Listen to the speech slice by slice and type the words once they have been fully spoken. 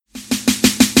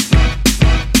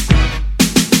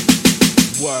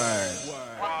Word.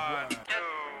 1,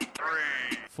 2,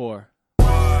 3, 4.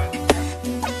 1, 2,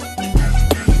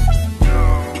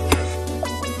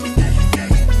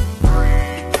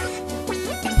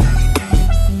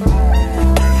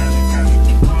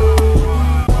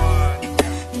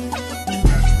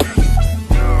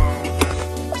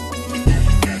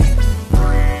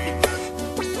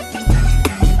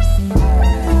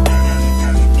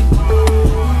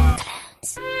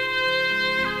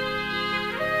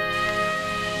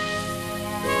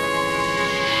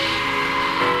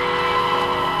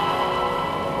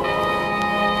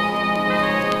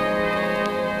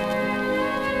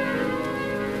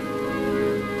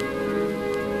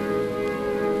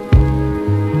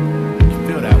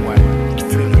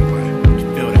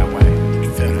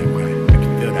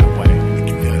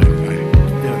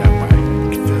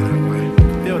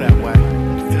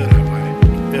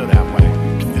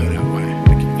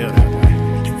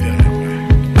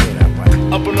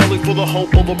 for the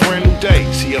hope of a brand new day.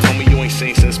 See a homie you ain't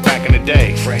seen since back in the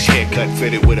day. Fresh haircut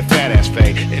fitted with a fat ass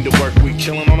fade. Into work week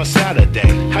chillin' on a Saturday.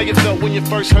 How you felt when you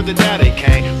first heard the daddy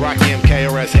came? Rocky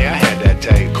MKRS, hey, I had that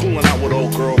day. Coolin' out with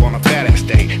old girl on a fat ass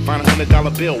day. Find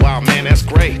 $100 bill, wow man, that's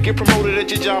great. Get promoted at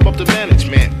your job up to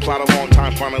management. Plot a long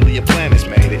time, finally your plan is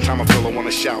made. Every time I feel I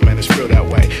wanna shout, man, it's real that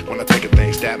way. When I think of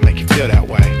things that make you feel that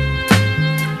way.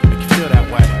 Make you feel that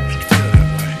way.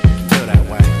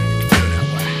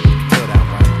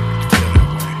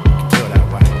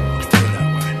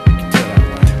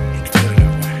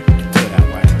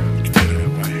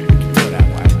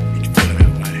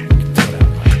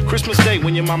 Christmas Day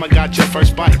when your mama got your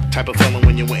first bite. Type of feeling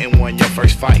when you went and won your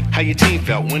first fight. How your team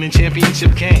felt winning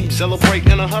championship games. Celebrate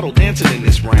in a huddle, dancing in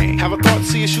this rain. Have a thought,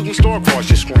 see a shooting star across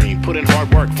your screen. Put in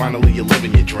hard work, finally you're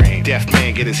living your dream. Deaf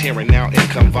man get his hearing, now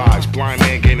income vibes. Blind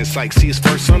man gaining sight, see his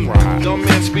first sunrise. Dumb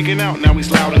man speaking out, now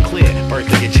he's loud and clear.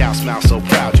 Birthday, your child smile so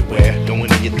proud you wear. Going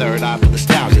in your third eye for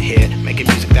nostalgia here. Making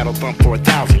music that'll thump for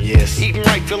 1,000 years. Eating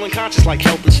right, feeling conscious like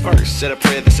health is first. Said a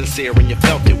prayer that's sincere and you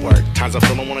felt it work. Times I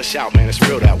feel I wanna shout, man, it's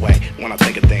real that way. When I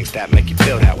think of things that make you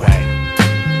feel that way.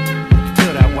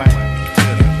 Feel that way.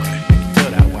 Feel that way. Feel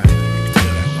that way.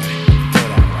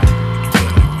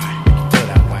 Feel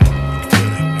that way.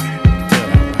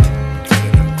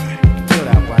 Feel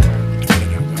that way.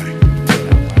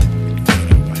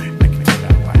 Feel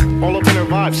that way. All up in her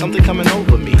vibe, something coming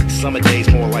over me. Summer days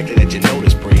more likely that you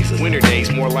notice breezes. Winter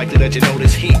days more likely that you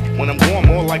notice heat. When I'm gone,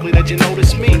 more likely that you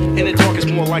notice me. In the dark, it's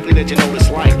more likely that you notice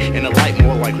light. In the light,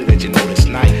 more likely that you notice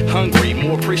night. Hungry,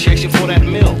 more appreciation for that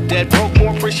meal. Dead broke,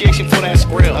 more appreciation for that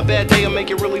skrill. A bad day will make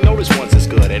you really notice once it's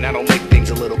good, and that'll make things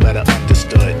a little better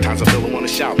understood. Times I feel I wanna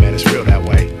shout, man, it's real that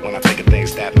way. When I think of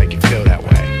things that make you feel that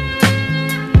way.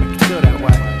 Make you feel that way.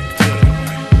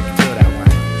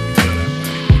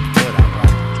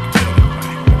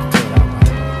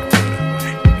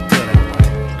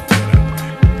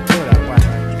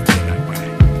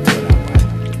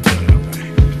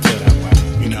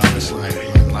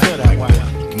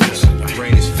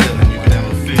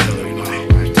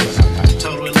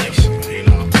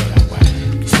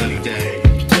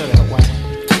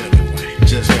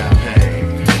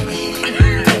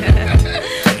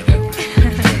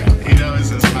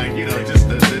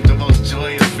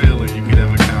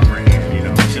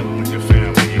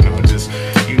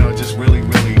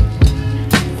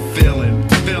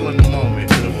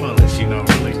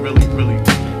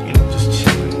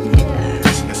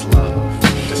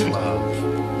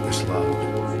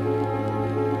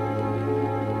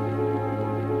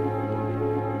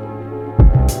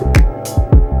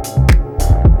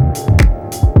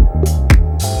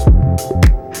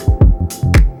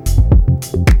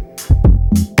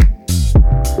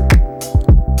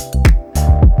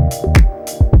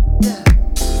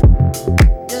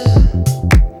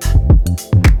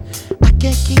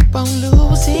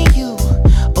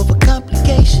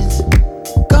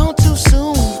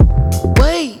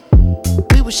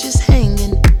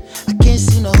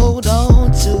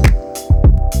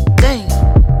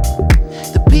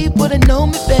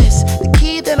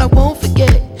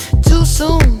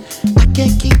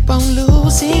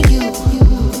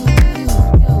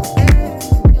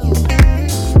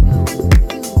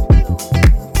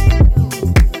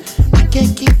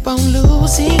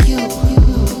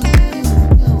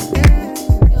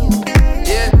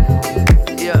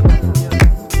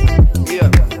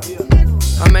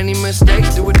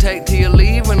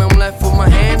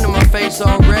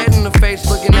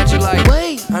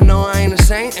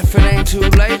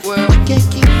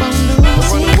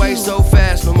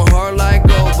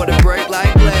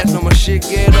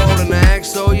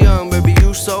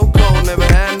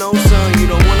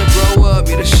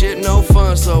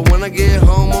 When I get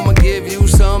home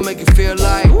make you feel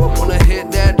like wanna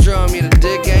hit that drum, yeah, the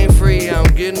dick ain't free, I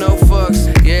don't get no fucks.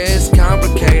 Yeah, it's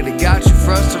complicated, got you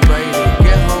frustrated.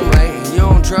 Get home late and you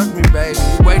don't trust me, baby.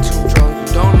 You way too drunk,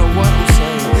 you don't know what I'm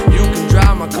saying. You can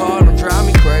drive my car, don't drive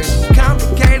me crazy.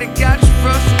 Complicated, got you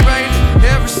frustrated.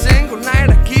 Every single night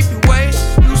I keep you waiting.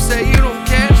 You say you don't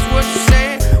care, that's what you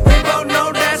saying. We both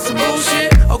know that's some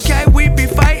bullshit. Okay, we be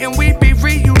fighting, we be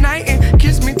reuniting.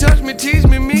 Kiss me, touch me, tease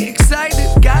me, me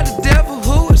excited. Got a devil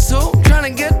who is who, trying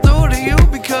to get through to you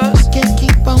because I can't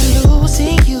keep on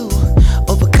losing you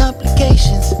over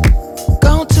complications.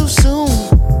 Gone too soon.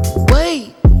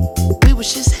 Wait, we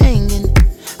was just hanging.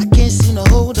 I can't seem to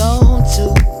hold on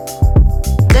to.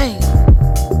 Dang,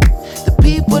 the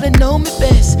people that know me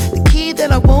best, the key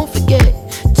that I won't forget.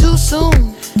 Too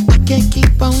soon. I can't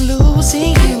keep on losing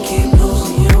you. Can't keep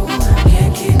losing you.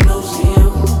 Can't keep losing you.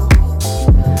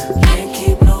 Can't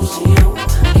keep losing you.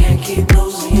 Can't keep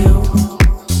losing you.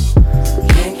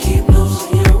 Can't keep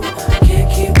losing you. Can't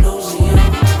keep losing you.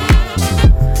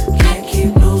 Can't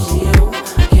keep losing you.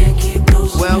 Can't keep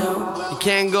losing you. well, you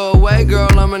can't go away, girl,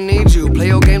 I'ma need you. Play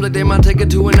your games like they might take it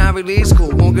to an Ivy League school.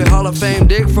 Won't get Hall of Fame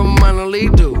dick from a minor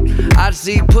league dude. I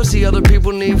see pussy, other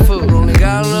people need food. Only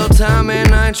got a little time,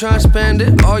 man, I ain't tryna spend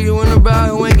it. Arguing about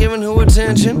who ain't giving who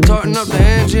attention. Tarting up the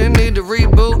engine, need to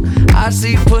reboot. I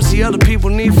see pussy, other people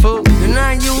need food. And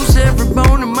I use every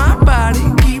bone in my body.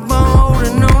 Keep on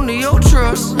holding on to your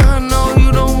trust. I know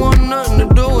you don't want nothing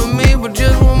to do with me, but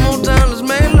just one more time, let's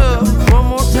make love. One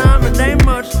more time, it ain't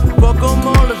much. Fuck 'em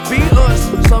all, let's be us.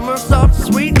 Summer soft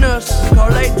sweetness. Call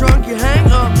late drunk, you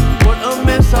hang up. What a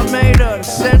mess I made of. The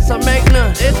sense I make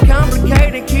none. It's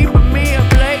complicated, keeping me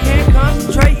up late. Can't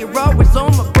concentrate, you're always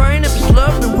on my brain. If it's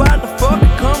love, then why the fuck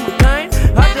it come with pain?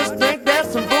 I just think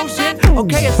that's some bullshit.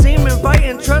 Okay, it seem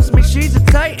inviting, trust me, she's a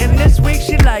titan. This week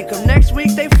she like 'em, next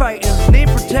week they fighting. Need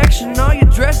protection, all your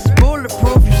dress is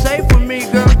bulletproof. You safe with me,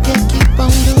 girl. I can't keep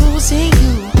on losing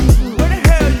you. Where the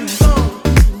hell you going?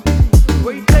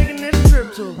 Where you taking this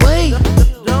trip to? Wait,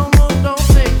 Don't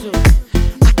think to.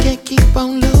 I can't keep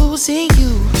on losing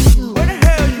you. Where the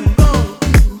hell you going?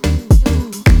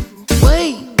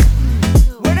 Wait,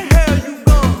 Where the hell you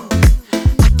going?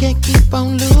 I can't keep on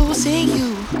losing you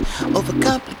over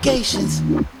complications.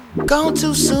 Gone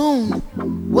too soon.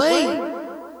 Wait,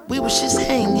 we was just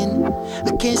hanging.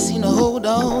 I can't seem to hold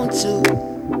on to.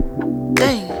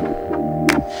 Dang,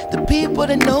 the people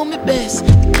that know me best,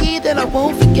 the key that I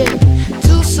won't forget.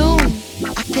 Too soon.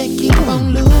 I can't keep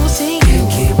on losing you. Can't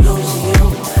keep losing you.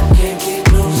 Can't keep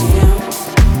losing you.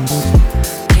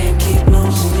 Can't keep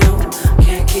losing you.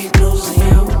 Can't keep losing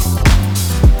you.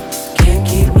 Can't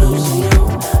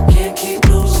keep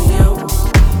losing you.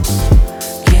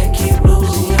 Can't keep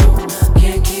losing you.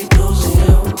 Can't keep losing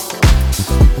you.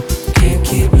 Can't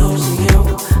keep losing you.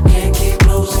 Can't keep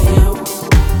losing you.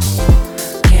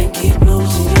 Can't keep losing you. Can't keep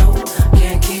losing you.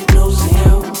 Can't keep losing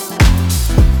you.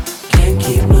 Can't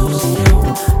keep losing you.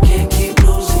 Can't keep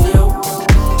losing you.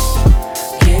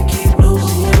 Can't keep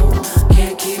losing you.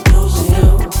 Can't keep losing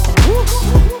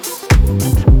you.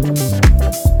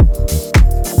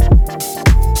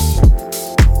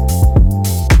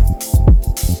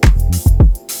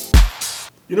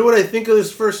 You know what I think of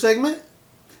this first segment?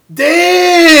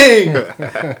 Dang!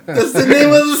 That's the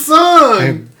name of the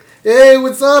song. Hey,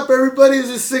 what's up, everybody? It's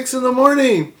just 6 in the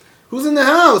morning. Who's in the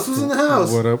house? Who's in the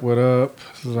house? What up, what up?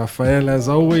 This is Rafael, as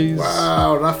always.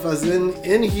 Wow, Rafa's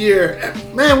in here.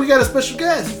 Man, we got a special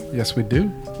guest. Yes, we do.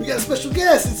 We got a special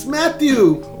guest. It's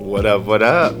Matthew. What up, what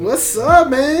up? What's up,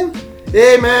 man?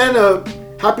 Hey, man.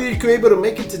 Happy you were able to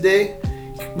make it today.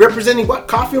 Representing what?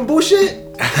 Coffee and bullshit?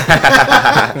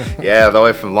 Yeah, the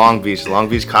way from Long Beach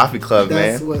Coffee Club,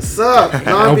 That's man. what's up.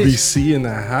 Long Beach, LBC in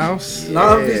the house.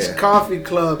 Long Yeah. Beach Coffee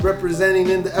Club representing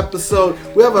in the episode.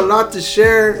 We have a lot to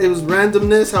share. It was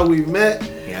randomness how we met.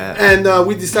 Yeah. And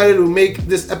we decided to make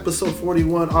this episode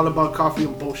 41 all about coffee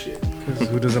and bullshit. 'Cause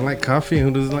who doesn't like coffee and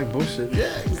who doesn't like bullshit? Yeah,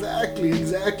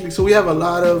 exactly. So we have a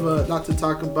lot to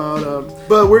talk about.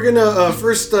 But we're gonna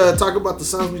first talk about the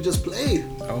songs we just played.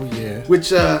 Oh, yeah.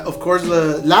 Which, of course,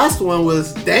 the last one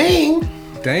was Dang!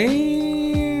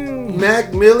 Damn.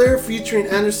 Mac Miller featuring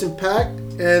Anderson .Paak.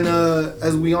 And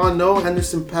as we all know,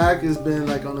 Anderson .Paak has been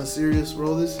like on a serious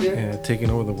roll this year. Yeah, taking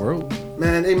over the world.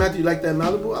 Man, hey Matthew, you like that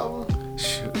Malibu album?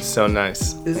 So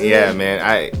nice. Isn't Yeah, it? man.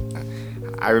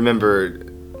 I remember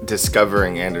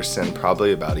discovering Anderson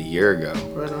probably about a year ago.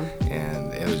 Right on.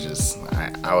 And it was just,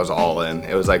 I was all in.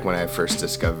 It was like when I first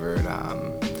discovered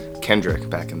Kendrick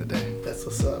back in the day. That's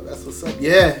what's up.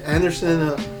 Yeah,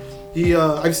 Anderson.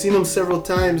 I've seen him several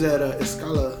times at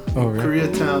Escala, really?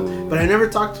 Koreatown, but I never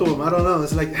talked to him. I don't know.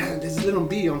 It's like, this little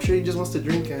B. I'm sure he just wants to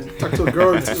drink and talk to a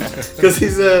girl because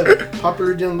he's a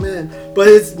popular young man. But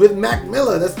it's with Mac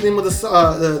Miller. That's the name of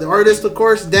the artist, of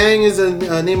course. Dang is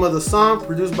the name of the song,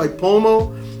 produced by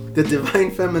Pomo. The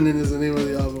Divine Feminine is the name of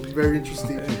the album. Very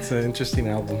interesting. It's an interesting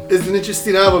album. It's an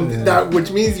interesting album,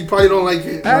 which means you probably don't like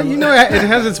it. It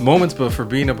has its moments, but for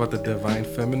being about the Divine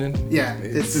Feminine,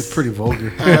 it's pretty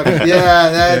vulgar.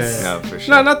 That's No, for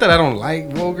sure. No, not that I don't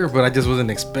like vulgar, but I just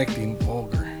wasn't expecting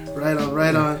vulgar.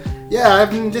 right on. Yeah,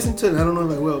 I've been listening to it. I don't know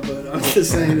if I will, but I'm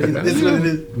just saying it's what it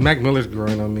is. Mac Miller's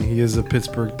growing on me. He is a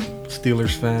Pittsburgh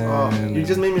Steelers fan. Oh, you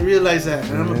just made me realize that.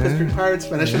 And I'm a Pittsburgh Pirates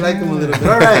fan. I should like him a little bit.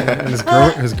 All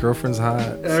right. His girlfriend's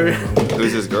hot.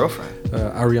 Who's his girlfriend?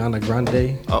 Ariana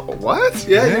Grande. Oh, what?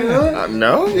 Yeah, you know?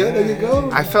 No? Yeah, there you go.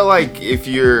 I felt like if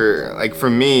you're, like, for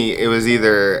me, it was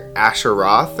either Asher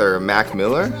Roth or Mac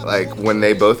Miller, like, when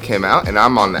they both came out, and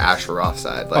I'm on the Asher Roth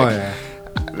side. Like,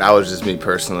 that was just me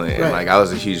personally. And, like, I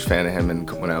was a huge fan of him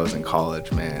when I was in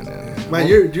college, man. And, Man,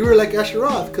 you were like Asher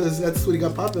Roth because that's what he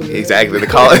got popular. Exactly, the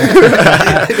college.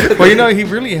 Well, he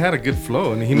really had a good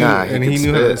flow, and he knew how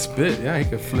to spit. Yeah, he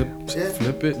could flip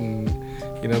it,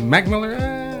 and Mac Miller.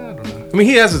 I don't know. I mean,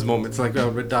 he has his moments, like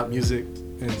Red Dot Music,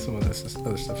 and some of that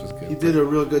other stuff is good. He did a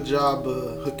real good job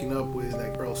hooking up with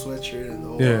like Earl Sweatshirt and the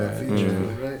whole feature,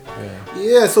 right?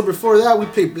 Yeah. So before that, we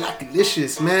played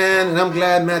Blackalicious, man, and I'm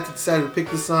glad Matthew decided to pick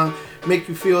this song. Make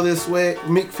You Feel This Way,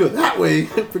 Make You Feel That Way,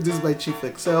 produced by Chief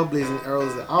XL, Blazing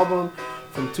Arrows, the album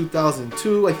from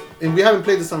 2002. And we haven't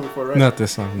played this song before, right? Not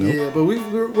this song, no. Yeah, but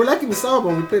we're liking this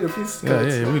album. We played a few cuts.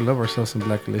 Yeah, we love ourselves some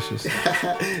Blackalicious.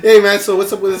 Hey, man, so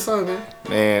what's up with this song, man?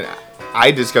 Man,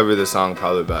 I discovered this song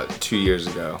probably about 2 years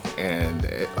ago. And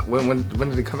when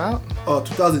did it come out? Oh,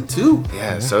 2002?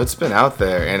 Yeah, so it's been out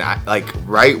there. And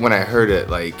right when I heard it,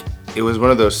 it was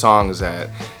one of those songs that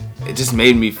it just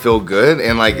made me feel good,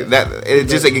 and it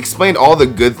just explained all the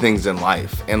good things in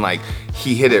life, and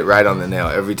he hit it right on the nail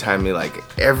every time.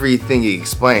 Everything he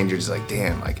explained, you're just like,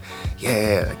 damn,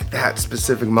 that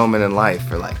specific moment in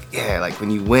life, or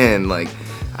when you win,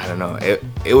 I don't know,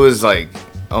 it was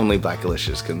only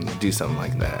Blackalicious can do something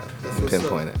like that,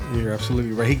 pinpoint it. You're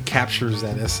absolutely right. He captures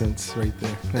that essence right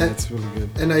there. That's really good.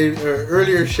 And I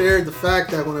earlier shared the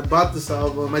fact that when I bought this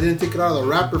album, I didn't take it out of the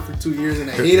wrapper for 2 years, and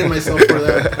I hated myself for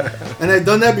that. And I've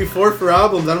done that before for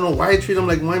albums. I don't know why I treat them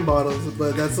like wine bottles,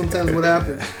 but that's sometimes what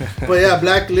happens. But yeah,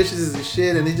 Blackalicious is the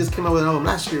shit, and they just came out with an album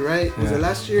last year, right? Was it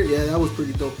last year? Yeah, that was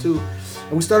pretty dope too.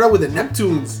 And we started out with the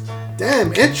Neptunes.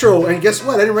 Damn, intro. And guess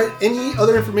what? I didn't write any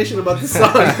other information about this song.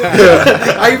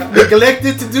 I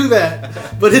neglected to do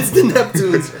that. But it's the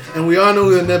Neptunes. And we all know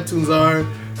who the Neptunes are.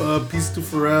 Peace to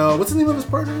Pharrell. What's the name of his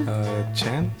partner?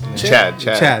 Chad.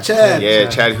 Yeah,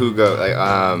 Chad Hugo.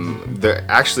 They're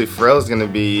actually, Pharrell's gonna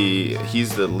be.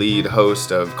 He's the lead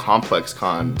host of Complex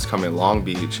Con. It's coming to Long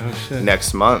Beach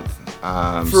next month.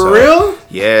 For real?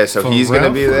 Yeah, so he's gonna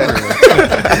be there.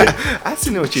 I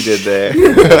see what you did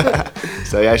there.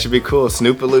 So yeah, it should be cool.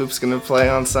 Snoopaloop's gonna play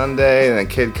on Sunday, and then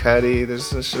Kid Cudi. There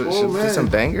should be some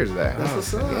bangers there. That's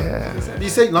what's up. Yeah. Do you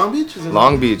say Long Beach?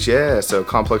 Long Beach, yeah. So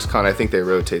Complex Con, I think they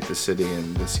rotate the city,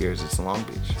 and this year's it's Long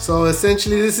Beach. So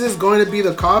essentially, this is going to be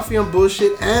the Coffee on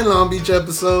Bullshit and Long Beach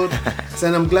episode.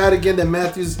 And I'm glad again that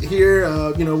Matthew's here.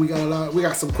 We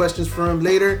got some questions for him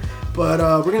later, but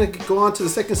we're gonna go on to the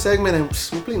second segment, and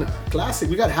we're playing a classic.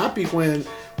 We got happy when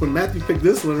Matthew picked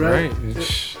this one, right?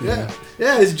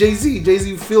 Yeah, it's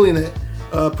Jay-Z Feeling It,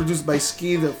 produced by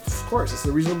Ski. Of course, it's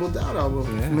the Reasonable Doubt album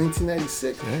from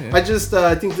 1996.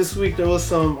 I think this week there was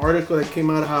some article that came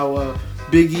out how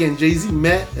Biggie and Jay-Z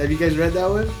met. Have you guys read that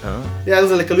one? Yeah, it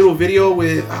was like a little video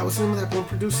with what's the name of that one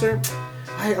producer?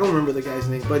 I don't remember the guy's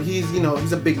name, but he's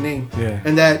a big name. Yeah.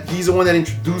 And that he's the one that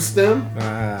introduced them.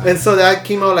 And so that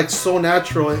came out so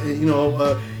natural.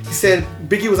 He said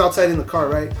Biggie was outside in the car,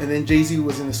 right? And then Jay-Z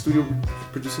was in the studio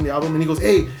producing the album, and he goes,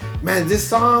 "Hey, man, this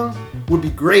song would be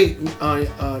great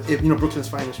if Brooklyn's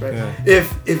Finest, right? Yeah.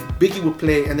 If Biggie would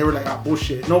play." And they were like, "Ah,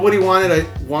 bullshit. Nobody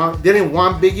didn't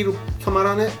want Biggie to come out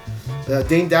on it.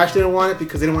 Dame Dash didn't want it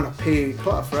because they didn't want to pay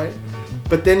Puff, right?"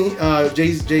 But then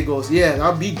Jay goes, "Yeah,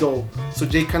 that'd be dope." So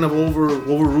Jay kind of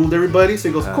overruled everybody. So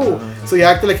he goes, "Cool." So he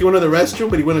acted like he went to the restroom,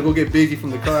 but he went to go get Biggie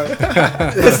from the car.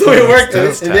 That's the way it worked.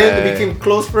 And then they became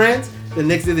close friends. The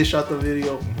next day they shot the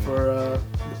video for,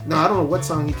 I don't know what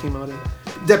song he came out in.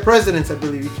 Dead Presidents, I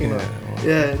believe he came out.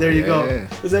 Yeah, there you go.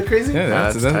 Is that crazy?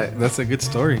 Yeah, that's a good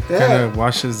story. Yeah. Kind of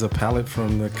washes the palate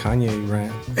from the Kanye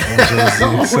rant.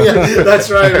 Yeah, that's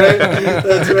right?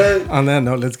 That's right. On that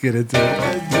note, let's get into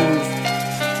it.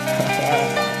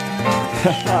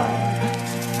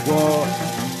 Well,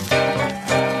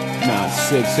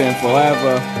 6 and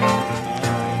forever.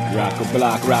 Rock a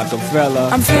block, Rockefeller.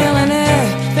 I'm feeling it,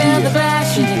 feel the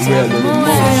glass, you can tell me more.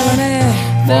 Feeling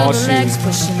it, feel the legs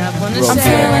pushing up on the sand. I'm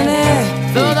feeling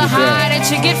it, feel the high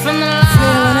that you get from the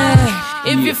line. Feeling it.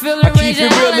 If you feel it, I keep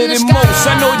it realer than most,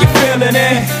 I know you're feeling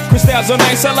it. Crystals on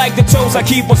ice, I like the toes, I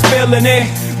keep on spilling it.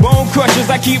 Bone crushers,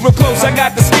 I keep real close, I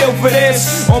got the skill for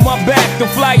this. On my back, the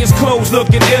flyers closed,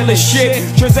 looking ill as shit.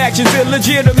 Transactions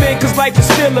illegitimate, cause life is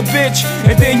still a bitch.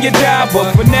 And then you die,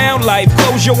 but for now, life,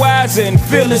 close your eyes and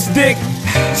feel his dick.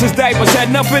 Since diapers had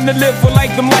nothing to live for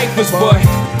like them lifers, but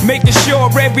making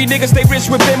sure every nigga stay rich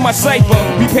within my cipher.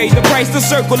 We paid the price to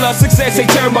circle of success, they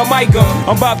turn my mic up.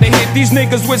 I'm about to hit these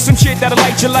niggas with some shit that'll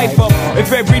light your life up.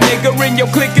 If every nigga in your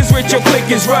clique is rich, your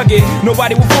clique is rugged.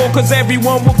 Nobody will fall cause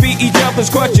everyone will be each other's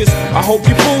crutches. I hope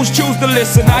you fools choose to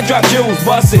listen, I drop jewels,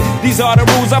 bust it. These are the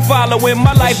rules I follow in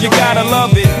my life, you gotta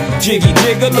love it. Jiggy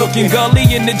jigger, looking gully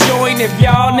in the joint. If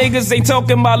y'all niggas ain't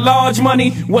talking about large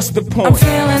money, what's the point? I'm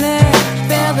feeling it,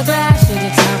 feel the glass, you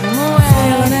can tell me more.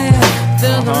 Feeling it,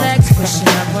 feel the legs pushing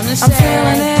up on the sand. I'm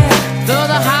feeling it, feel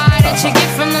the high that you get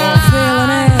from the line.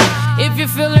 Feeling it. If you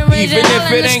feel it, even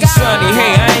if it ain't sunny,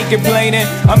 hey, I ain't complaining.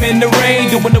 I'm in the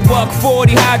rain, doing the $140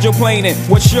 hydroplaning.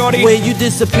 What shorty? Where you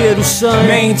disappear to, son?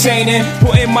 Maintaining,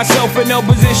 putting myself in no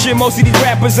position most of these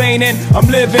rappers ain't in. I'm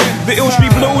living, the Ill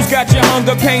Street Blues got your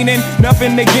hunger painting.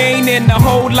 Nothing to gain and a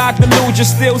whole lot to lose, you're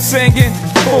still singing.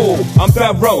 Ooh, I'm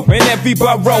thorough, in every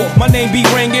borough. My name be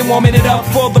ringing, warming it up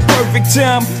for the perfect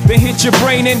time. Then hit your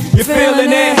brain and you're feeling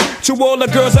it. To all the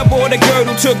girls, I bought a girl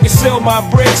who took and sealed my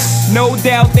bricks. No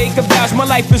doubt they can vouch, my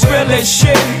life is real as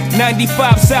shit.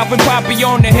 95 South and Poppy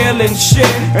on the hill and shit.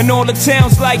 And all the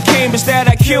towns like Cambridge that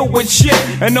I kill with shit.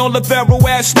 And all the thorough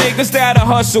ass niggas that I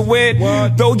hustle with.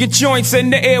 Throw your joints in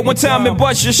the air one time and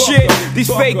bust your shit.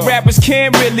 These fake rappers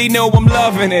can't really know I'm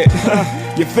loving it.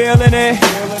 You feeling it?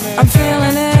 I'm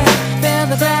feeling it, feel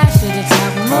the glass, you can tell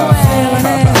me more. Feeling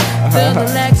it, feel the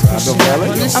legs pushing up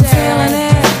on the sand. I'm feeling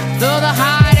it, feel the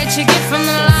high that you get from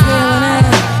the line. Feeling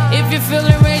it, if you feel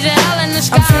it, raise your hell in the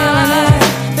sky. I'm feeling it,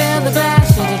 feel the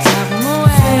glass, you can tell me more.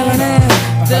 Feeling it,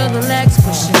 feel the legs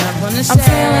pushing up on the sand.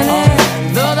 I'm feeling it,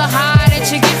 feel the high that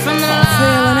you get from the line.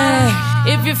 Feeling it,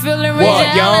 if you feel it, raise your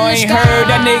hell in the sky. Y'all ain't heard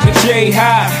that nigga J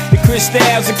High.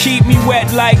 Crystals will keep me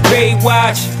wet like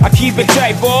Baywatch. I keep it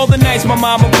tight for all the nights my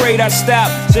mama prayed I'd stop.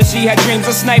 Said she had dreams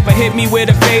a sniper hit me with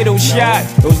a fatal shot.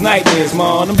 Those nightmares,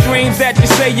 man, them dreams that you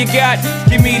say you got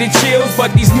give me the chills,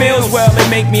 but these meals, well, they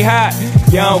make me hot.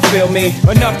 Y'all don't feel me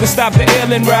enough to stop the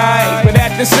illin' ride, but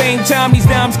at the same time these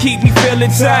dimes keep me feeling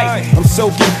tight. I'm so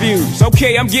confused.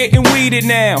 Okay, I'm getting weeded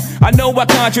now. I know I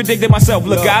contradicted myself.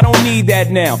 Look, I don't need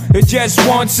that now. It just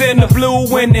once in the blue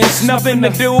when there's nothing to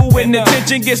do, when the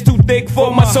tension gets too thick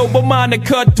for my sober mind to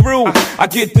cut through. I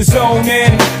get the zone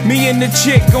in. Me and the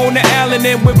chick on the island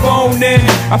and we're boning.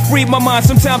 I free my mind,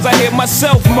 sometimes I hear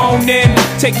myself moaning.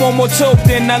 Take one more toke,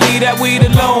 then I leave that weed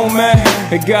alone, man.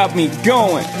 It got me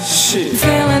going, shit.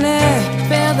 Feeling it,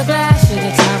 feel the glass, you can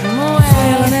tell me more.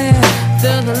 Feeling it,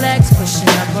 feel the legs pushing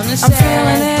up on the sand. I'm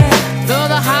feeling it, feel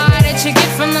the high that you get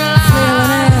from the line.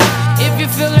 Feeling it, if you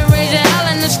feel it, raise your hell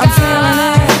in the sky. I'm feeling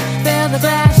it, feel the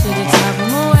glass, you can tell me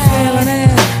more. Feeling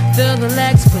it, feel the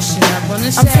legs pushing up on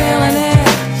the sand. I'm feeling it,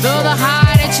 feel the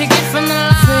high that you get from the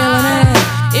line. Feeling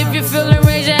it, if you feel it,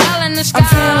 raise your hell in the sky. I'm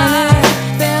feeling it,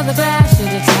 feel the glass, you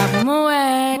can tell me more.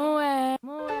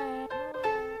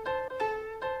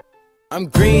 I'm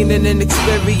green and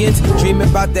inexperienced, dreaming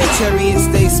about that cherry and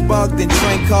stay sparked and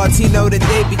train cards. He know that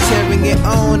they be cheering it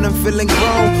on. I'm feeling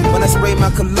grown when I spray my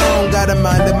cologne. Got a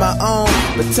mind of my own,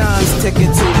 but time's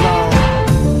ticking too long.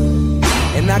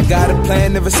 And I got a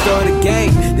plan to restore the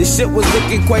game. This shit was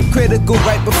looking quite critical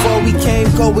right before we came.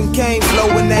 Cohen came,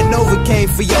 flowing that Novocaine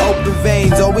for your open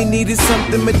veins. All we need is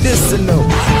something medicinal,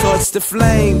 torch the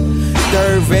flame.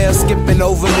 Third rail, skipping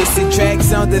over missing tracks.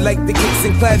 Sounded like the kicks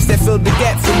and claps that filled the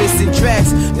gap for missing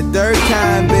tracks. The third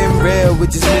kind been real, we're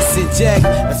just missing Jack.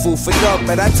 And food for thought,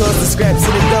 but I tossed the scraps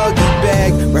in the doggy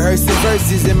bag. Rehearsing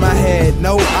verses in my head,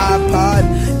 no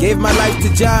iPod. Gave my life to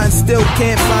John, still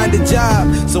can't find a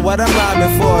job. So what I'm rhyming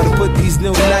for, to put these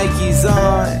new Nikes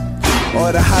on,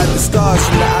 or to hide the scars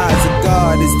from the eyes of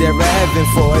God? Is there a heaven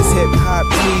for us hip-hop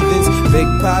heathens? Big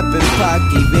Pop and Pac,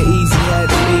 even Easy had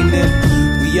a meaning.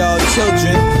 We all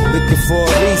children, looking for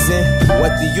a reason.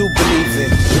 What do you believe in?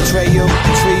 Betrayal,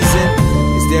 treason?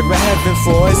 Is there a heaven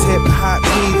for us hip-hop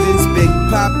heathens? Big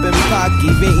Pop and Pac,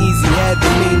 even Easy had the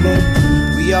meaning.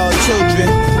 We all children,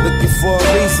 looking for a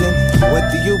reason.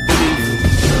 What do you believe in?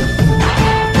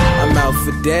 I'm out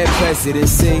for dead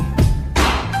presidency.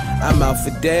 I'm out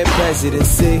for dead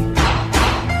presidency.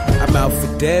 I'm out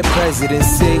for dead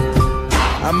presidency.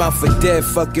 I'm out for dead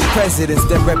fucking presidents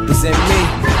that represent me.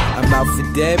 I'm out for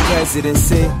dead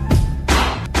presidency.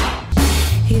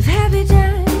 If happy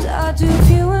times are too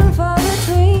few and far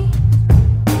between,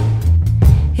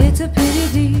 it's a pity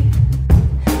deep.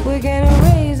 We can't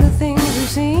erase the things we've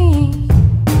seen.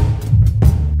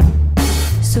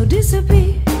 So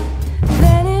disappear,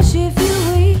 vanish if you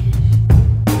wish.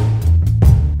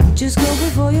 Just go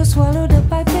before you're swallowed up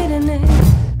by bitterness.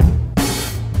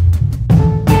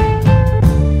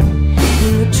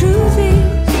 And the truth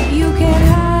is, you can't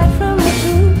hide from the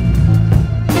truth.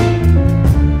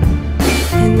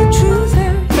 And the truth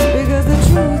hurts because the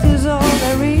truth is all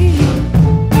there is.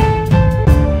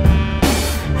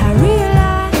 I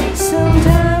realized some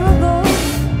time ago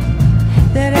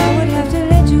that I would have to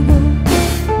let you go.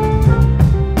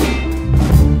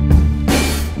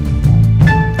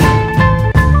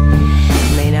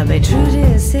 May not be true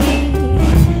to say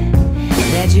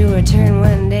that you return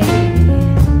one day,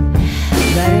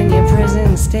 but in your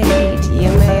present state,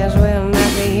 you may as well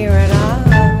not be here at all.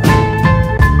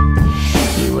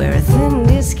 You wear a thin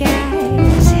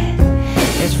disguise,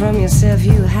 it's from yourself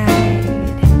you hide.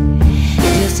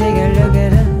 Just take a look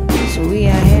at us, we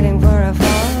are heading for a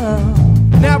fall.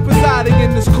 Now presiding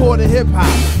in this court of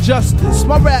hip-hop justice,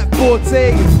 my rap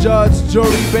forte is judge, jury,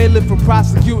 bailiff, from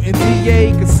prosecuting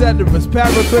DA, considerus,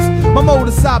 paribus. My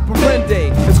modus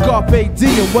operandi is carpe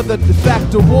diem, whether de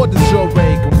facto or de jure.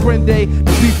 Comprende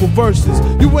the people versus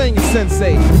you ain't your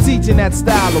sensei. We're teaching that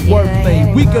style of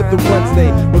wordplay. We get the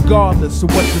Wednesday, regardless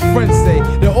of what your friends say.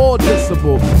 They're all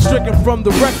dissable, stricken from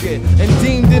the record and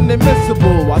deemed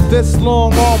inadmissible. While this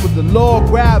long arm with the law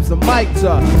grabs a mic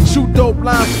to shoot dope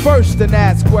lines first and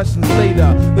ask questions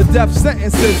later. The death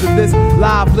sentences of this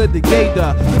live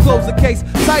litigator to close the case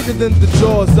tighter than the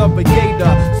jaws of a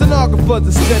gator. Stenographers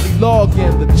are steady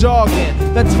logging the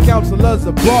jargon that your counselors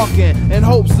are barking in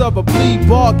hopes of a plea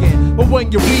bargain. But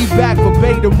when you read back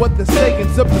verbatim what they're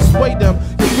saying to persuade them,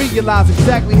 you realize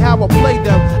exactly how I play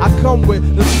them. I come with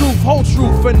the truth, whole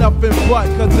truth, and nothing but.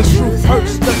 Cause the truth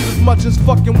hurts just as much as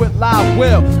fucking with live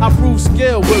will. I prove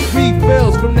skill with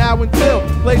refills from now until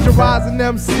plagiarizing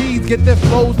MCs get their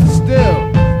flows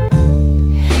distilled.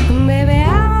 Baby, I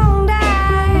won't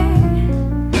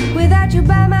die without you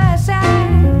by my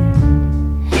side,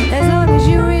 as long as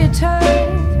you return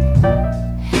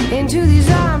into these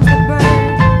arms that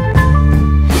burn.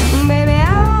 Baby,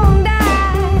 I won't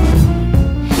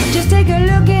die. Just take a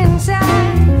look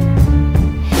inside,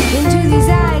 into these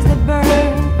eyes that burn.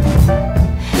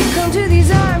 Come to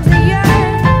these arms that yearn.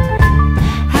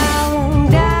 I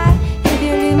won't die if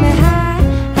you leave me high.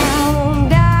 I won't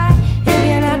die if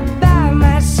you're not by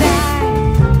my side.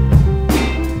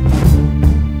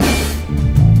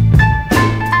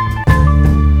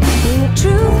 And the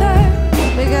truth hurts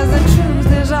because the truth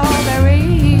is all there is.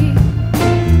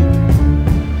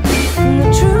 And the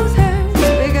truth hurts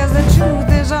because the truth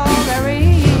is all there is.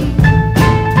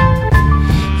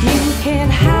 You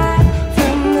can't hide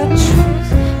from the truth,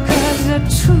 cause the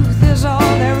truth is all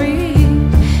there is.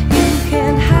 You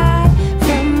can't hide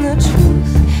from the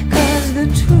truth, cause the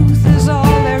truth is all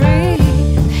there is.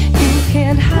 You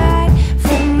can't hide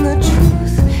from the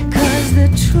truth, cause the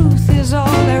truth is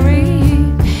all there is.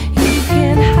 You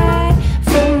can't hide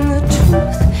from the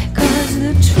truth, cause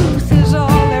the truth is all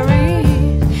there is.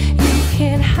 You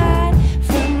can't hide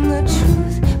from the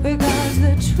truth, because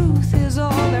the truth is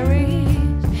all there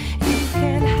is. You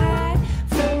can't hide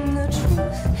from the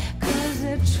truth, cause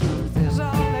the truth is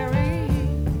all there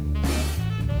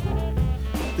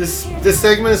is. This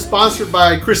segment is sponsored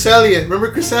by Chris Elliott.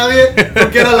 Remember Chris Elliott from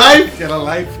Get a Life? Get a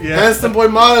Life, yeah. Handsome Boy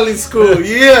Modeling School.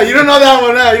 Yeah, you don't know that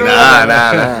one, huh? You don't know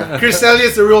that one. Nah. Chris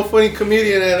Elliott's a real funny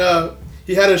comedian, and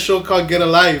he had a show called Get a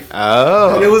Life.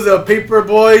 Oh. And it was a paper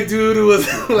boy dude who was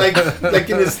like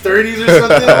in his 30s or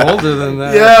something. Older than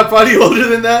that. Yeah, probably older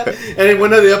than that. And in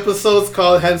one of the episodes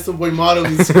called Handsome Boy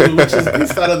Modeling School, which is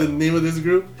based out of the name of this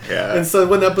group. Yeah. And so in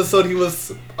one episode, he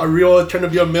was trying to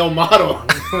be a male model.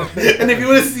 And if you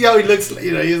want to see how he looks, he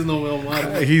is no male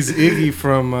model. He's Iggy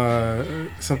from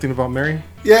Something About Mary.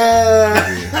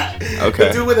 Yeah. Okay.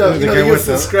 The dude with the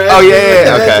subscribe. Oh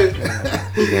yeah. Okay.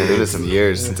 Yeah, it was some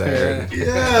years since I heard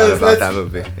about that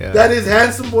movie. Yeah. That is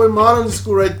Handsome Boy Modeling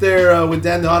School right there with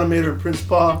Dan the Automator and Prince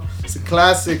Paul. It's a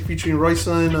classic featuring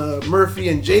Royson Murphy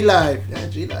and J-Live. Yeah,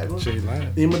 J-Live.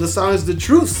 J-Live. The name of the song is The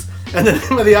Truth. And the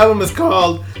name of the album is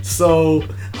called So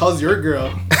How's Your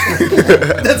Girl?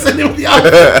 That's the name of the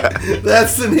album.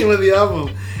 That's the name of the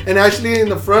album. And actually in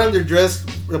the front they're dressed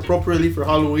appropriately for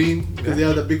Halloween because they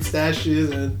have the big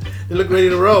stashes and they look ready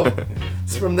to roll.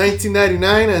 It's from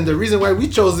 1999 and the reason why we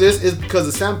chose this is because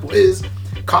the sample is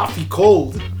Coffee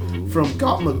Cold. from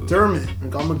Galt McDermott.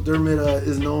 And Galt McDermott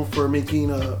is known for making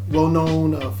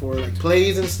well-known for like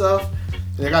plays and stuff.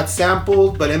 And they got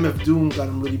sampled, but MF Doom got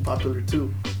him really popular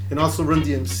too. And also Run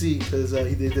DMC because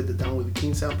they did the Down with the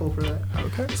King sample for that.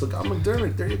 Okay. So Galt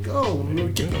McDermott, there you go.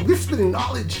 We're spitting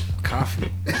knowledge.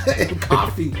 Coffee. And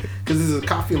coffee, because this is a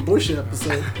coffee and bullshit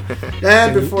episode.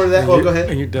 And before that, go ahead.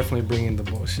 And you're definitely bringing the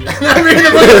bullshit. Where's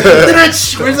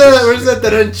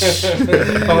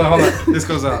that? Hold on. This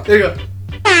goes out. There you go.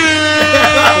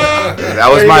 That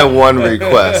was my one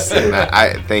request, and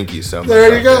I thank you so much.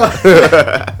 There you go.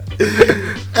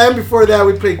 And before that,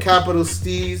 we played Capital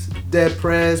Steez, Dead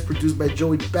Prez, produced by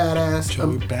Joey Badass.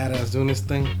 Joey Badass doing his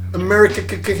thing. America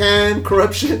Can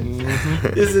Corruption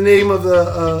is the name of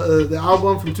the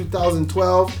album from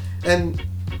 2012. And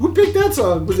who picked that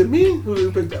song? Was it me?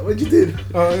 Who picked that? What you did?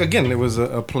 Again, it was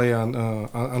a play on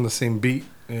the same beat.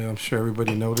 Yeah, I'm sure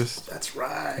everybody noticed. That's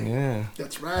right. Yeah.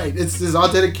 That's right. It's all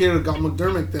dedicated to Galt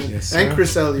McDermott then. Yes, and sir.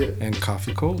 Chris Elliott. And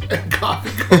Coffee Cold.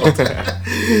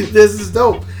 This is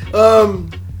dope.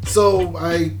 So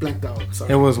I blanked out.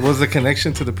 Sorry. It was the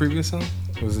connection to the previous song?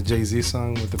 It was a Jay-Z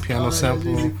song with the piano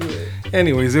sample. Jay-Z.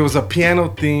 Anyways, it was a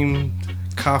piano-themed,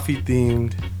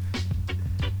 coffee-themed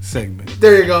segment.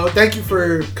 There you go. Thank you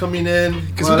for coming in.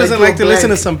 Because who doesn't like to listen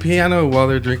to some piano while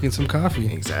they're drinking some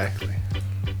coffee? Exactly.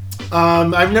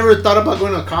 I've never thought about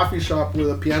going to a coffee shop where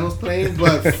the piano's playing,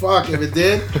 but fuck, if it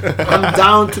did, I'm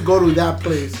down to go to that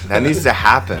place. That needs to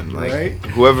happen. Like, Right?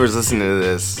 whoever's listening to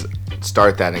this,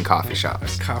 start that in coffee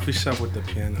shops. Coffee shop with the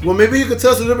piano. Well, maybe you could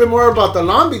tell us a little bit more about the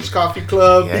Long Beach Coffee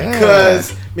Club, Yeah.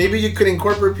 because maybe you could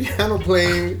incorporate piano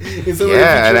playing in some of the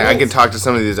Yeah, and future I can events. talk to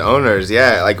some of these owners.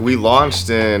 Yeah, like we launched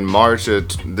in March of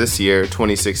this year,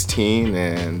 2016,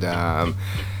 and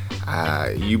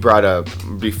you brought up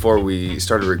before we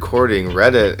started recording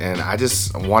Reddit, and I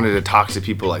just wanted to talk to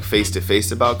people like face to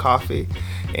face about coffee,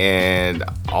 and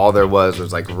all there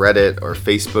was like Reddit or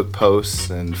Facebook posts,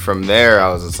 and from there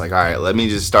I was just like, all right, let me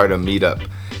just start a meetup.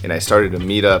 And I started a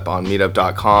meetup on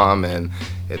meetup.com, and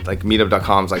it like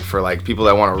meetup.com is like for like people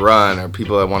that want to run or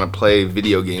people that want to play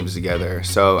video games together.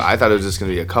 So I thought it was just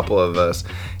gonna be a couple of us,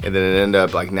 and then it ended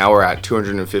up like now we're at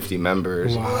 250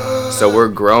 members. Wow. So we're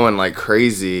growing like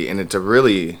crazy, and it's a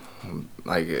really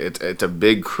like it's a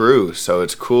big crew. So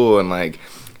it's cool, and like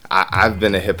I've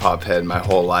been a hip hop head my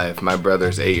whole life. My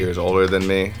brother's 8 years older than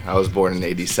me. I was born in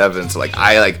 '87, so like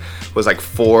I like was like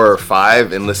 4 or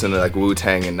 5 and listened to like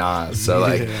Wu-Tang and Nas. So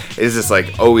like it's just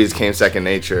like always came second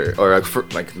nature, or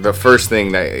like the first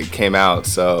thing that came out.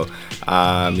 So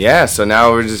yeah. So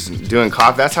now we're just doing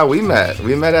coffee. That's how we met.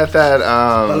 We met at that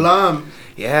Alam.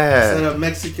 Yeah. It's at a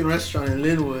Mexican restaurant in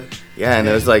Linwood. Yeah, and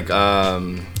it was like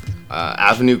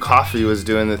Avenue Coffee was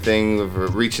doing the thing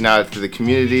of reaching out to the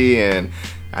community, and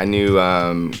I knew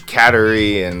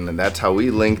Cattery, and that's how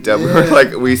we linked up. Yeah.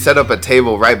 Like we set up a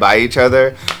table right by each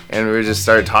other, and we just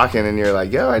started talking. And you're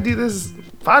like, "Yo, I do this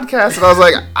podcast," and I was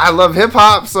like, "I love hip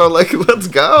hop, so like, let's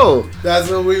go." That's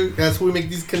when we make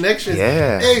these connections.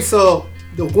 Yeah. Hey, so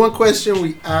the one question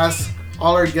we ask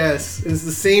all our guests is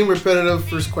the same repetitive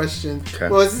first question. Okay.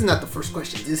 Well, this is not the first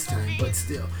question this time, but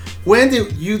still. When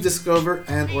did you discover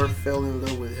and or fell in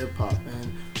love with hip hop,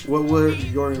 and what were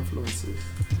your influences?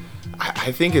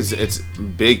 I think it's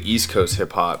big East Coast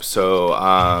hip hop. So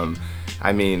I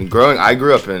mean, I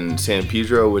grew up in San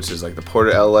Pedro, which is like the Port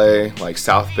of LA, like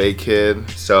South Bay kid.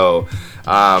 So,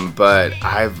 but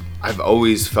I've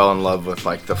always fell in love with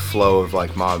like the flow of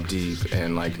like Mobb Deep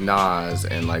and like Nas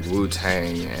and like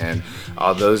Wu-Tang and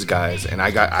all those guys. And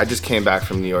I just came back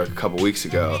from New York a couple weeks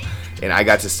ago, and I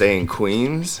got to stay in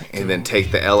Queens and then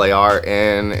take the LAR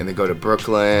in and then go to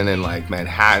Brooklyn and like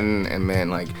Manhattan, and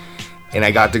man, like, and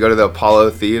I got to go to the Apollo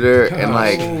Theater, and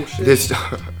like this.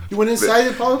 You went inside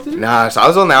the Apollo Theater? Nah, so I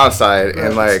was on the outside,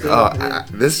 and like, still,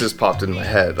 this just popped in my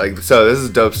head. Like, so this is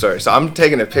a dope story. So I'm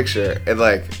taking a picture, and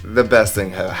like, the best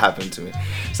thing happened to me.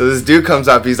 So this dude comes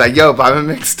up, he's like, "Yo, buy my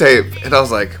mixtape," and I was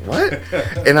like, "What?"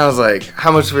 And I was like,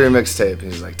 "How much for your mixtape?"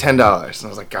 And he's like, $10. And I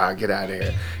was like, "God, get out of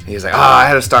here." And he's like, "Oh, I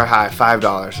had to start high,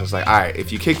 $5." I was like, "All right,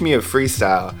 if you kick me a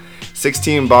freestyle,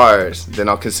 16 bars, then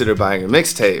I'll consider buying your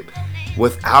mixtape."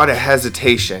 Without a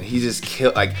hesitation, he just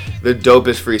killed like the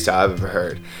dopest freestyle I've ever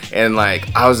heard. And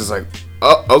like, I was just like,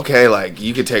 "Oh, okay, like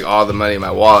you could take all the money in my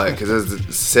wallet because this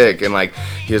is sick." And like,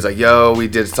 he was like, "Yo, we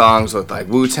did songs with like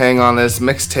Wu-Tang on this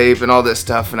mixtape and all this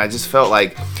stuff," and I just felt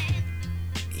like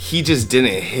he just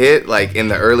didn't hit like in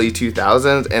the early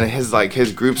 2000s, and his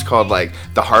group's called like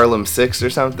the Harlem Six or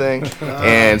something.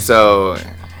 And so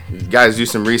you guys do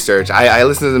some research. I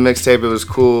listened to the mixtape. It was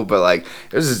cool, but like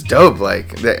it was just dope.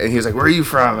 Like, and he was like, "Where are you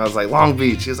from?" I was like, "Long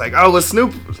Beach." He was like, "Oh, with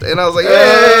Snoop," and I was like,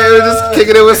 "Yeah, we're just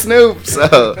kicking it with Snoop."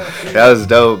 So that was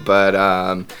dope. But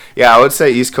yeah, I would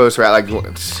say East Coast rap, like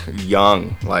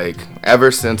young, like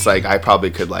ever since like I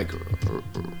probably could like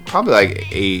like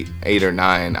 8 or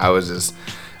 9. I was just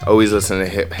always listening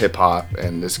to hip hop,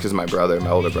 and it's because my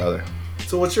older brother.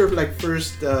 So what's your like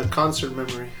first concert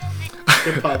memory?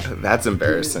 Hip-hop. That's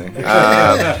embarrassing.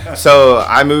 So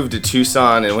I moved to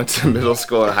Tucson and went to middle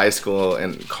school and high school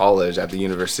and college at the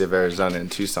University of Arizona in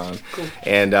Tucson. Cool.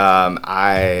 And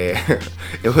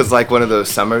it was like one of those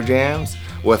summer jams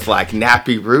with like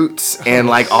Nappy Roots and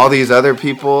like all these other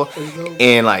people,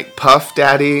 and like Puff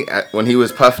Daddy, when he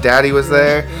was Puff Daddy was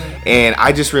there. And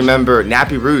I just remember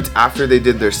Nappy Roots, after they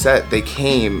did their set, they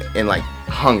came and like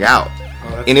hung out,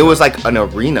 and it was like an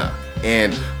arena,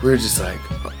 and we were just like,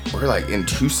 we're like in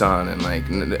Tucson, and like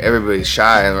everybody's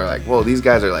shy, and we're like, whoa, these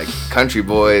guys are like country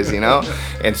boys, you know?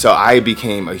 And so I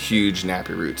became a huge Nappy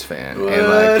Roots fan. What? And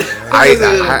like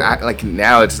I like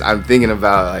now I'm thinking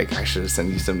about like I should have sent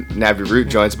you some Nappy Root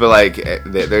joints, but like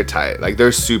they're tight. Like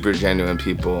they're super genuine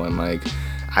people, and like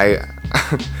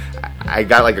I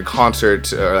got like a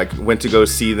concert or like went to go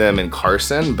see them in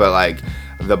Carson, but like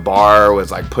the bar was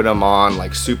like put them on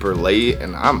like super late,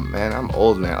 and I'm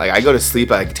old now. Like I go to sleep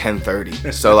at like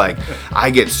 10:30, so like I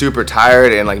get super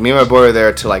tired, and like me and my boy were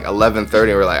there till like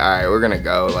 11:30. We're like, all right, we're gonna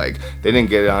go. Like they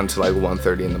didn't get it on till like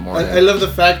 1:30 in the morning. I love the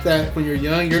fact that when you're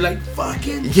young, you're like,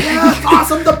 fucking yeah,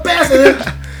 awesome, the best. And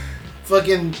then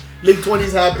fucking late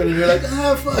 20s happen, and you're like,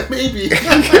 fuck, maybe.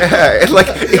 Yeah, like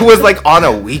it was like on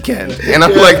a weekend, and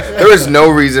I'm like, there was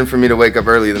no reason for me to wake up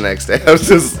early the next day. I was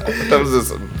just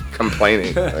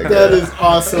complaining. Like, that is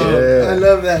awesome. Yeah. I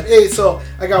love that. Hey, so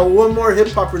I got one more hip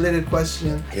hop related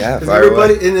question. Yeah, because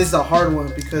everybody, and it's a hard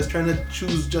one because trying to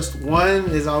choose just one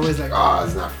is always like, oh,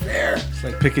 it's not fair. It's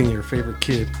like picking your favorite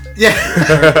kid.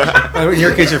 Yeah. In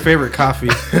your case, your favorite coffee.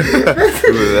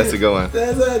 Ooh, that's a good one.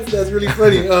 That's really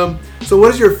funny. So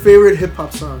what is your favorite hip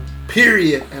hop song?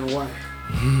 Period, and why?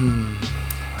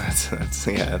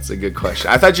 That's a good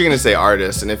question. I thought you were gonna say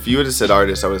artist, and if you would have said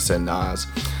artist, I would have said Nas.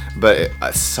 But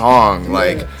a song,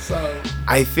 like,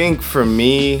 I think for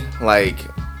me, like,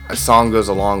 a song goes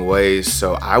a long way.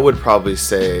 So I would probably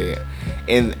say,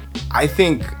 and I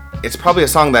think it's probably a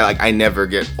song that like I never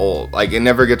get old. Like it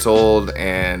never gets old,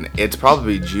 and it's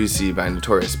probably Juicy by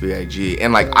Notorious B.I.G.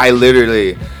 And like I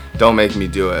literally, don't make me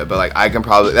do it, but like I can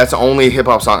probably, that's the only hip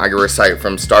hop song I can recite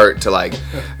from start to like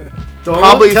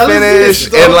probably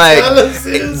finish. And like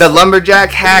the lumberjack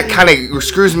hat kind of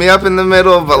screws me up in the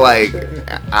middle, but like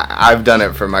I've done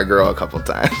it for my girl a couple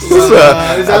times. Is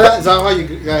that how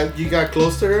you got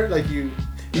close to her? Like you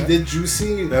did Juicy?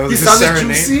 You sounded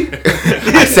juicy?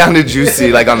 I sounded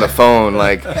juicy like on the phone.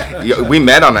 Like we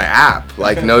met on an app,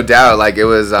 like no doubt. Like it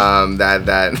was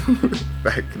that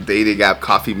dating app,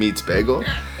 Coffee Meets Bagel.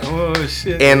 Oh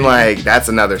shit. And like that's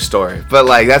another story, but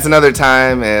like that's another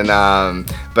time. And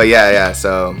but yeah,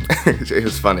 so it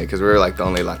was funny because we were like the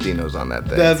only Latinos on that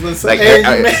thing. That's what's like,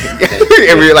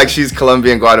 and we were like, she's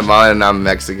Colombian, Guatemalan, and I'm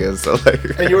Mexican, so like,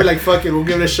 and you were like, fuck it, we'll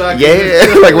give it a shot.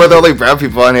 Yeah, like we're the only brown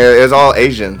people on here. It was all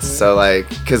Asians, so like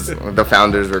because the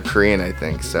founders were Korean, I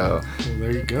think. So well,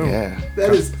 there you go. Yeah,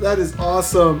 that is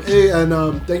awesome. Hey, and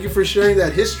thank you for sharing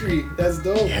that history. That's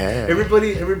dope. Yeah,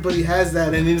 everybody has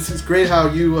that, and it's great how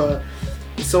you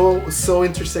so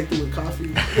intersected with coffee.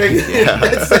 Like, yeah.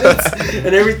 That sense,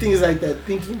 and everything is like that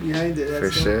thinking behind it. That's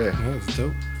for sure. Yeah, that's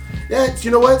dope. Yeah,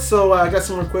 you know what? So I got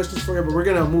some more questions for you, but we're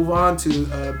gonna move on to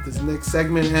this next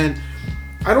segment. And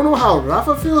I don't know how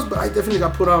Rafa feels, but I definitely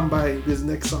got put on by this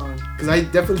next song because I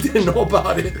definitely didn't know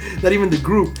about it. Not even the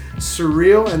group,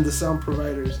 Surreal and the Sound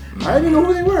Providers. I didn't know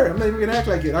who they were. I'm not even gonna act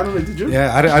like it. I don't know. Did you?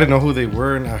 Yeah, I didn't know who they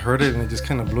were, and I heard it, and it just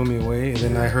kind of blew me away. And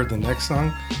then I heard the next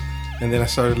song, and then I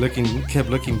started kept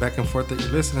looking back and forth at your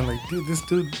list, and I'm like, dude, this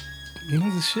dude, he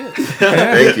knows his shit.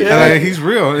 Yeah. Thank you. And he's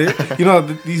real. You know,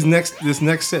 this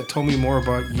next set told me more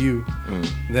about you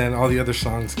than all the other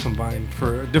songs combined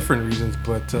for different reasons,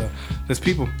 but there's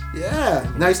people.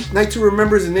 Yeah. Night to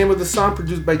Remember is the name of the song,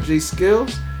 produced by Jay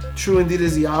Skills. True Indeed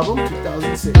is the album,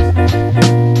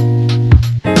 2006.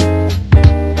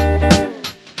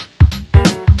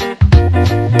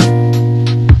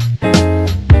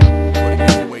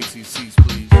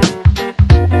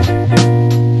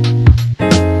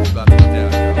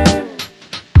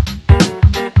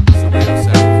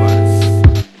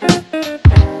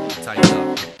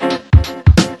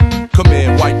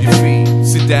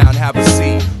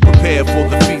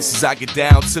 I get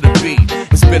down to the beat.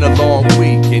 It's been a long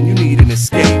week and you need an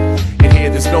escape. And here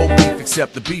there's no beef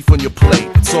except the beef on your plate.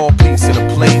 It's all peace in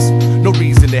a place, no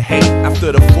reason to hate.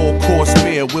 After the 4-course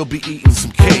meal, we'll be eating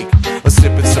some cake or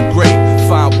sipping some grape,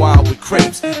 fine wine with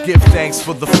crepes. Give thanks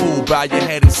for the food, bow your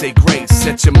head and say grace.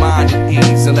 Set your mind at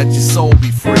ease and let your soul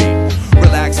be free.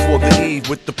 Relax for the eve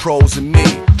with the pros and me.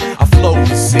 I flow,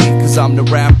 you see, cause I'm the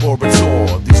rap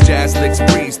orator. These jazz licks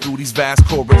breeze through these vast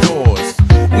corridors.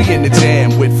 We in the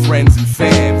jam with friends and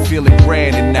fam, feeling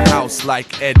grand in the house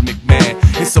like Ed McMahon.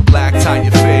 It's a black tie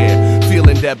affair,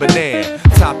 feeling debonair.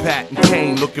 Top hat and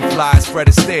cane, looking fly as Fred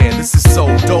Astaire. This is so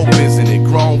dope, isn't it?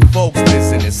 Grown folks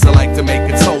business. I like to make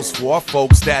a toast for our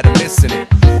folks that are missing it.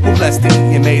 Who blessed to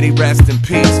eat and may they rest in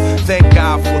peace. Thank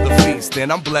God for the feast,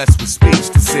 and I'm blessed with speech.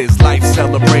 This is life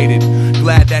celebrated.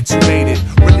 Glad that you made it.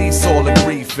 Release all the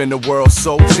grief in the world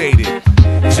so jaded.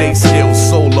 J Skills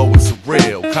solo is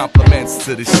real. Compliments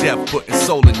to the chef putting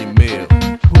soul in your meal.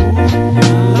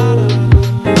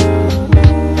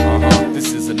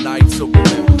 This is a night so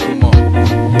remember. Come on.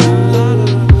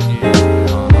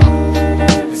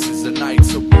 This is a night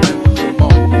so remember. Come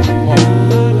on. Come on.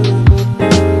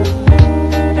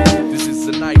 This is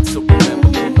a night so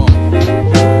remember. Come on.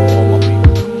 All my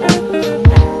people,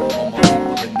 come on. All my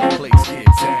people in the place get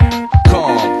down.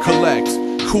 Calm, collect,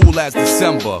 cool as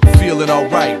December. Feeling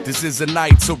alright, this is a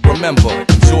night to remember.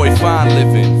 Enjoy fine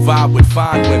living, vibe with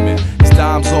fine women. These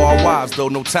dimes are our wives, though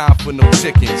no time for no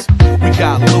chickens. We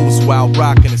got loose while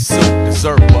rocking a suit.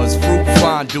 Dessert was fruit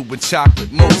fondue with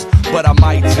chocolate mousse. But I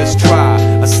might just try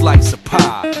a slice of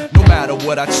pie. No matter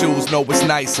what I choose, know it's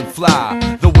nice and fly.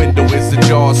 The window is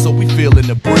ajar, so we feeling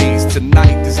the breeze.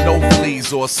 Tonight there's no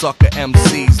fleas or sucker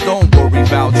MCs. Don't worry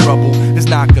about trouble, it's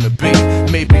not gonna be.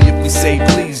 Maybe if we say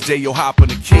please, J.O. hop on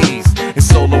the keys. And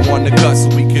solo on the gut so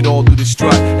we could all do the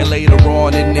strut. And later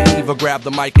on in the eve, I grab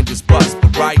the mic and just bust.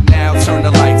 But right now, turn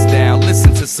the lights down,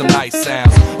 listen to some nice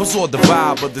sounds. Absorb the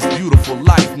vibe of this beautiful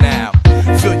life now.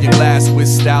 Fill your glass with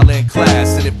style and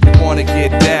class. And if you wanna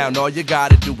get down, all you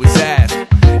gotta do is ask.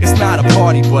 It's not a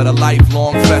party, but a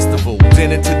lifelong festival.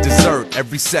 Dinner to dessert,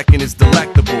 every second is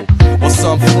delectable. While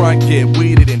some front get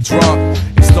weeded and drunk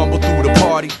and stumble through the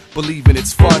party, believing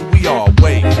it's fun, we all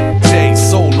wait. Jay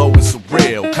solo is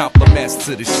surreal. Compliments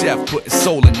to the chef, putting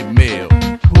soul in your meal.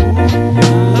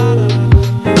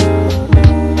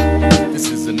 This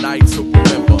is a night to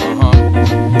remember, Come on.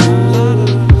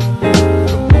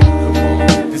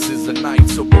 This is a night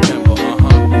to remember,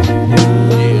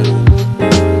 Yeah.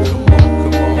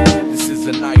 Come on. This is a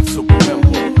night to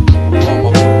remember. All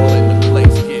my people in the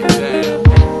place get down.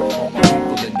 All my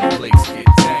people in the place get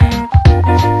down.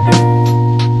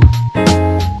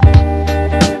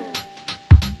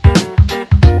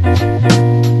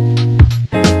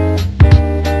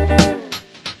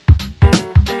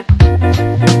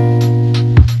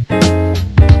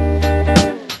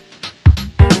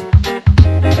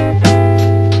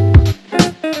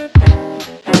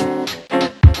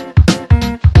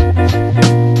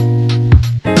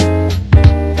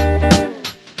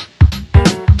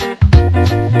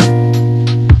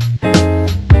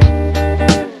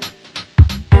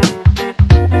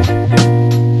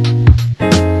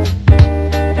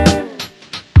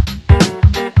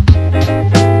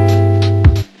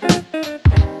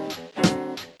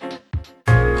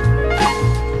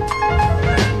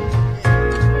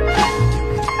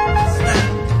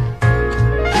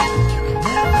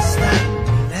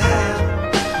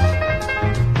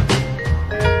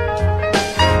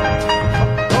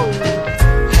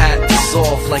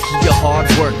 Like he a hard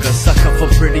worker, sucker for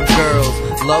pretty girls,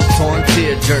 love torn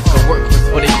tearjerker. Work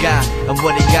with what he got, and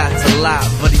what he got's a lot,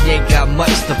 but he ain't got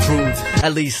much to prove,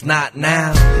 at least not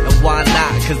now. And why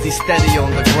not? Cause he's steady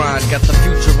on the grind, got the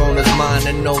future on his mind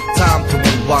and no time to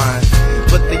unwind.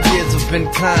 But the years have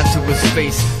been kind to his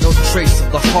face, no trace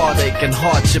of the heartache and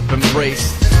hardship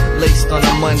embraced. Laced on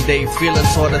a Monday, feeling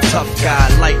sorta tough guy,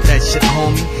 like that shit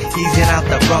homie, easing out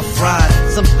that rough ride.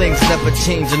 Some things never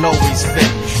change and always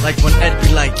fit, like when Ed be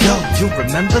like, yo, you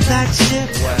remember that shit?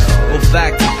 Well,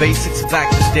 back to basics, back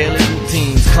to daily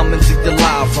routines, coming to you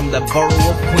live from that borough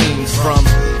of Queens. From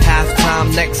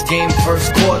halftime, next game,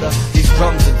 first quarter, these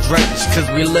drums are drenched cause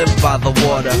we live by the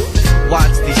water.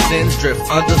 Watch these sins drift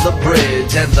under the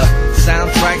bridge, and the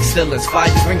soundtrack still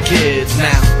inspiring kids.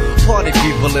 Now, party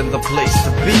people in the place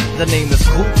to be. The name is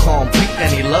Cool Calm Pete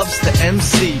and he loves to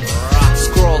MC.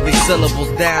 Scroll these syllables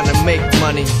down and make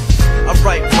money. I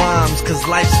write rhymes cause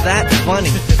life's that funny.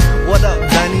 What up,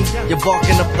 Dunny? You're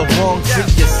barking up the wrong tree.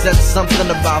 You said something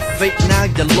about fate, now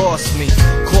you lost me.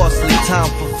 Costly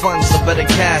time for fun, so better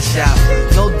cash out.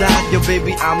 No doubt, yo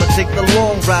baby, I'ma take the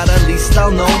long route. At least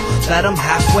I'll know that I'm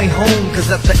halfway home.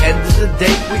 Cause at the end of the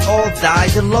day, we all die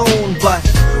alone. But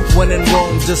when in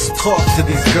Rome, just talk to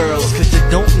these girls. Cause you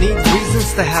don't need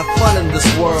reasons to have fun in this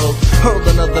world. Hurl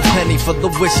another penny for the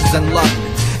wishes and luck.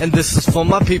 And this is for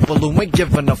my people who ain't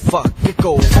giving a fuck. It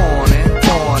go on and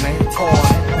on and on.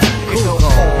 It go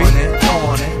on and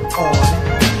on and on.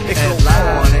 It go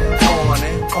on and on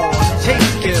and on.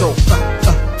 Chase it go.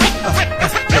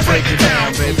 Break it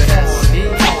down, baby.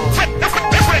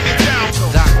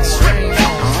 Dr. Strange.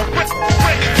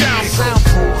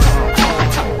 Soundproof.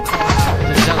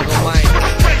 The Jungle Mike.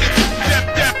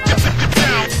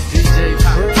 DJ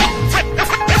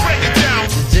Prince.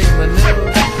 DJ Manila.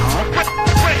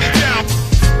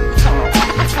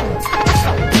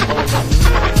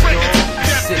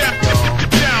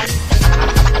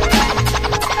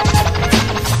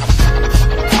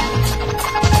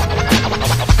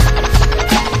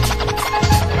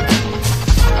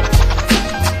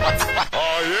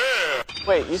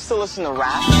 Wait, you still listen to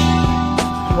rap?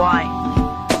 Why?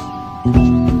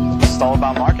 It's all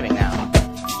about marketing now.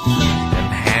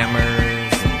 And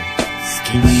hammers,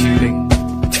 skeet shooting.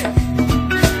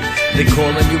 They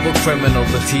calling you a criminal,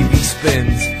 the TV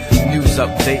spins. News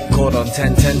update caught on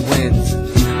 1010 wins.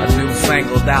 A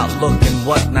newfangled outlook and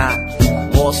whatnot.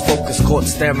 Lost focus caught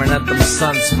staring at them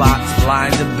sunspots.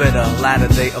 Blind and bitter, latter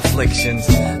day afflictions.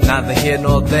 Neither here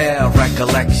nor there,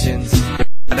 recollections.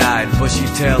 Eyed, bushy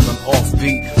tailed and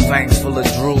offbeat, fangs full of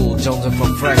drool, jonesing for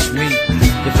fresh meat.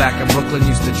 You're back in Brooklyn,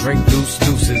 used to drink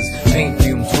deuces, paint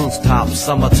fumes, rooftops,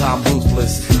 summertime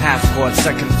ruthless. Half court,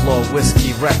 second floor,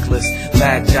 whiskey reckless.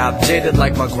 Bad job, jaded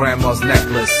like my grandma's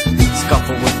necklace.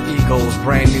 Scuffle with egos,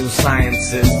 brand new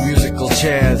sciences, musical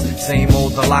chairs, same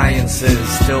old alliances.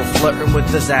 Still flirting with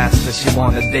disaster, she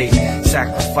want a date.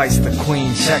 Sacrifice the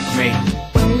queen, checkmate.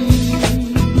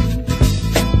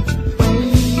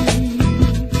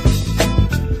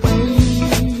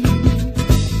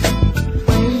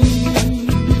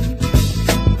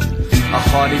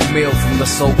 Hearty meal from the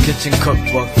Soul Kitchen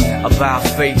cookbook. About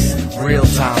face, real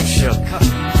time shook.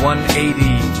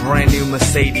 180, brand new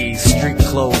Mercedes. Street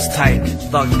clothes tight,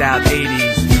 thugged out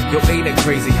 80s. Yo, ain't it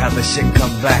crazy how the shit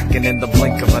come back? And in the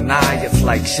blink of an eye, it's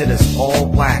like shit is all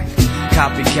whack.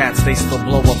 Copycats, they still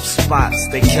blow up spots.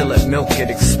 They kill it, milk it,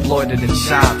 exploit it in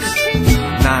shops.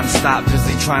 Non-stop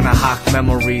busy trying to hawk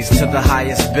memories to the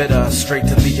highest bidder, straight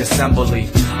to the assembly.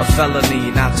 A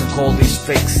felony not to call these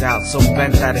fakes out, so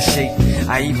bent out of shape,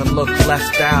 I even look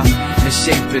left out.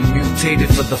 Misshapen, mutated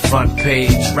for the front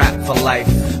page. Rap for life,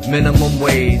 minimum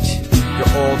wage.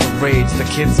 You're all the rage, the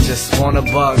kids just wanna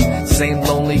bug. Same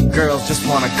lonely girls just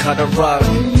wanna cut a rug.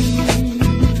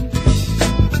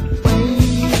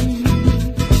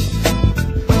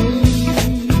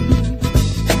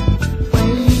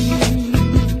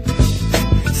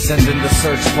 Sending the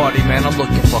search party, man, I'm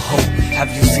looking for hope. Have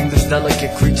you seen this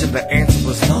delicate creature? The answer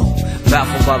was no.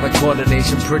 Baffled by the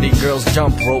coordination, pretty girls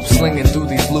jump rope, slinging through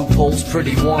these loopholes,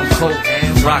 pretty warm coat.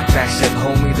 Rock that shit,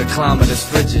 homie, the climate is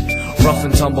frigid. Rough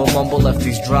and tumble mumble left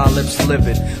these dry lips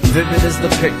livid. Vivid as the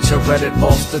picture, read it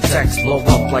off the text. Blow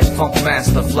up like Funk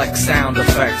Master, flex sound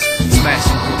effects.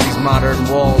 Smashing through these modern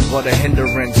walls, what a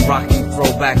hindrance. Rocking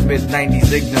throwback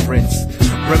mid-90s ignorance.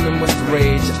 Brimming with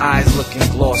rage, eyes looking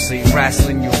glossy.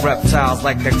 Wrestling you reptiles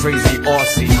like that crazy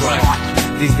Aussie.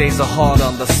 These days are hard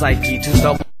on the psyche.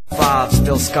 255,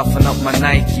 still scuffing up my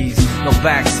Nikes. No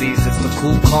backseas, it's the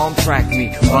cool, calm track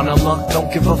me. Run amok,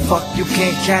 don't give a fuck, you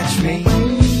can't catch me.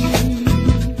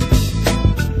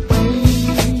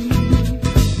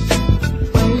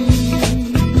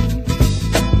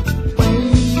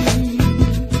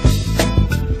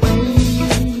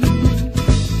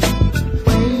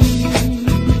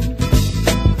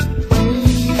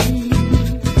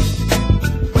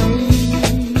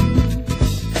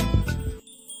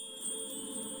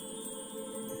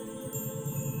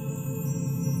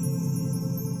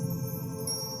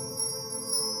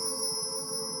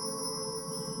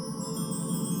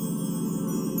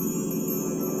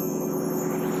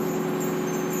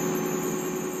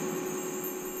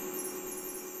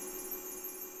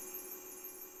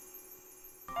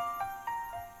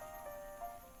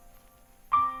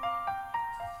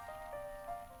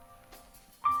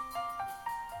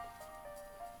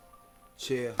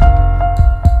 Chill.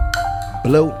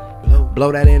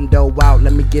 Blow that endo out,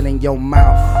 let me get in your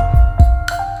mouth.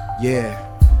 Yeah,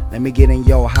 let me get in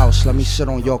your house, let me sit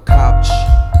on your couch.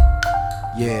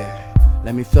 Yeah,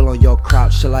 let me feel on your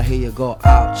crotch till I hear you go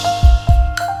ouch.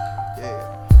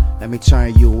 Yeah, let me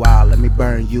turn you out, let me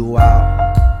burn you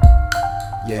out.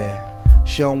 Yeah,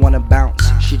 she don't wanna bounce,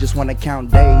 she just wanna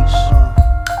count days.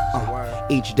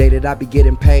 Each day that I be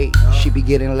getting paid, she be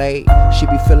getting laid. She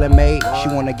be feeling made, she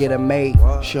wanna get a maid.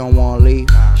 She don't wanna leave,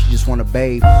 she just wanna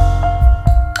bathe.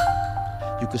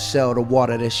 You could sell the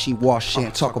water that she washing.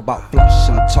 Talk about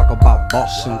flossing, talk about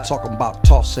bossing, talk about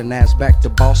tossing ass back to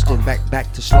Boston, back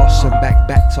to Slauson, back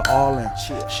to Arlen.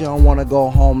 She don't wanna go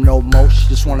home no more. She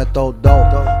just wanna throw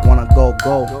dough, wanna go,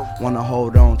 wanna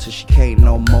hold on till she can't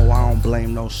no more. I don't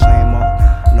blame no same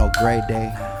old, no gray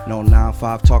day, no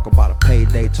 9-5. Talk about a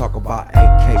payday, talk about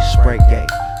AK spray gay.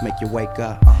 Make you wake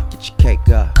up, get your cake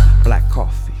up, black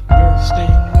coffee. First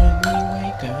thing when we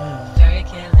wake up.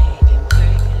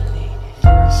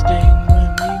 First thing when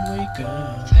we wake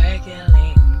up. Take it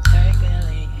lean.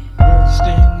 First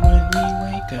thing when we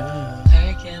wake up.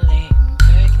 Take it lean.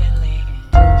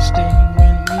 First thing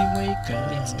when we wake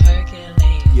up. It's take it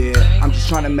lean. Yeah, I'm just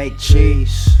trying to make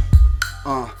cheese.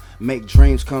 Make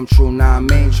dreams come true. Now I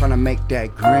mean, trying to make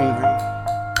that green.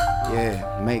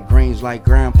 Yeah, make greens like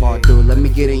grandpa do. Let me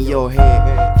get in your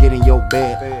head, get in your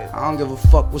bed. I don't give a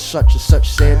fuck what such and such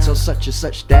said. Tell such and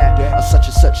such that, or such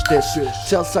and such this.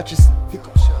 Tell such and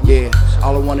yeah,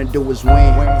 all I wanna do is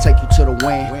win. Take you to the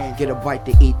win, get a bite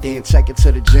to eat, then take it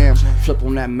to the gym. Flip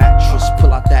on that mattress,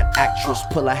 pull out that actress,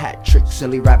 pull a hat trick,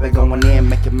 silly rabbit going in,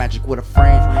 making magic with a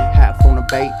friend. Half on the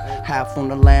bait, half on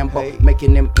the Lambo,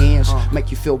 making them ends,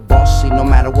 make you feel bossy, no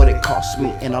matter what it costs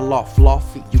me. In a loft,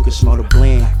 lofty, you can smell the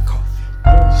blend.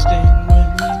 First thing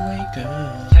when we wake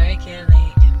up. Take it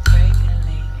lean.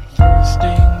 First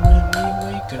thing when we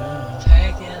wake up.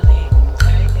 Take it lean.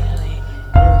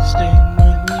 First thing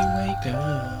when we wake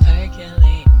up. Take it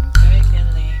lean.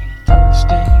 First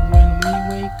thing when we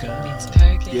wake up. It's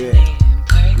take it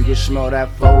lean. You can smell that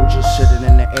Folger sitting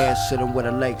in the air, sitting with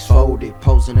her legs folded,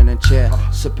 posing in a chair,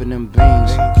 sipping them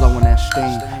beans, blowing that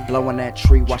steam, blowing that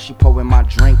tree while she pouring my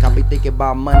drink. I be thinking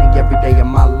about money every day of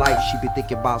my life. She be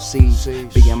thinking about seeds,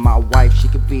 being my wife. She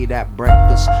could be that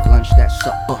breakfast, lunch, that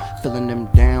supper, filling them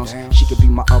downs. She could be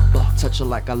my upper, touch her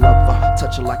like I love her,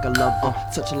 touch her like I love her,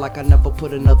 touch her like I never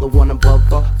put another one above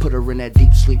her. Put her in that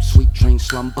deep sleep, sweet dream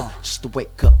slumber, just to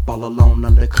wake up all alone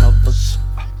under covers.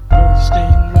 First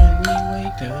thing when we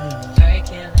wake up. Take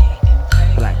it lean.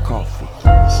 Black coffee.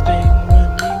 First thing when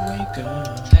we wake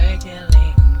up. Take it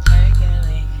lean.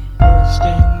 First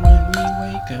thing when we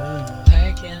wake up.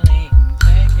 Take it lean.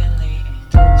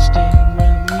 First thing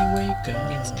when we wake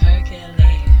up. It's take it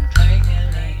lean.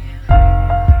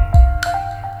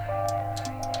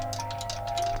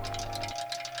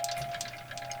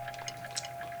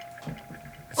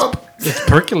 It's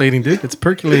percolating, dude. It's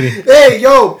percolating. Hey,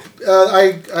 yo,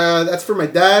 that's for my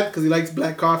dad because he likes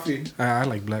black coffee. I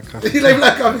like black coffee. You like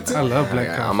black coffee too? I love black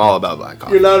coffee. I'm all about black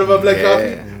coffee. You're not about black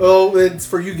coffee? Oh, it's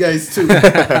for you guys too.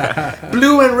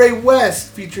 Blue and Ray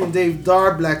West featuring Dave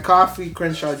Darr, Black Coffee,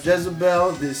 Crenshaw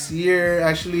Jezebel this year.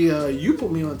 Actually, you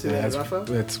put me onto that, Rafa.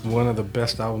 It's one of the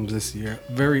best albums this year.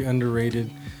 Very underrated.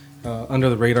 Under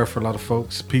the radar for a lot of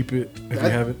folks. Peep it if you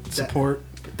haven't. Support.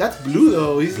 That's Blue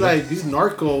though. He's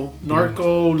narco,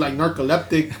 like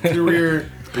narcoleptic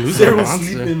career. Blue's Everyone's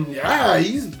sleeping. Yeah,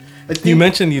 he's. You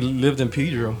mentioned you lived in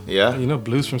Pedro. Yeah. You know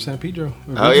Blue's from San Pedro.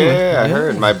 Oh yeah, I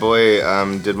heard. My boy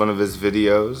did one of his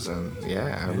videos, and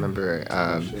yeah, I remember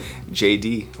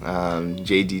JD,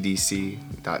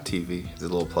 JDDC.TV. He's a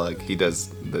little plug. He does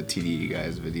the TDE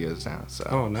guys videos now. So.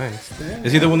 Oh, nice. Yeah.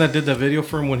 Is he the one that did the video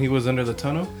for him when he was under the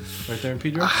tunnel, right there in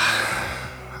Pedro?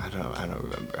 I don't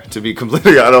remember. To be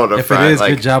completely, I don't know. If it is,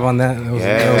 good job on that. That was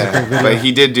a great video. But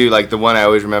he did do like the one I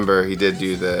always remember. He did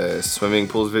do the swimming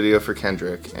pools video for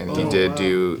Kendrick, and he did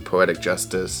do Poetic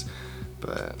Justice.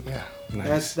 But yeah,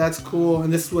 nice. That's cool.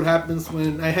 And this is what happens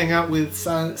when I hang out with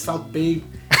South Bay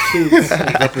kids.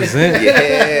 Represent.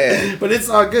 Yeah. But it's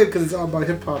all good because it's all about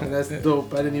hip hop, and that's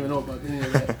dope. I didn't even know about any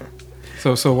of that.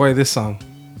 So why this song?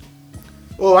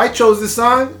 Well, I chose this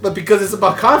song, but because it's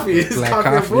about coffee. It's coffee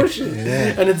and bullshit.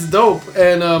 Yeah. And it's dope.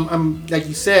 And I'm like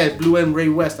you said, Blue and Ray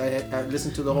West. I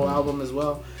listened to the whole album as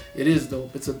well. It is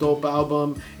dope. It's a dope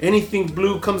album. Anything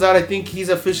Blue comes out, I think he's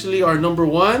officially our number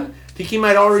one. I think he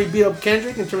might already beat up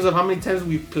Kendrick in terms of how many times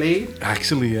we've played.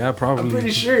 Actually, yeah, probably. I'm pretty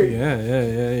sure.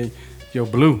 Yeah. Yo,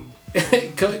 Blue.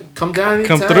 Come down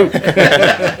anytime. Come through.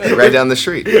 Right down the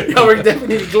street. No, we're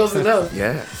definitely close enough.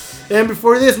 Yeah. And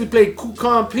before this, we played Kool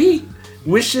Khan Pete.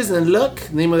 Wishes and Luck.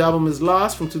 The name of the album is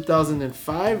Lost from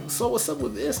 2005. So what's up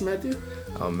with this, Matthew?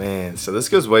 Oh man, so this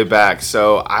goes way back.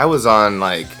 So I was on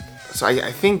I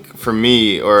think for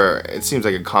me, or it seems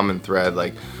like a common thread,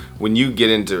 like when you get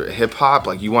into hip hop,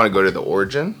 like you want to go to the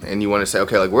origin and you want to say,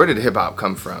 okay, like where did hip hop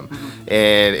come from?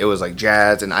 And it was like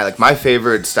jazz, and I like my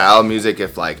favorite style of music.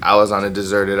 If like I was on a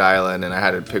deserted island and I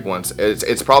had to pick one,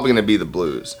 it's probably gonna be the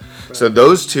blues. Right. So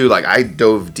those two, like I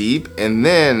dove deep, and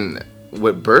then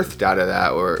what birthed out of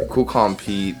that were Cool Calm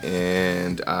Pete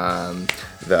and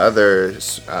the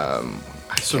others.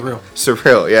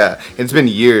 Surreal, yeah. It's been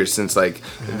years since like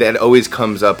that always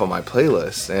comes up on my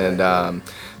playlist, and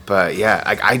but yeah,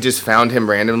 I just found him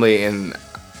randomly, and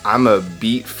I'm a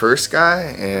beat first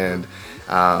guy, and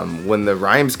when the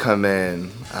rhymes come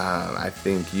in, I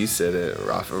think you said it,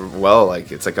 Rafa, well,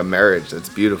 like it's like a marriage that's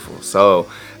beautiful. So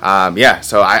yeah,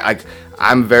 so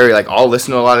I'm very like I'll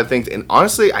listen to a lot of things, and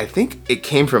honestly, I think it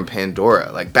came from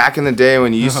Pandora. Like back in the day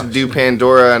when you used to do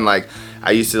Pandora, and like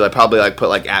I used to like probably like put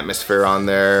like Atmosphere on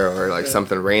there or like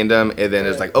something random, and then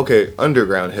it's like okay,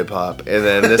 underground hip hop, and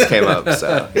then this came up.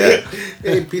 So yeah.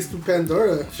 Hey, peace to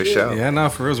Pandora. For sure. Yeah, no,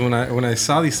 for real. When I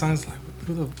saw these songs, like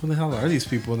who the hell are these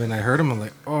people? And then I heard them, I'm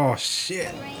like, oh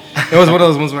shit. It was one of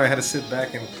those ones where I had to sit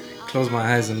back and close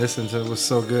my eyes and listen to it. It was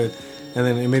so good. And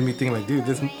then it made me think like, dude,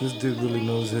 this dude really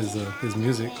knows his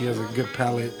music. He has a good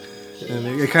palette. And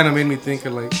it kind of made me think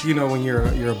of like, you know, when you're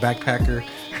a backpacker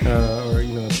or,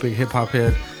 you know, a big hip hop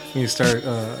head, when you start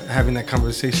having that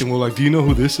conversation, well, like, do you know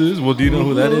who this is? Well, do you know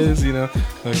who that is? You know,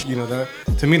 like, you know, that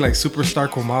to me, like, Superstar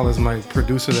Komal is my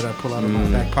producer that I pull out of my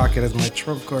back pocket as my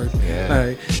trump card.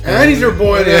 Yeah. And he's your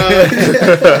boy now.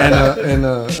 and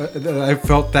I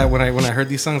felt that when I heard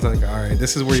these songs, I'm like, all right,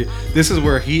 this is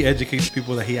where he educates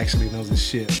people that he actually knows his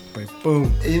shit. But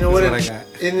boom, you know what? I got.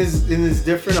 In his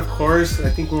different, of course. I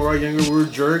think when we were younger, we were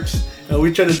jerks. And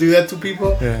we try to do that to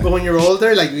people. Yeah. But when you're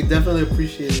older, like, we definitely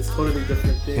appreciate it. It's totally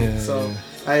different thing. Yeah, so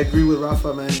I agree with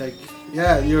Rafa, man. Like,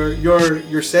 yeah,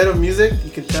 your set of music,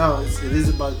 you can tell it is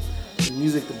about the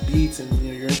music, the beats, and you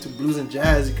know, you're into blues and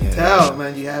jazz. You can tell,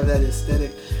 man, you have that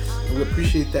aesthetic, and we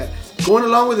appreciate that. Going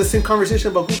along with the same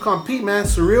conversation about who compete, man,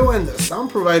 Surreal and the sound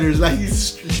providers, like, he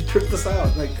tripped us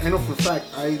out. Like, I know for a fact,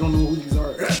 I don't know who these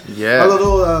are. Yeah.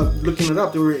 Although looking it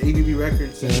up, they were ABB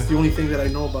Records. It's the only thing that I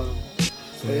know about them.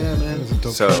 But yeah, man.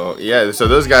 So yeah, so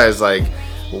those guys, like,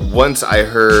 once I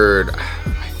heard,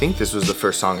 I think this was the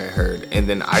first song I heard, and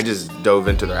then I just dove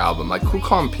into their album. Like Cool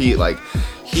Calm Pete, like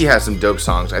he has some dope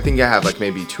songs. I think I have like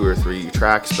maybe 2 or 3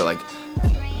 tracks, but like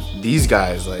these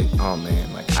guys, like, oh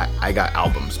man, like I got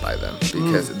albums by them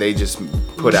because they just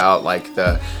put out like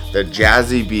the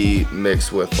jazzy beat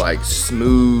mixed with like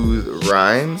smooth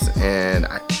rhymes. And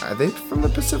are they from the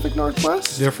Pacific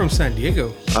Northwest? They're from San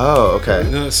Diego. Oh, okay.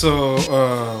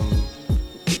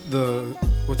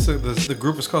 The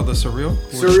group is called the Surreal.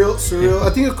 Surreal. Yeah. I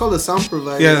think it's called the Sound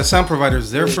Providers. Yeah, the Sound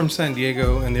Providers. They're from San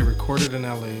Diego and they recorded in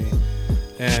LA.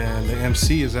 And the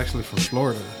MC is actually from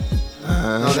Florida.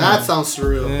 Now that sounds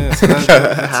surreal. Yeah, so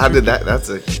that's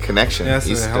a connection. Yeah,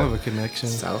 that's a hell of a connection.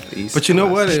 Southeast. But you know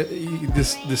what?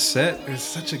 This set is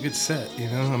such a good set, you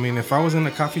know? I mean, if I was in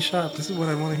a coffee shop, this is what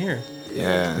I want to hear.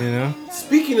 Yeah. You know?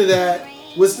 Speaking of that,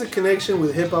 what's the connection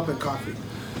with hip hop and coffee?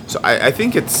 So I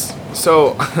think it's,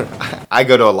 so I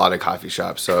go to a lot of coffee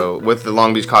shops. So with the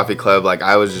Long Beach Coffee Club, like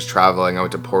I was just traveling. I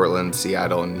went to Portland,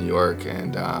 Seattle, and New York,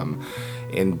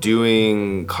 and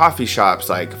doing coffee shops,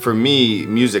 like for me,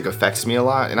 music affects me a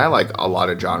lot, and I like a lot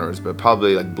of genres, but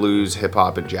probably like blues, hip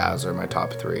hop, and jazz are my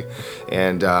top 3.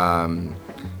 And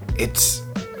it's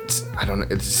I don't know,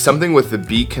 it's something with the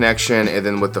beat connection and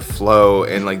then with the flow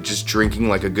and like just drinking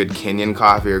like a good Kenyan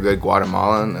coffee or good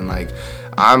Guatemalan, and like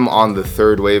I'm on the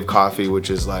third wave coffee, which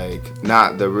is like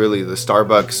not the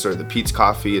Starbucks or the Pete's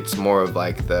coffee. It's more of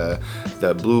like the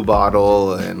Blue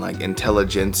Bottle and like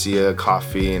Intelligentsia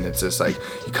coffee, and it's just like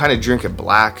you kind of drink it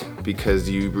black because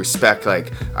you respect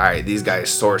like, all right, these guys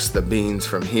sourced the beans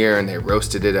from here and they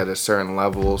roasted it at a certain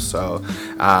level. So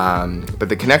but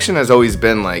the connection has always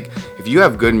been like, if you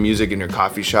have good music in your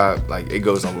coffee shop, like it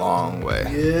goes a long way.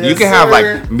 Yes, you can have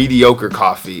like mediocre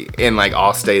coffee and like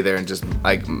I'll stay there and just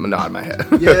like nod my head.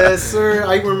 Yes, sir.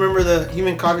 I remember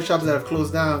even coffee shops that have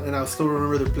closed down, and I still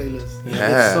remember their playlist.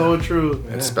 Yeah, it's so true.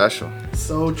 It's special.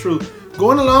 So true.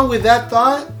 Going along with that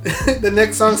thought, the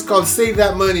next song's called "Save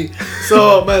That Money."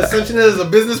 So my assumption is, as a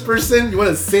business person, you want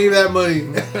to save that money.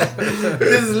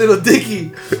 This is Little Dicky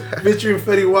featuring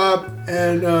Fetty Wap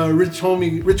and Rich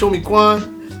Homie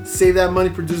Quan. "Save That Money,"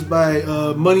 produced by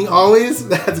Money Always.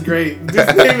 That's great.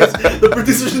 The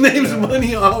producer's name is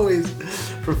Money Always.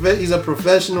 He's a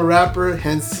professional rapper,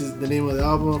 hence the name of the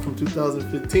album from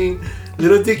 2015.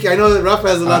 Little Dicky, I know that Rafa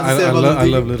has a lot to say about Little Dicky.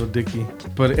 I love Little Dicky.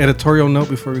 But editorial note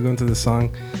before we go into the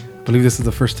song, I believe this is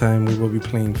the first time we will be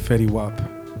playing Fetty Wap.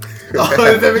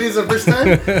 Oh, Debbie's the first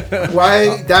time?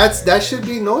 Why? That should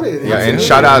be noted. Yeah, and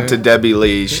shout out to Debbie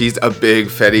Lee. She's a big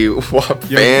Fetty Wap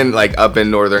fan, like up in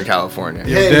Northern California.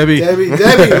 Hey, Debbie.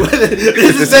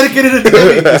 This is dedicated to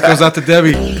Debbie. This goes out to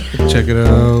Debbie. Check it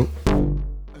out.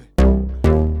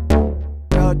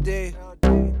 LD,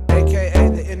 aka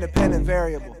the independent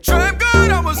variable. Trap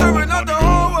good, I was serving out the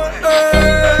whole way.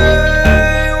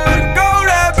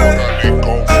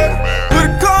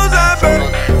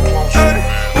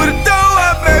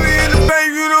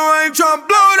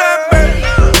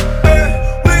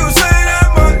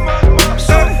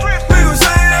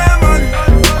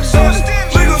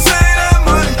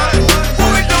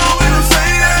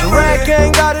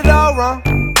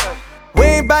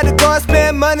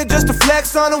 Money just to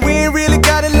flex on them, we ain't really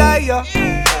got a liar.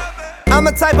 I'm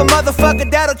a type of motherfucker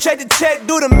that'll check the check,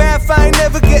 do the math, I ain't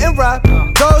never getting robbed.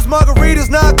 Those margaritas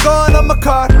not going on my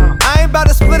card. I ain't about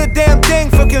to split a damn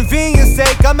thing for convenience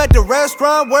sake. I'm at the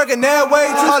restaurant working that way.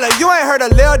 Hold up, you ain't heard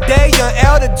of Lil Day, young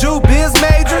L, the Jew biz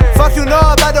major. Fuck you know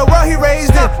about the world he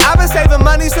raised in. I've been saving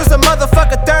money since a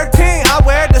motherfucker 13. I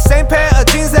wear the same pair of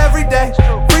jeans every day.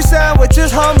 Free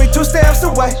sandwiches, homie, 2 stamps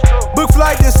away. Book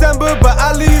flight December, but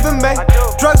I leave in May.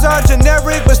 Drugs are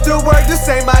generic, but still work the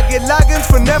same. I get logins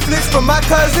for Netflix from my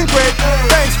cousin Greg.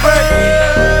 Thanks,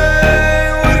 Greg.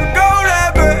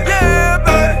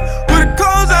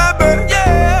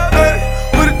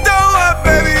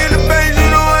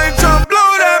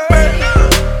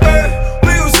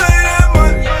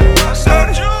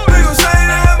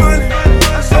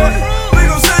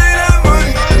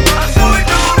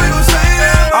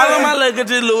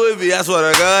 I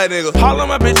swear to God, nigga. All of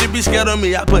my bitches be scared of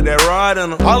me, I put that rod in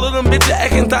them. All of them bitches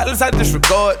acting thoughtless, I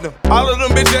disregard them. All of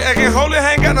them bitches acting holy,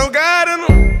 ain't got no God in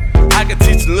them. I can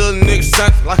teach a little nigga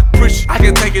something like a preacher. I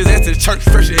can take his ass to church,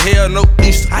 fresh as hell, no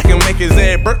Easter. I can make his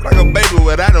ass burp like a baby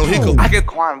without no hiccup. I can.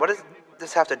 Quan, what does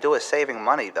this have to do with saving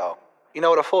money, though? You know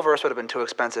what, a full verse would have been too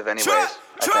expensive anyways.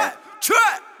 Try.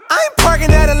 I ain't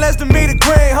parking at it less than me to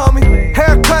green, homie.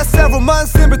 Haircut several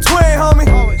months in between, homie.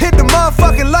 Hit the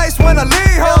motherfucking lights when I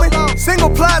leave, homie.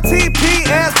 Single ply TP,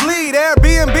 ass bleed.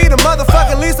 Airbnb, the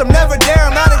motherfucking lease, I'm never there.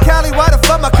 I'm out in Cali, why the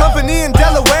fuck my company in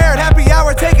Delaware? Happy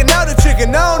hour taking out a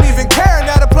chicken, I don't even care. And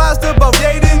that applies to both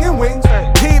dating and wings.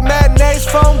 Heat matinees,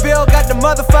 phone bill, got the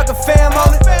motherfucking fam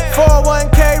on it.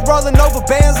 401k, rolling over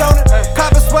bands on it.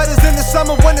 Copper sweaters in the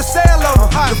summer when the sale on them.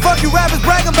 The fuck you rappers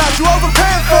bragging about, you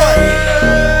overpaying for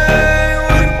it.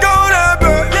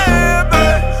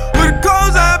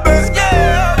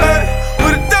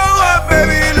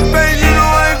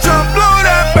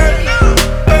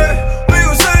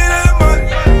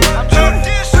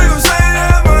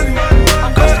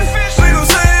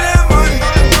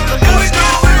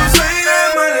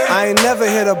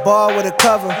 Ball with a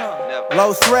cover,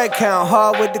 low thread count,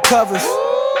 hard with the covers.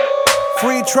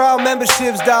 Free trial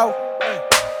memberships, dawg.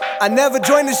 I never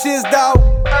joined the shits, dawg.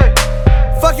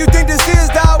 Fuck you think this is,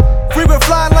 dawg? Frequent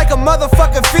flying like a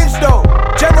motherfucking fish, though.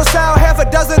 General style, half a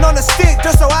dozen on a stick,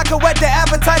 just so I can whet the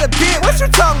appetite a bit. What you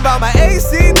talking about? My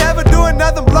AC never doing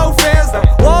nothing, blow fans, though.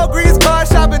 Walgreens car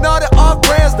shopping, all the off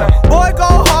brands, though. Boy,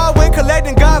 go hard when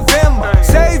collecting, got Venmo.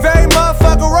 Save every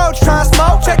motherfucker roach, try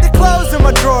smoke. Check the clothes in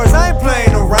my drawers, I ain't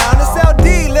playing around. It's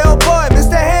LD, lil boy,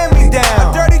 Mr. Hand Me Down.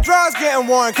 My dirty drawers getting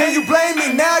worn, can you blame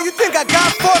me now? You think I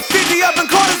got 450 up in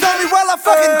corners on me? Well, I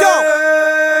fucking don't.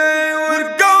 With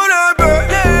a gold up,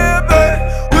 yeah, babe.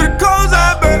 With a coals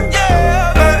up, babe,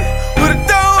 yeah, babe. With a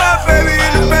dough up, baby,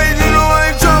 in the bed, you know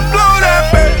I ain't tryna blow that,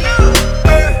 babe.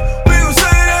 We gon'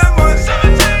 save that money.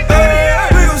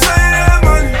 We gon' save that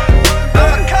money.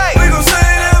 We gon'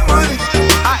 save that money.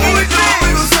 We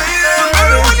gon' save that money.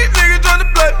 Every one these niggas tryna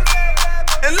play.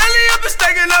 And lately I've been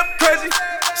stacking up crazy.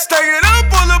 Stacking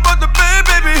up all about the bed,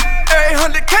 baby.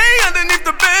 800K underneath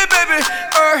the bed, baby.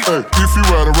 Hey, if you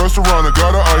at a restaurant and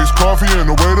got an iced coffee and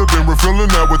the waiter been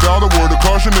refilling that without a word of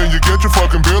caution, and you get your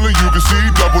fucking bill and you can see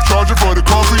double charging for the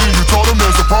coffee, and you told him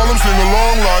there's a problem, sing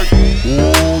along like,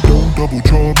 oh, don't double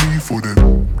charge me for that.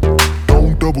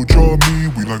 Don't double charge me.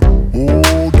 We like,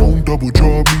 oh, don't double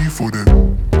charge me for that.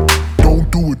 Don't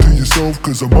do it to yourself,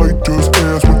 cause I might just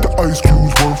ask what the ice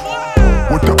cube's worth.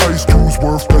 What the ice cube's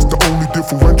worth, that's the only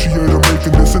differentiator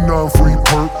making this a non-free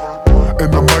perk. And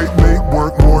I might make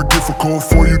work more difficult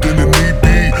for you than it need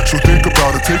be. So think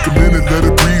about it, take a minute, let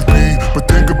it breathe, be. But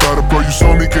think about it, bro, you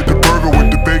saw me get the burger with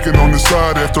the bacon on the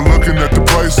side. After looking at the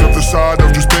price of the side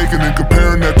of just bacon and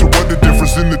comparing that to what the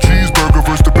difference in the cheeseburger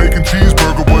versus the bacon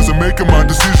cheeseburger was, and making my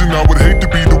decision, I would hate to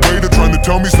be the waiter trying to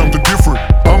tell me something different.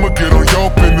 I'ma get on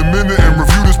Yelp in a minute and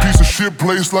review this piece of shit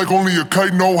place like only a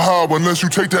kite know how. Unless you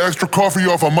take the extra coffee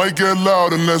off, I might get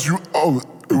loud. Unless you, oh,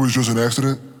 it was just an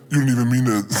accident. You didn't even mean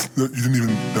to. You didn't even.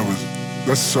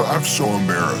 That's so. I'm so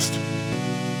embarrassed.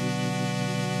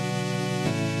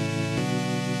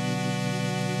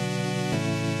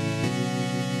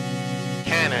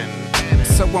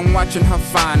 So I'm watching her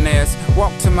fine ass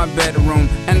walk to my bedroom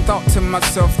and thought to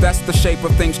myself, that's the shape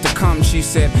of things to come. She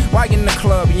said, why in the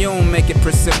club you don't make it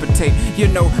precipitate? You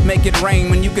know, make it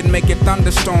rain when you can make it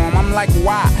thunderstorm. I'm like,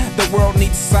 why? The world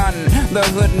needs sun, the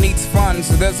hood needs funds.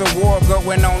 There's a war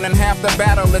going on and half the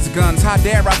battle is guns. How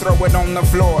dare I throw it on the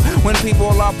floor when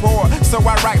people are poor? So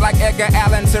I write like Edgar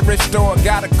Allan to restore.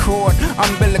 Got a cord,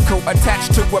 umbilical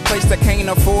attached to a place that can't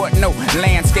afford no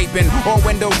landscaping or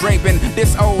window draping.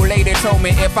 This old lady told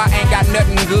me if I ain't got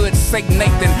nothing good, say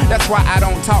Nathan. That's why I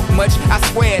don't talk much. I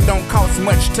swear it don't cost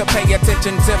much to pay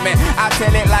attention to me. I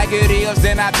tell it like it is,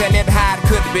 then I tell it how it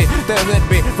could be. The hood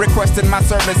be requesting my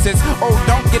services. Oh,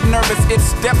 don't get nervous, it's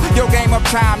step your game up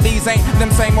time. These ain't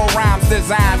them same old rhymes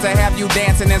designed to have you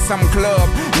dancing in some club.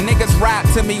 Niggas ride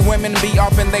to me, women be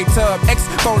off in they tub,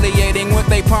 exfoliating with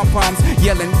they pom-poms,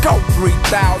 yelling go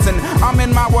 3,000. I'm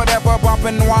in my whatever,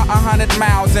 bumping 100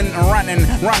 miles and running.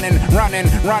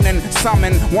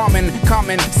 Summon, woman,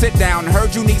 coming, sit down.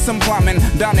 Heard you need some plumbing,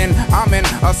 done in. I'm in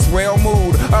a swell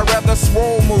mood, a rather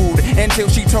swole mood. Until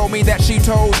she told me that she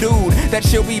told dude that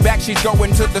she'll be back, she's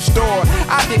going to the store.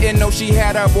 I didn't know she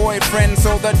had a boyfriend,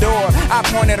 so the door I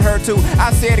pointed her to,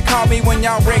 I said, call me when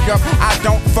y'all break up. I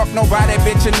don't fuck nobody,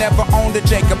 bitch, you never owned a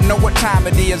Jacob. Know what time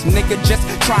it is, nigga, just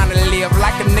trying to live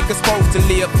like a nigga supposed to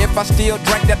live. If I still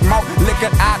drank that malt liquor,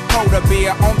 I'd pour the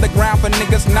beer on the ground for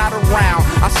niggas not around.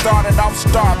 I started off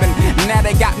starving, now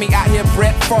they got me out here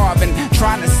Brett Favre,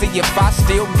 trying to see if I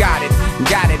still got it.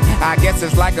 I guess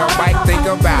it's like a white think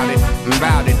about it.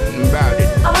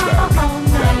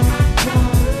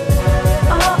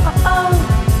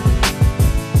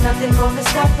 Nothing gonna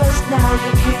stop us now,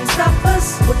 you can't stop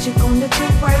us. What you gonna do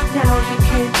right now, you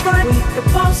can't run. We the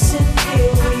boss in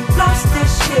here, we lost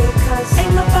this shit. Cause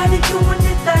ain't nobody doing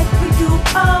it like we do,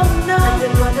 oh no.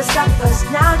 Nothing gonna stop us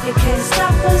now, you can't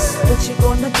stop us. What you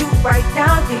gonna do right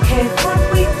now, you can't run.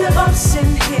 We the boss in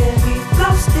here, we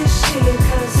lost this shit.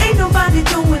 Cause ain't nobody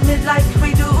doing it like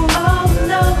we do, oh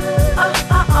no. Oh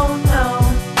no,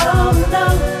 oh no,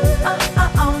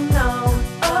 oh no,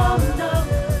 oh no.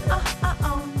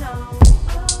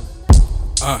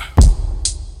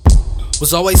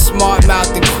 Was always smart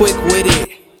mouthed and quick with it,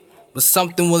 but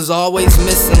something was always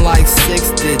missing like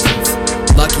 6 digits.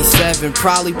 Lucky 7,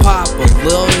 probably pop, but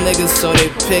little niggas, so they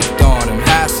picked on him,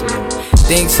 hassled him.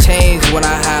 Things changed when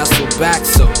I hassled back,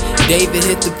 so David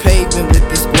hit the pavement with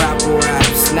this grapple rap.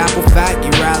 Snapple fat,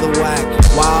 you rather whack,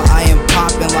 while I am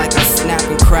popping like I snap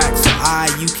and crack. So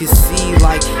you can see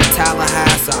like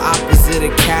Tallahassee, opposite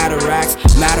of cataracts.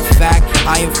 Matter of fact,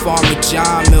 I am Farmer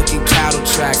John milking cattle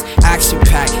tracks. Action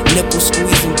packed, nipple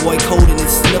squeezing, boy coated in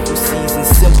sniffle season.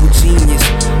 Simple genius,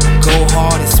 go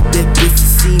hard and spit bits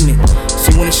of semen. So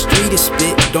when the street is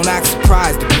spit, don't act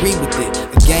surprised, agree with it.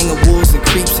 A gang of wolves and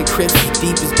creeps and crips as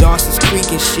deep as Dawson's Creek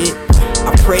and shit.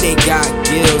 I pray they got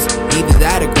gills, either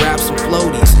that or grab some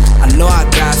floaties. I know I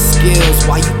got skills,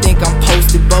 why you think I'm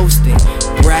posted boasting?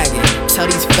 Bragging, tell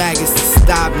these faggots to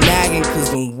stop nagging, cause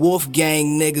them wolf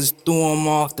gang niggas threw them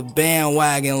off the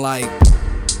bandwagon like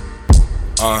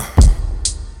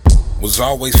was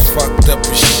always fucked up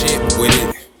as shit with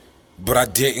it, but I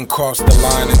didn't cross the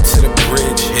line until the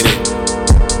bridge hit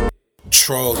it.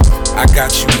 Trolls, I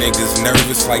got you niggas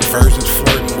nervous like virgins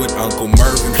flirting with Uncle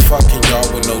Mervin. Fucking y'all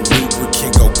with no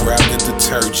lubricant, go grab the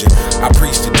detergent. I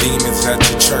preach to demons at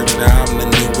your church, now I'm the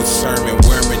newest sermon.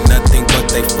 Wearing nothing but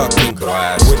they fucking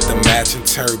glass with the matching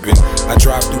turban. I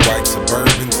drive through white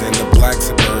Suburbans and the black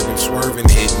Suburban, swerving,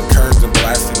 hitting curves and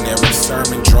blasting every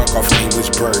sermon, drunk off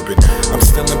English bourbon. I'm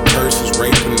stealing purses,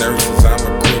 raping nurses, I'm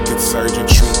a crooked surgeon.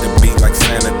 Treat the beat like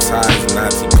sanitized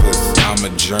Nazi pussy, I'm a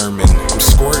German. I'm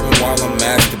squirting while I'm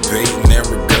masturbating and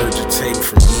regurgitating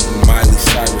from eating Miley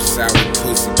Cyrus sour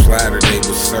pussy platter they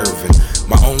was serving.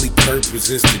 My only purpose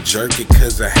is to jerk it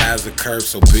cause it has a curve,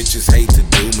 so bitches hate to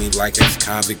do me like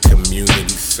ex-convict community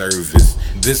service.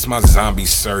 This my zombie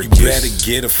circus. You better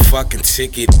get a fucking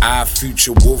ticket. I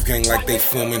Future Wolfgang like they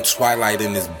filming Twilight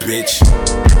in this bitch.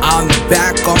 I'm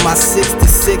back on my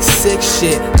 66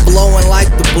 shit, blowing like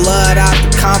the blood out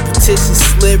the competition.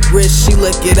 Slip wrist, she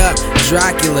lick it up.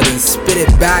 Dracula then spit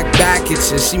it back at you.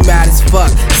 She mad as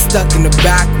fuck, stuck in the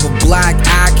back of a black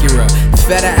Acura.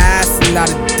 Fed her ass and not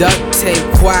a duct tape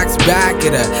quacks back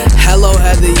at her. Hello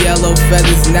Heather, yellow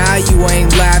feathers, now you ain't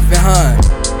laughing, huh?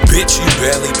 Bitch, you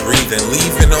barely breathing,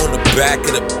 leaving on the back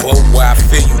of the boat while I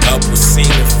fill you up with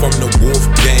semen from the wolf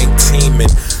gang teaming.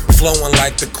 Flowing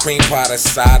like the cream pie the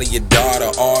side of your daughter.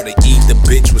 Or to eat the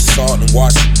bitch with salt and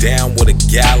wash it down with a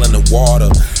gallon of water.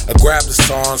 I grab the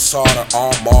saw and saw her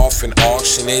arm off and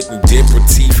auction it and dip her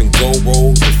teeth and go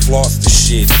rolls and floss the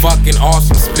shit. Fucking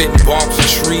awesome, spitting barks and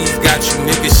trees. Got you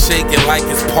niggas shaking like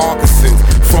it's Parkinson's.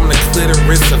 From the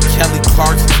clitoris of Kelly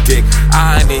Clarkson's dick.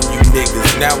 Ironing you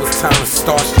niggas, now it's time to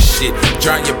start the shit.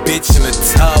 Drown your bitch in a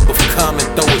tub of cum and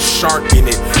throw a shark in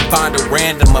it. Find a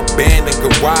random abandoned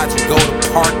garage and go to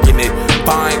park in it.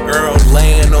 Find Earl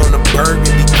laying on the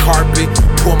burgundy carpet.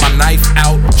 Pull my knife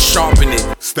out, sharpen it.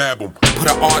 Stab him.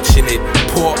 Put an arch in it.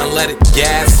 Pour and let it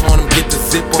gas on him. Get the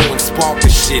Zippo and spark the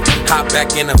shit. Hop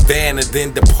back in a van and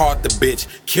then depart the bitch.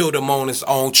 Killed him on his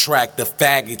own track. The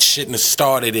faggot shouldn't have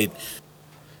started it.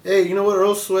 Hey, you know what?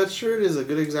 Earl Sweatshirt is a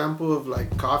good example of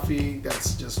like coffee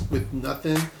that's just with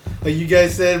nothing. Like you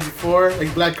guys said before,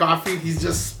 like black coffee,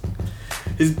 his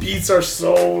beats are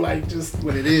so like just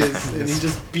what it is, and he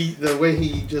just beat the way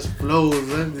he just flows.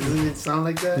 Doesn't it sound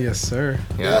like that? Yes, sir.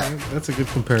 Yeah. That's a good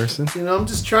comparison. You know, I'm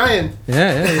just trying.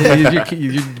 Yeah.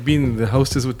 You're being the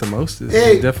hostess with the mostest.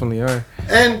 Hey. You definitely are.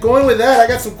 And going with that, I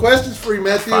got some questions for you,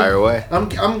 Matthew. Fire away. I'm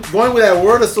going with that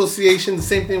word association, the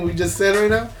same thing we just said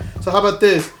right now. So how about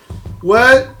this?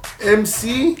 What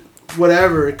MC,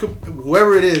 whatever,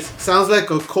 whoever it is, sounds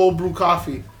like a cold brew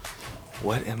coffee?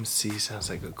 What MC sounds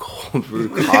like a cold brew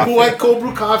coffee? What cold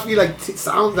brew coffee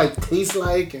sounds like, tastes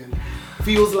like, and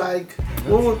feels like?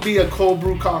 What would be a cold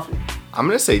brew coffee? I'm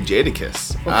gonna say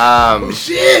Jadakiss. Oh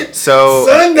shit! So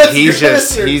son, that's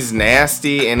he's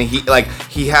nasty, and he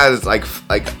has like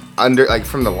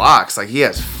from the locks, like he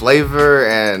has flavor,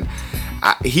 and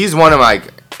he's one of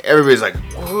everybody's like,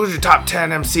 who's your top 10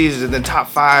 MCs and then top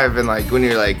 5, and like when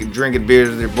you're like drinking beers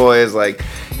with your boys, like,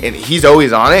 and he's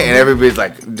always on it, and everybody's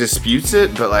like disputes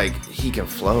it, but like he can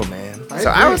flow, man.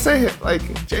 I would say like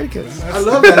Jadakiss. I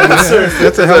love that answer.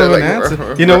 That's a hell of an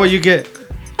answer. You know what you get?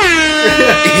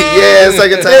 Yeah,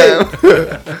 second time.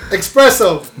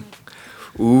 Espresso.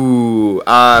 Ooh,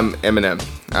 Eminem.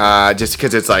 Just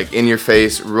because it's like in your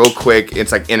face, real quick.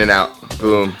 It's like in and out.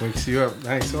 Boom. Wakes you up.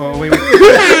 Nice. Oh wait.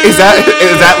 Is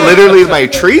that literally my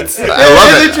treats? I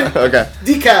love it. Okay.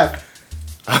 Decaf.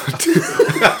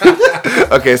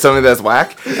 Okay, something that's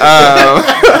whack.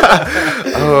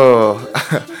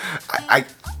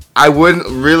 I wouldn't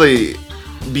really.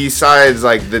 Besides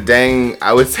like the dang,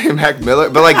 I would say Mac Miller,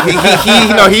 but like he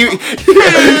I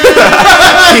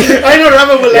know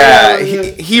Robert will. Yeah,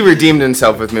 he redeemed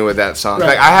himself with me with that song. Right.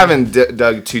 Like I haven't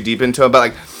dug too deep into it, but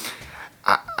like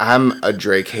I'm a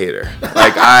Drake hater.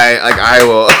 Like I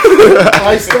will.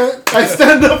 I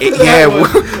stand up. For yeah,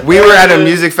 that we were at a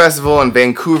music festival in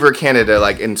Vancouver, Canada,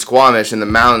 like in Squamish in the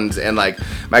mountains, and like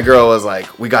my girl was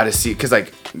like, we got to see, because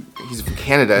like he's from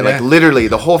Canada, and like literally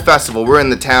the whole festival, we're in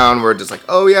the town, we're just like,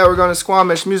 oh yeah, we're going to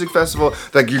Squamish Music Festival.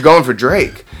 Like, you're going for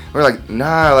Drake? We're like,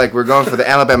 nah, like we're going for the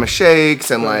Alabama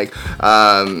Shakes and like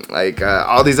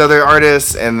all these other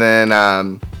artists, and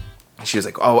then she was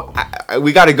like, oh,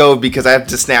 we got to go because I have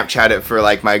to Snapchat it for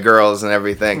like my girls and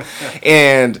everything.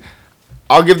 And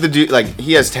I'll give the dude, like,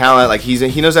 he has talent, like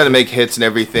he knows how to make hits and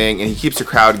everything, and he keeps the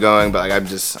crowd going, but like I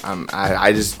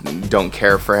just don't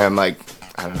care for him. Like,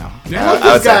 I don't know. I love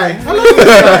this guy.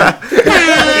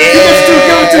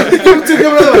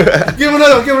 Give him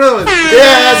another one.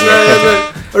 Yeah, that's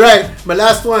right. All right, my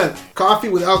last one. Coffee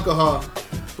with alcohol.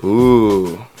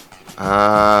 Ooh.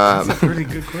 That's a pretty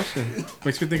good question.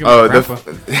 Makes me think of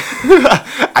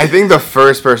I think the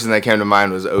first person that came to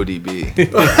mind was ODB.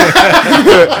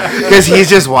 Because he's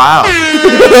just wild.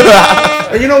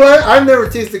 And you know what? I've never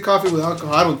tasted coffee with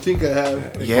alcohol. I don't think I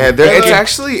have. Yeah,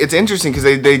 it's interesting because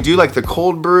they do like the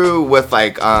cold brew with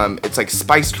like it's like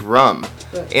spiced rum,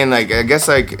 and like I guess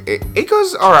like it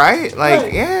goes all right.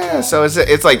 Like yeah, so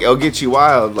it's like it'll get you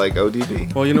wild like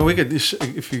ODB. Well, you know, we could,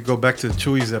 if you go back to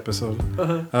Chewy's episode,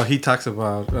 he talks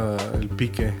about El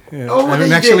Pique. Yeah. Oh, I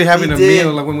mean, actually having a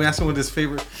meal, like when we asked him what his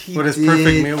perfect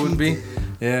meal would be.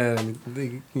 Yeah, I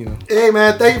mean, you know. Hey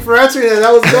man, thank you for answering that.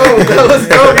 That was dope.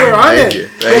 We're on it.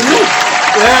 Thank you.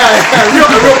 Yeah, real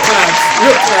claps.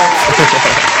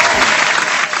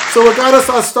 So what got us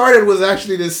all started was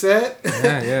actually this set.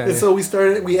 Yeah. And so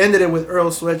we ended it with Earl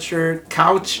Sweatshirt.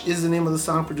 Couch is the name of the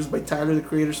song, produced by Tyler, the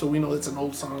Creator, so we know it's an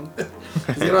old song.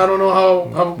 You know, I don't know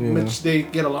how much they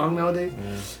get along nowadays.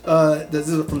 This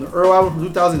is from the Earl album from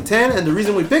 2010, and the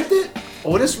reason we picked it,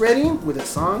 Otis Redding with the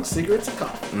song Cigarettes and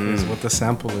Coffee. That's what the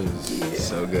sample is. Yeah.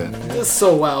 So good. The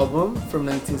Soul album from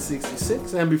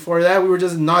 1966. And before that, we were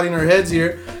just nodding our heads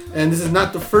here. And this is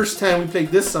not the first time we played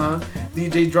this song.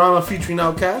 DJ Drama featuring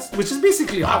Outkast, which is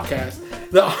basically Outkast.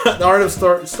 The Art of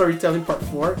Storytelling Part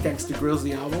 4, Gangsta Grills,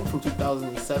 the album from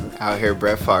 2007. Out here,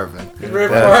 Brett Favre.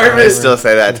 I still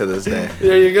say that to this day.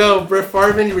 There you go. Brett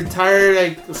Favre, he retired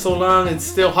like so long and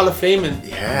still Hall of Faming.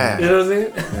 Yeah. You know what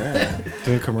I'm saying? Yeah.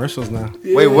 Doing commercials now.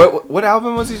 Yeah. Wait, what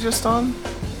album was he just on?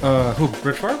 Who?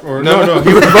 Brett Favre? Or No.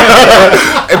 He was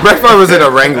Brett Favre was in a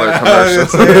Wrangler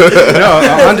commercial.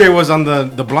 No, Andre was on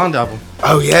the Blonde album.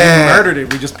 Oh yeah, he murdered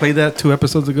it. We just played that 2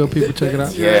 episodes ago. People check it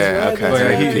out. Yeah, okay. But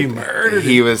yeah, he murdered it.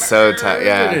 He was so tight.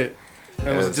 Yeah. It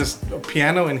was just a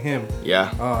piano and him.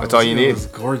 Yeah, oh, that's all you need. It was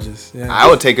gorgeous. Yeah. I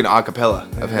would take an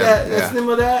acapella of him. Yeah, that's the name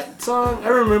of that song. I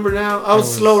remember now. I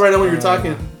was slow right on when you were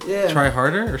talking. Yeah. Try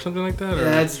Harder or something like that? Or yeah,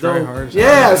 that's Try dope. Hard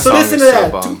Yeah, so listen to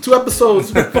that. Two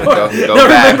episodes before. Go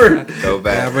back. Go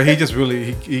back. Yeah, but he just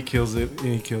really, he kills it.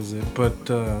 He kills it. But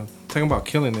talking about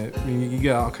killing it, I mean, you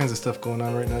got all kinds of stuff going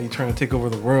on right now. You're trying to take over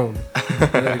the world.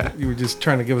 You were just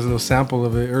trying to give us a little sample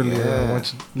of it earlier. Yeah. Why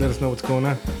don't you let us know what's going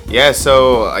on? Yeah,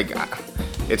 so like,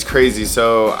 it's crazy.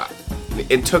 So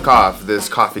it took off, this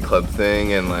coffee club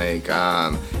thing, and like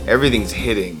everything's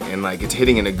hitting, and like it's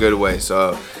hitting in a good way.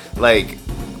 So like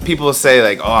people say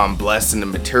like, oh, I'm blessed in the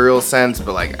material sense,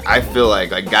 but like I feel like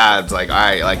God's like, all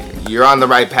right, like you're on the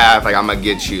right path, like I'm gonna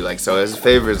get you, like, so his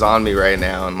favor is on me right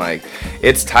now, and like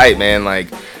it's tight, man. Like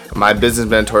my business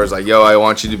mentor is like, yo, I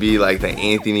want you to be like the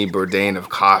Anthony Bourdain of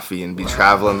coffee and be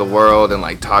traveling the world and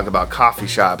like talk about coffee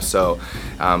shops. So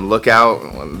look out,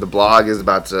 the blog is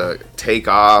about to take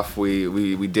off.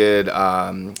 We did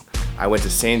I went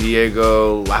to San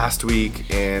Diego last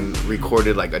week and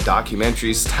recorded like a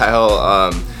documentary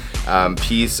style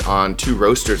piece on 2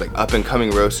 roasters, like up and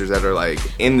coming roasters that are like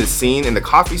in the scene, in the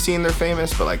coffee scene. They're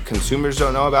famous, but like consumers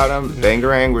don't know about them.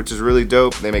 Bangarang, which is really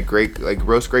dope. They make great, like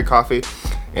roast great coffee.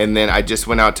 And then I just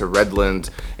went out to Redlands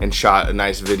and shot a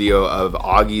nice video of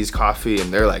Augie's Coffee,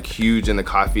 and they're like huge in the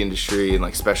coffee industry and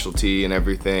like specialty and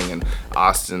everything. And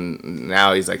Austin,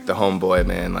 now he's like the homeboy,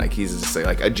 man. Like he's just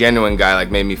like a genuine guy,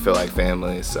 like made me feel like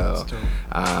family. So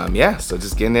yeah, so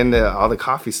just getting into all the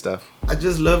coffee stuff. I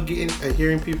just love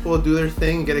hearing people do their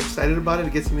thing and get excited about it.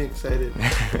 It gets me excited.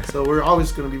 So we're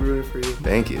always going to be rooting for you.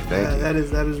 Thank you. That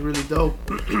is really dope.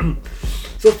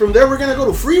 So from there, we're going to go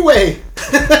to Freeway.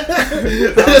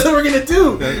 That's what we're going to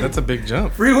do. That's a big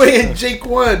jump. Freeway and Jake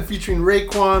One featuring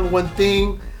Raekwon, One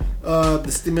Thing, the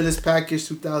Stimulus Package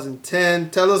 2010.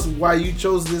 Tell us why you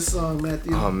chose this song,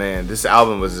 Matthew. Oh man, this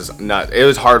album was just nuts. It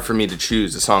was hard for me to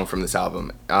choose a song from this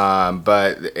album,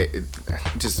 but it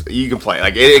just, you can play,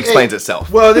 like it explains itself.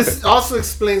 Well, this also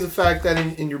explains the fact that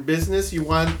in your business you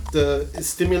want the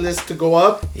stimulus to go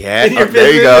up. Yeah, in your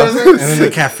there you go. And then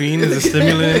the caffeine is a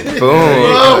stimulant. Boom.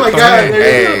 Oh my God.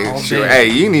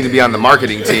 Hey, you need to be on the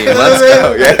marketing team. Let's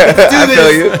go. Yeah, I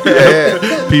feel you.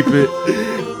 Yeah. Peep it.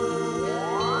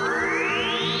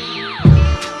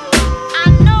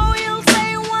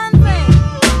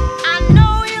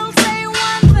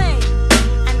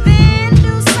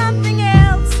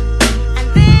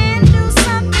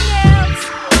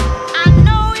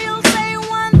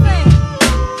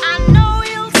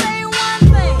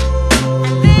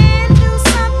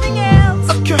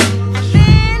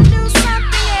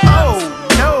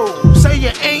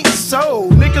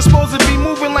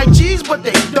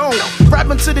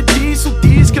 To the D's, who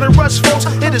D's gonna rush folks.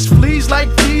 It is fleas like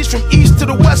fleas from east to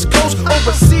the west coast.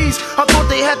 Overseas, I thought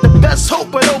they had the best hope,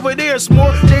 but over there it's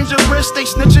more dangerous. They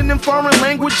snitching in foreign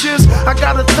languages. I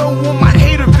gotta throw on my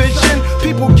hater vision.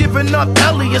 People giving up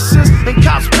aliases and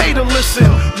cops pay to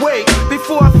listen. Wait,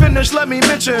 before I finish, let me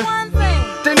mention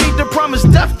they need to promise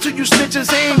death to you snitches.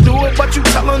 They ain't do it, but you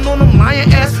tellin' on them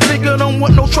lying ass nigga. Don't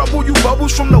want no trouble, you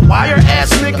bubbles from the wire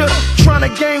ass nigga.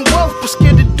 Tryna gain wealth, but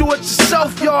scared to do it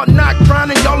yourself. Y'all not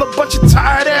grinding, y'all a bunch of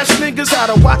tired ass niggas.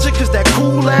 Gotta watch it, cause that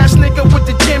cool ass nigga with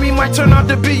the jammy might turn out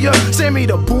to be a Sammy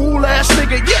the Bull ass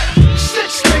nigga. Yeah,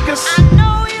 snitch niggas. I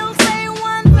know you'll say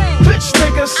one thing. Bitch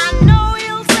niggas. I know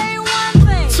you'll say one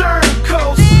thing.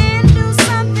 Turncoats. Then do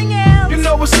something else. You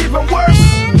know what's even worse?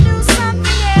 Then do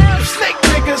something else. Snake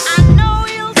niggas. I know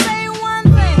you'll say one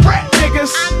thing. Rat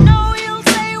niggas. I know you'll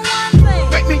say one thing.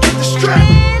 Make me get the strap.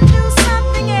 Then do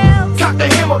something else. Cock the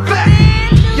hammer back.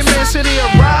 Your man said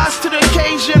he'll rise to the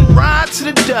occasion, ride to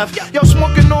the death. Yo,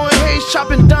 smoking on haze,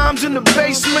 chopping dimes in the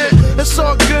basement. It's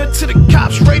all good to the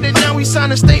cops raided. Now he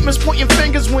signing statements, pointing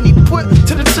fingers when he put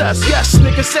to the test. Yes,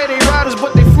 niggas say they riders,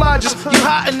 but they fly just. You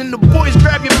hottin' and the boys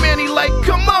grab your man, he like,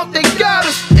 come out, they got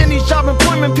us. In these job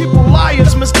people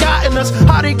liars, misguiding us.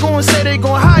 How they gon' say they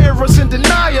gon' hire us and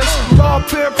deny us? Law,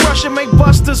 peer pressure. pressure make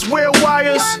busters wear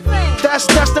wires. That's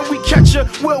then we catch ya,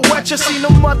 we'll wet ya. See the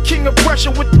mud king of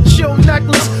pressure with the chill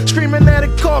necklace, screaming that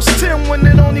it costs 10 when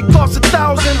it only costs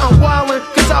 1,000. I'm wildin',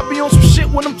 cause I be on some shit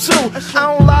when I'm too.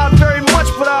 I don't lie very much,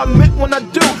 but I admit when I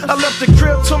do. I left the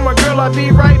crib, told my girl I'd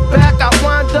be right back. I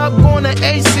wind up going to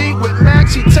AC with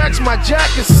Max. He texted my jack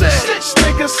and said, bitch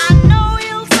niggas, I know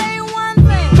you'll say one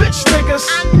thing. Bitch niggas,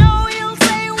 I know you'll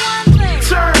say one thing.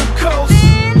 Turncoats,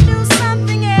 then do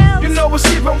something else. You know what's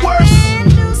even worse? Then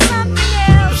do something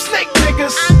else. Snake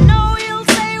niggas, I know you'll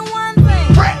say one thing.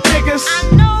 Rat niggas,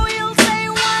 I know you'll say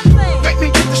one thing. Make me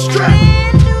get the strap.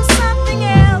 Then do something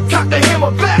else. Cock the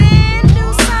hammer back.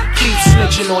 Keep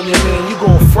snitching on your man, you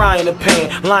gon' fry in the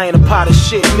pan. Lying a pot of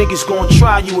shit, niggas gon'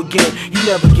 try you again. You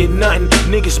never get nothing,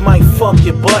 niggas might fuck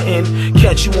your button.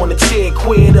 Catch you on the tear,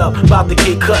 quit up, about to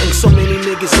get cutting. So many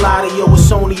niggas lie to yo,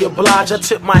 it's only oblige. I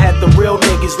tip my hat to real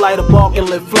niggas, light a bark and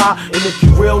let fly. And if you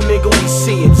real nigga, we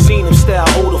see it. Seen him style,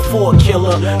 hold a 4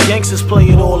 killer. Gangsters play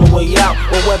it all the way out,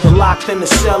 or whether locked in the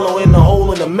cell or in the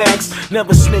hole in the max.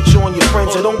 Never snitch on your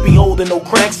friends, or don't be holding no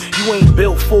cracks. You ain't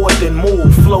built for it, then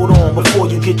move, float on before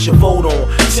you get your vote on.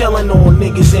 Telling on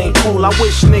niggas ain't cool. I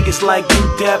wish niggas like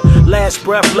you deaf. Last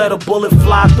breath, let a bullet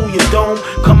fly through your dome,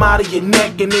 come out of your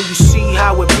neck, and then you see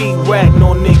how it be. Ratting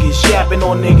on niggas, yapping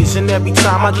on niggas, and every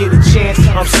time I get a chance,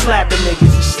 I'm slapping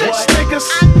niggas. Bitch niggas,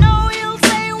 I know you'll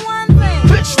say one thing.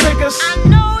 Bitch niggas, I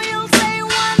know you'll say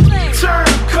one thing.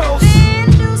 Turncoats,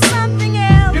 then do something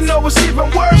else. You know what's even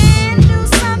worse? Then do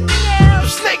something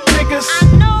else. Snake niggas,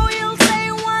 I know you'll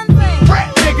say one thing.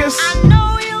 Rat niggas, I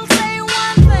know you'll say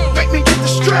one thing. Make me get the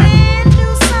strap. Then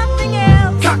do something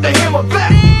else. Cock the hammer back.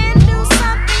 Then do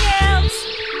something else.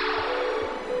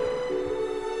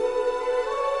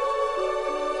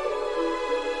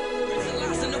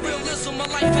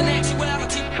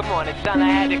 Come on, it's done. I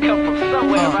had to come from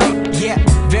somewhere, right? Yeah,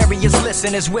 various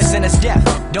listeners wishing us death.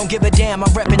 Don't give a damn, I'm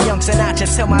reppin' Young Sinatra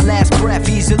till my last breath.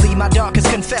 Easily, my darkest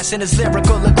confession is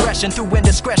lyrical aggression through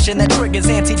indiscretion that triggers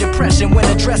anti-depression when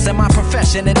addressing my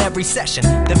profession in every session.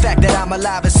 The fact that I'm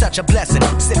alive is such a blessing.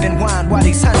 Sipping wine while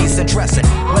these honeys undressing.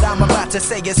 What I'm about to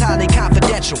say is highly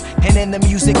confidential, and in the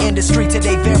music industry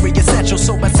today very essential.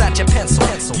 So beside your pencil,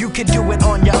 you can do it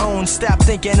on your own. Stop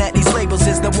thinking that these labels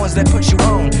is the ones that put you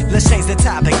on. Let's change the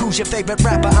topic. Who's your favorite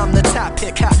rapper? I'm the top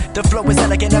pick. Ha, the flow is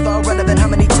elegant, never irrelevant. How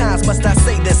many times must I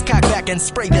say this? Cock back and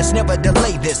spray this, never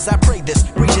delay this. I pray this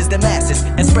reaches the masses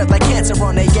and spread like cancer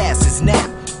on their asses. Now,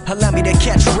 allow me to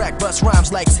catch wreck, bust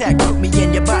rhymes like tech. Put me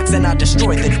in your box and I'll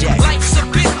destroy the deck. Life's a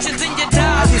bitch and then you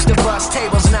die. I used to bust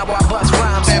tables, now I bust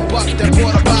rhymes. And buck the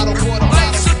water bottle.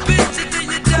 Life's a bitch and then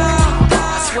you die.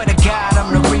 I swear to God,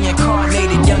 I'm the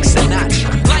reincarnated Young Sinatra.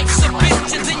 Life's a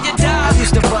bitch and then you die. I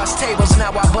used to bust tables,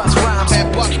 now I bust rhymes.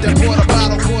 And buck the water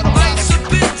bottle. Life's a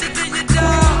bitch and then you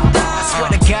die. I swear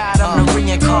to God, I'm the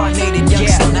reincarnated Young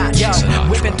Sinatra. Yo,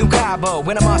 whipping through Cabo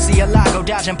when I'm Murcielago,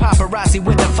 dodging paparazzi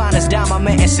with the finest dime I'm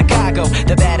in Chicago.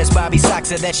 The baddest Bobby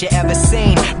Soxer that you ever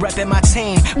seen. Reppin' my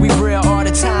team, we real all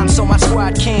the time, so my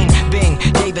squad keen. Bing,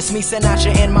 Davis, me,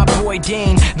 Sinatra, and my boy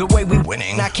Dean. The way we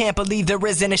winning, I can't believe there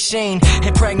isn't a shame.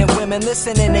 And pregnant women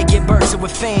listening, they get birth to a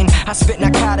fiend. I spit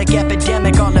narcotic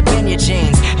epidemic all up in your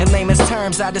jeans. In layman's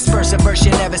terms, I disperse a verse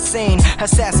you never seen.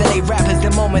 Assassinate rappers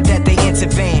the moment that they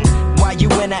intervene. While you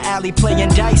in the alley playing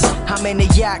dice, I'm in the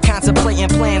yacht contemplating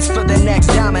plans for the next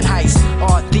diamond heist.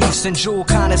 Art thieves and jewel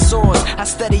connoisseurs, I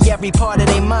study every part of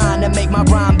their mind to make my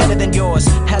rhyme better than yours.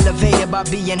 Elevated by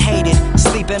being hated,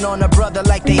 sleeping on a brother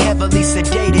like they heavily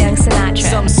sedated. Young Sinatra.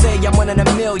 Some say I'm one in a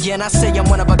million, I say I'm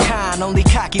one of a kind. Only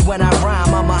cocky when I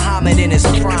rhyme, I'm Muhammad in his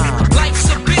prime. Life's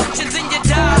a bitch and then you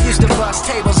die. I used to bust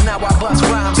tables, now I bust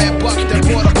rhymes. And buck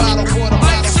the water bottle.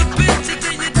 Life's a bitch and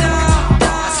then you die.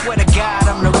 I swear to God,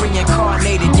 I'm the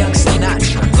reincarnated Young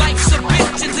Sinatra. Life's a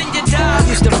bitch and then you die. I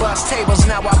used to bust tables,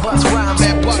 now I bust rhymes.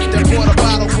 And buck the water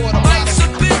bottle. Life's a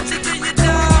bitch and then you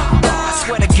die. I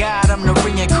swear to God, I'm the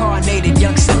reincarnated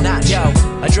Young Sinatra. Yo,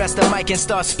 address the mic and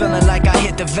start spilling like I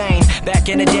hit the vein. Back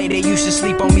in the day, they used to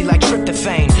sleep on me like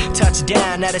tryptophan.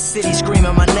 Touchdown at a city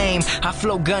screaming my name. I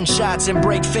flow gunshots and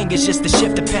break fingers just to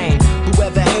shift the pain.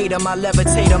 Whoever hate them, I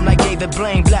levitate them like David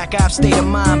Blaine. Black ops, state of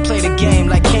mind, play the game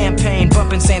like campaign.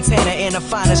 Bumping Santana in the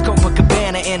finest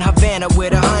Copacabana in Havana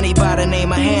with a honey by the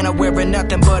name of Hannah. Wearing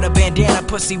nothing but a bandana,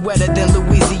 pussy wetter than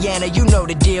Louisiana. You know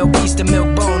the deal, beast of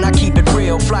milk bone, I keep it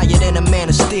real. Flyer than a man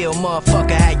of steel,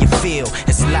 motherfucker, how you feel?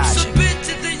 It's logic.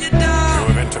 You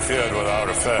have interfered with our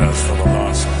affairs for the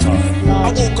last time.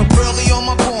 I woke up early on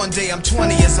my born day. I'm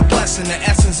 20, it's a blessing. The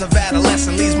essence of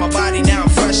adolescence leaves my body now. I'm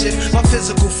crushing. My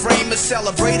physical frame is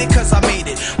celebrated cause I made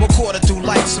it. 1/4 through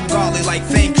life, some godly like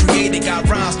fame created. Got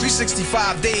rhymes,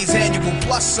 365 days, annual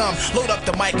plus some. Load up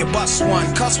the mic and bust one.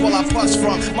 Cuss while I puss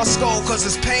from my skull cause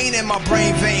it's pain in my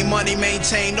brain vein. Money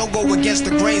maintained, don't go against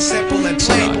the grain, simple and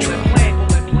plain.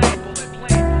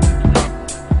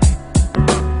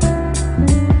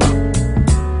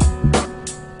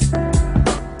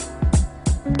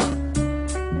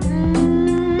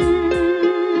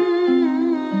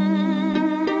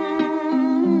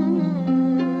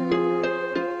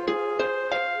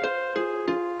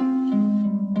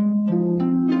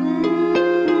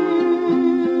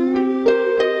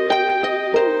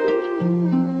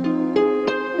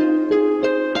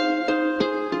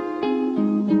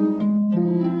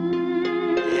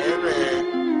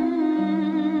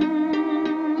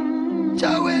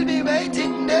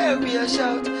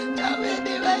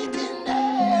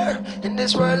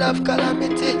 Of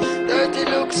calamity, dirty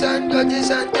looks and grudges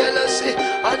and jealousy,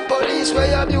 and police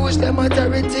where abuse them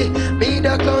authority. Me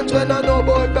the clowns when I know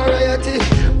about variety.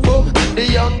 Boom, the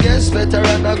youngest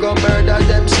veteran I go murder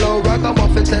them slow.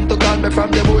 Ragamuffin sent to call me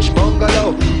from the bush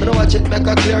bungalow. When I watch it make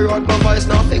a clear out, my voice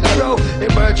now figure out.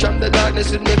 Emerge from the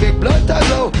darkness with me big blood to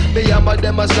glow. Me hammer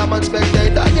them a slam and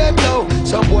spectator get low.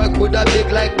 Some boy coulda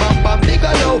big like Bam Bam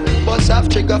nigga low. Bust off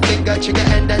trigger finger, trigger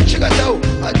end and trigger toe.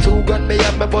 A 2 gun me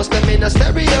have me bust them in a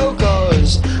stereo.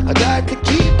 Cause I got to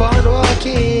keep on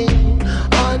walking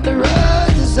on the road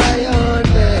to Zion,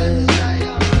 man.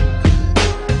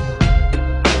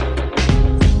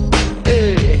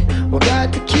 Hey, we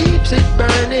got to keep it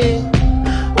burning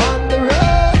on the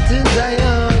road to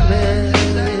Zion, man.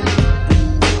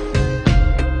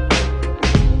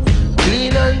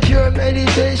 Clean and pure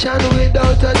meditation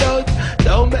without a doubt.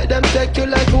 Don't let them take you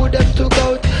like who them took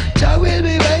out. Jah will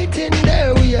be waiting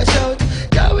there, we a shout.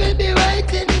 Jah will be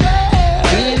waiting there.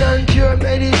 Clean and pure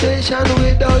meditation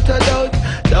without a doubt.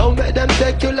 Don't let them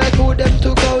take you like who them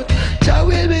took out. Jah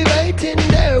will be waiting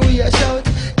there, we a shout.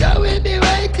 Jah will be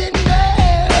waiting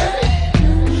there.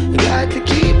 You got to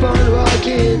keep on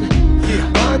walking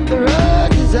on the road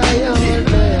to Zion,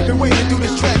 man. Been waiting to do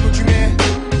this track with you, man.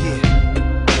 Yeah,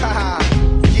 haha,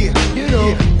 yeah. You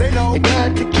know, they know. You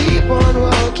got to keep on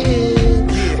walking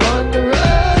on the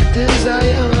road to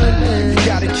Zion, man. You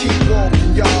gotta keep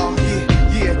walking, y'all.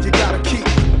 Yeah, you gotta keep.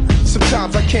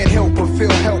 Sometimes I can't help but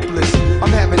feel helpless.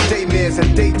 I'm having daymares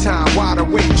and daytime, wide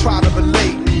awake, try to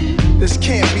relate. This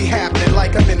can't be happening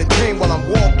like I'm in a dream while I'm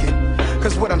walking.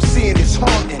 Cause what I'm seeing is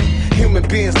haunting. Human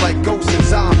beings like ghosts and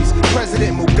zombies.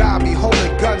 President Mugabe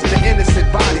holding guns to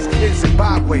innocent bodies in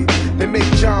Zimbabwe. They make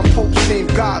John Pope seem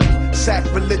godly,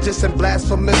 sacrilegious and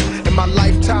blasphemous. In my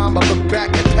lifetime, I look back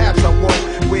at paths I walk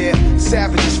where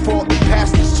savages fought and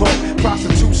pastors taught.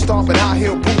 Prostitutes stomping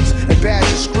high-heel boots and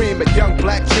badgers scream at young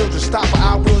black children. Stop or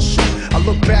I will shoot. I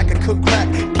look back and cook crack,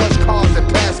 plush cars that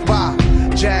pass by.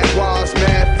 Jaguars,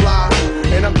 mad fly,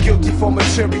 and I'm guilty for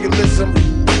materialism.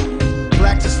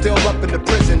 Blacks are still up in the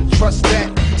prison, trust that.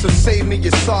 So save me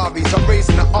your sorries. I'm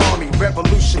raising the army,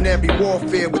 revolutionary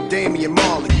warfare with Damian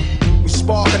Marley. We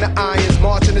sparking the irons,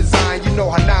 marching the Zion. You know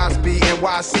how Nas be,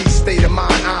 NYC state of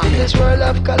mind. I'm in this world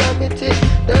of calamity,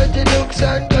 dirty looks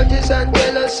and grudges and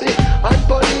jealousy, and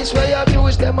police where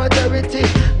abuse them authority.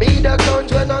 Me the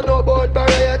clowns when I know about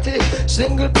variety.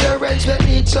 Single parents when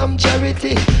need some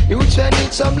charity. Youths when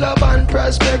need some love and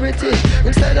prosperity.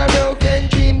 Instead of broken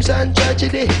dreams and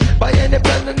tragedy, by any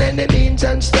plan and any means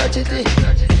and strategy.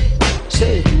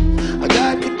 Say, I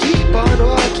got to keep on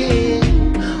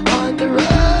walking on the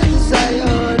road to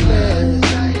Zion, man.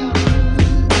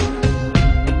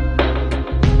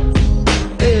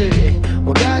 Hey,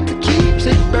 we got to keep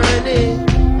it burning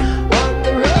on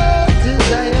the road to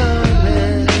Zion,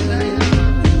 man.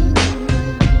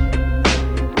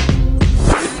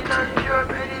 Clean and pure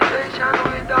meditation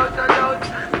without a doubt.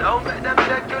 Don't let them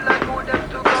take you like who them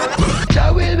took out.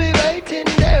 Jah will be waiting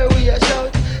there, we a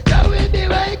shout. Jah will be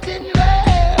waiting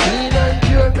there. Clean and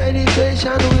pure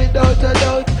meditation without a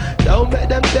doubt. Don't let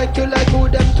them take you like who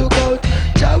them took out.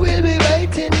 Jah will be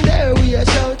waiting there, we a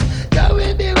shout. Jah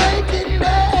will be waiting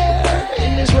there.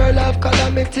 In this world of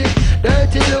calamity,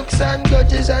 dirty looks and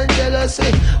grudges and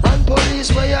jealousy, and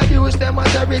police where abuse them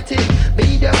authority.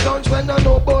 Media accounts when I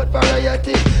know about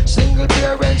variety. Single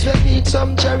parents when need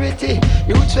some charity.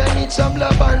 Youths when need some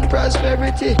love and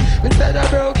prosperity. Instead of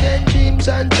broken dreams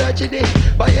and tragedy,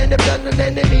 by any plan and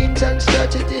any means and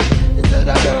strategy. Instead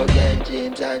of broken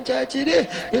dreams and tragedy,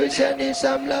 youths when need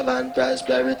some love and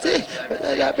prosperity.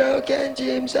 Instead of broken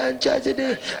dreams and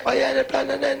tragedy, by any plan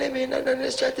and any means and any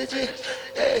strategy.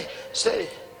 Hey, say,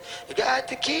 you got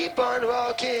to keep on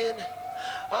walking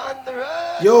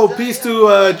Yo, peace to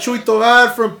Chuy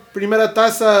Tovar from Primera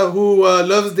Taza who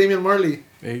loves Damian Marley.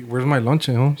 Hey, where's my lunch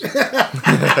at home?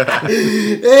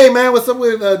 Hey, man, what's up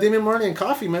with Damian Marley and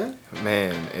coffee, man?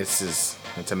 Man, it's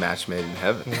a match made in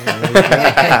heaven.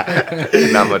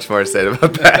 Not much more to say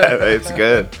about that. It's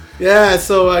good. Yeah,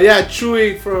 so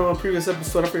Chewy from a previous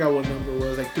episode, I forgot what number it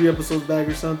was, like 3 episodes back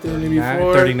or something, maybe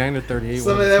 4. 39 or 38.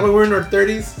 Something like that when we're in our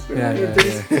 30s.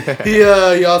 Yeah.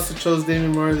 He also chose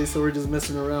Damian Marley, so we're just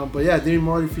messing around. But yeah, Damian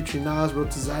Marley featuring Nas,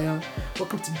 Road to Zion.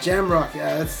 Welcome to Jamrock.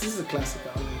 Yeah, this is a classic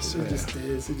album. It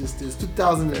just is.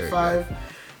 2005.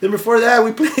 Then before that,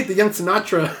 we played the Young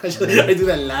Sinatra. I do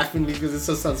that laughingly because it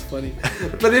so sounds funny.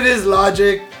 But it is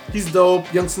Logic. He's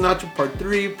dope. Young Sinatra Part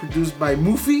 3, produced by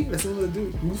Mufi. That's the name of the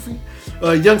dude, Mufi.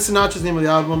 Young Sinatra's name of the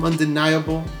album,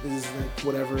 Undeniable. Is like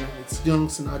whatever. It's Young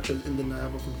Sinatra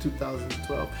Undeniable from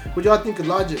 2012. What y'all think of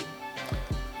Logic?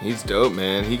 He's dope,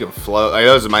 man. He can flow. Like,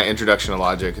 that was my introduction to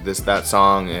Logic. That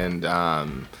song, and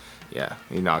yeah,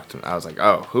 he knocked him. I was like,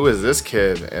 oh, who is this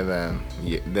kid? And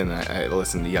then I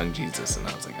listened to Young Jesus, and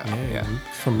I was like, oh, yeah.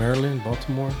 From Maryland,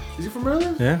 Baltimore. Is he from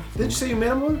Maryland? Yeah. Didn't you say you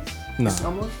met him once? No.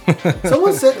 Someone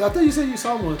said, I thought you said you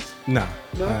saw him once. No.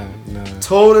 No? No.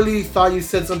 Totally thought you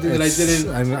said something that I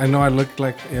didn't. I know I look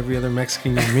like every other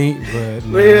Mexican you meet, but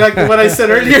no. Like what I said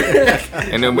earlier.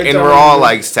 and we're all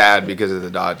like sad because of the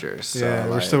Dodgers. So, yeah,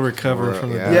 we're like, still recovering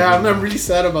from the Dodgers. Yeah, I'm really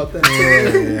sad about that.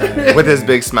 Yeah. With his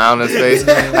big smile on his face.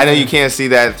 I know you can't see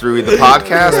that through the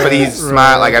podcast, but he's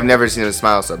smile like I've never seen him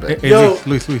smile so big. Hey, yo,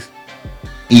 Luis.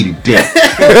 Eating dick.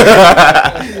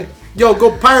 Yo,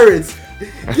 go Pirates.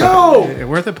 Yo!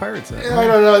 Where are the Pirates at? I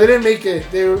don't know. They didn't make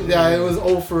it. It was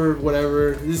 0 for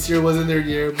whatever. This year wasn't their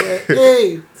year. But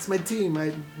hey, it's my team.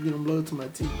 I'm loyal to my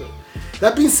team. But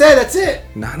that being said, that's it.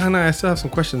 No. I still have some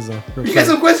questions though. You got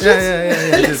some questions?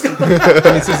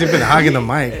 Yeah. Since you've been hogging the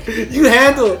mic. You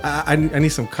handle. I need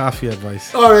some coffee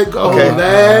advice. All right. Okay.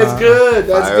 That's good.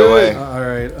 That's good. Away. All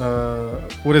right.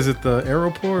 What is it? The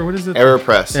Aeropour? What is it?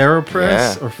 AeroPress.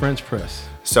 AeroPress or French press?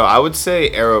 So I would say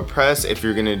AeroPress if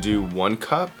you're gonna do 1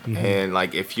 cup, and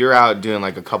like if you're out doing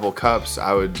like a couple cups,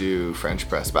 I would do French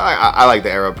press. But I like the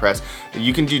AeroPress.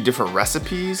 You can do different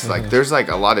recipes. Like there's like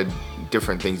a lot of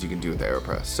different things you can do with the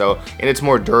AeroPress. So, and it's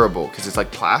more durable because it's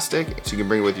like plastic, so you can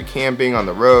bring it with you camping on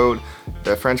the road.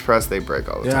 The French press, they break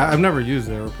all the time. Yeah, I've never used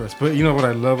the AeroPress, but you know what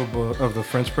I love of the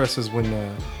French press is when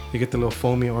you get the little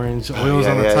foamy orange oils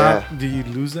on the top. Yeah. Do you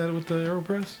lose that with the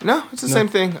AeroPress? No, it's the same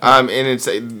thing. And it's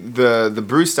the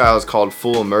brew style is called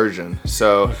full immersion.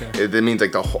 So it means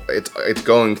like the whole it's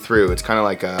going through. It's kind of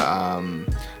like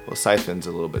a siphon's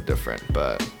a little bit different,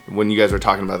 but when you guys were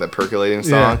talking about that percolating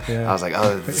song, I was like,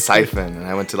 oh, the siphon. And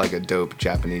I went to like a dope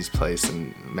Japanese place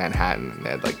in Manhattan, and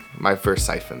they had like my first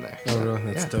siphon there. So,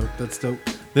 really? That's dope. That's dope.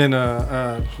 Then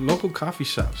local coffee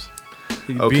shops.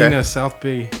 Being a South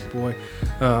Bay boy,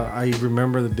 I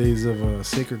remember the days of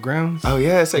Sacred Grounds. Oh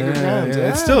yeah, Sacred Grounds.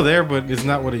 Yeah. It's still there, but it's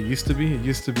not what it used to be. It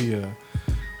used to be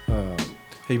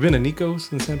have you been to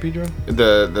Nico's in San Pedro?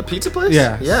 The pizza place?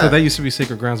 Yeah. So that used to be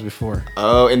Sacred Grounds before.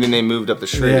 Oh, and then they moved up the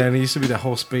street. Yeah, and it used to be that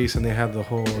whole space, and they had the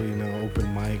whole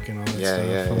open mic and all that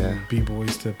stuff. From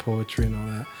b-boys to poetry and all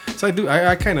that. So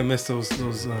I kind of miss those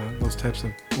types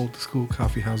of old school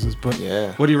coffee houses. But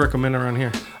what do you recommend around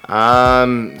here?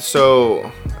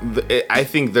 So I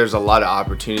think there's a lot of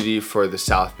opportunity for the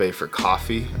South Bay for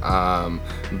coffee.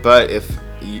 But if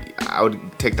I would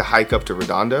take the hike up to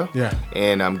Redondo,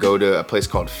 and go to a place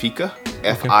called Fika,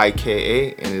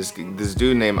 Fika, and this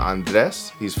dude named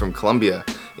Andres. He's from Colombia,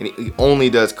 and he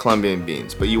only does Colombian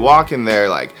beans. But you walk in there,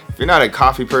 like if you're not a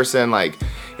coffee person, like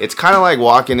it's kind of like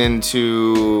walking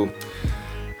into,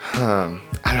 I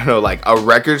don't know, like a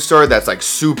record store that's like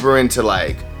super into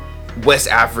like West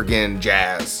African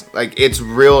jazz. Like it's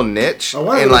real niche. I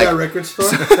want to go to that record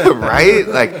store. Right?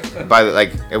 Like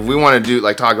if we want to do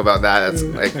like talk about that, that's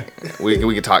like we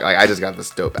can talk. Like I just got this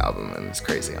dope album and it's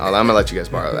crazy. I'm gonna let you guys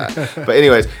borrow that. But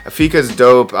anyways, Fika's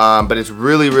dope. But it's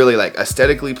really like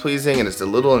aesthetically pleasing and it's a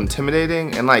little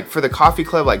intimidating. And like for the coffee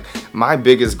club, like my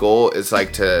biggest goal is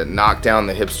like to knock down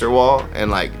the hipster wall and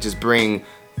like just bring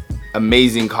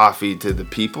amazing coffee to the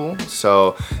people.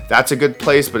 So that's a good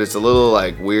place, but it's a little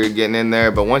like weird getting in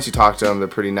there. But once you talk to them, they're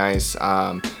pretty nice.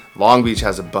 Long Beach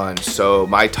has a bunch. So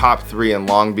my top 3 in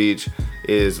Long Beach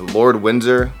is Lord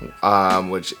Windsor,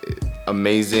 which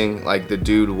amazing. Like the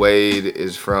dude Wade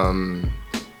is from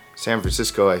San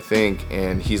Francisco, I think,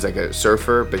 and he's like a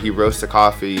surfer, but he roasts the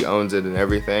coffee, he owns it and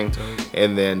everything.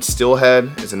 And then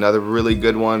Stillhead is another really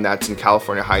good one. That's in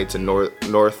California Heights in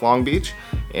North Long Beach,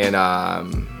 and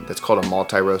that's called a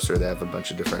multi-roaster. They have a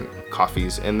bunch of different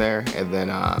coffees in there. And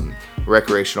then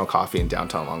recreational coffee in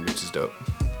downtown Long Beach is dope.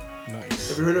 Nice. Nice.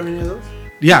 Have you heard of any of those?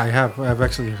 Yeah, I have. I've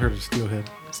actually heard of Steelhead.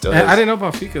 Steelhead. I didn't know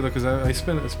about Fika though, because I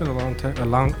spent a lot of time at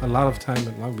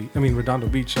Long Beach. I mean Redondo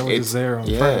Beach. I was just there on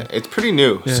Friday. It's pretty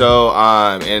new. Yeah. So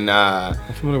I'm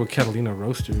familiar with Catalina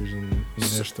Roasters and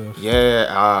their stuff.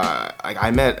 Yeah, I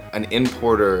met an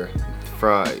importer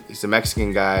he's a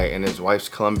Mexican guy and his wife's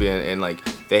Colombian, and like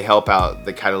they help out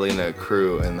the Catalina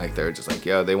crew, and like they're just like,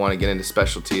 yo, they want to get into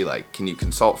specialty, like can you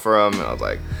consult for them? And I was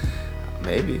like,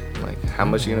 maybe. Like, how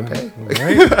much are you gonna pay?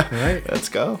 Right. Let's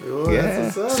go. Ooh, yeah.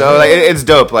 that's what's up, So like it's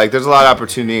dope. Like there's a lot of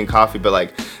opportunity in coffee, but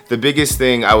like the biggest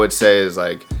thing I would say is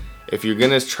like if you're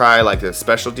gonna try like a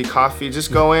specialty coffee,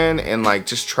 just go in and like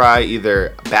just try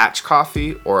either batch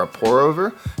coffee or a pour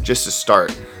over just to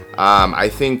start. I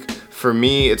think for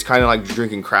me it's kind of like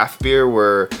drinking craft beer,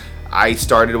 where I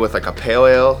started with like a pale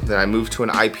ale, then I moved to an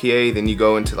IPA, then you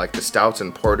go into like the stouts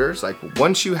and porters. Like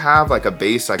once you have like a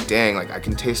base, like dang, like I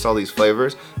can taste all these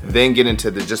flavors, then get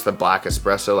into just the black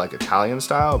espresso, like Italian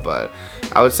style. But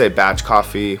I would say batch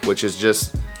coffee, which is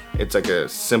just, it's like a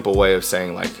simple way of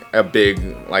saying like a big,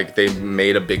 like they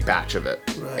made a big batch of it.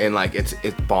 Right. And like it's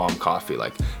bomb coffee.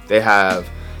 Like they have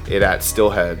it at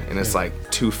Steelhead and it's like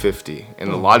 $2.50.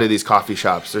 And a lot of these coffee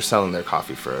shops, they're selling their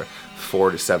coffee for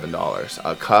 $4 to $7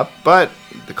 a cup, but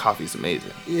the coffee's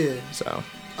amazing. Yeah. So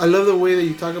I love the way that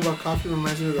you talk about coffee.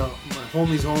 Reminds me of my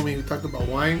homie's homie who talked about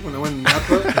wine when I went to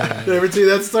Napa. Did I ever tell you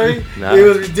that story? No. It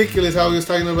was ridiculous how he was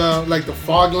talking about like the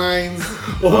fog lines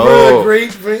over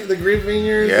the great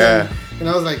vineyards. Yeah. And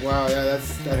I was like, wow, yeah,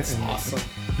 that's awesome.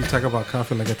 You talk about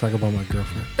coffee like I talk about my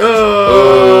girlfriend.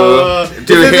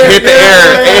 Dude, hit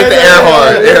the air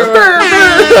horn.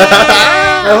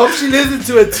 I hope she listens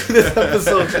to it to this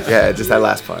episode. Yeah, just that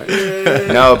last part.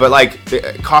 No, but like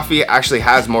coffee actually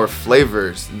has more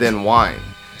flavors than wine.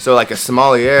 So like a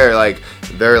sommelier, like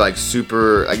they're like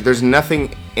super, like there's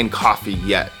nothing in coffee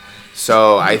yet.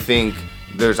 So I think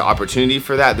there's opportunity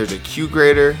for that. There's a Q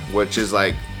grader, which is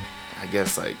like, I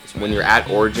guess like when you're at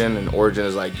Origin, and Origin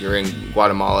is like you're in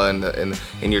Guatemala and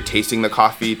you're tasting the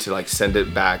coffee to like send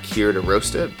it back here to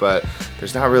roast it, but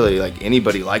there's not really like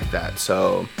anybody like that.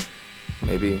 So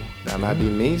maybe that might be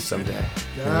me someday.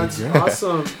 That's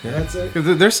awesome. Yeah. That's it.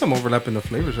 There's some overlap in the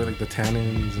flavors, right? Like the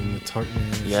tannins and the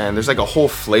tartness. Yeah, and there's like a whole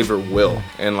flavor wheel,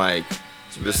 and like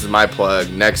this is my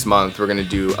plug. Next month we're gonna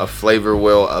do a flavor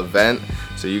wheel event.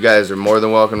 So you guys are more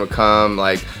than welcome to come.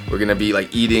 Like we're gonna be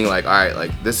like eating like, all right,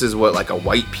 like this is what like a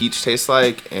white peach tastes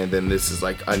like, and then this is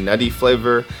like a nutty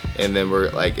flavor, and then we're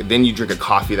like, then you drink a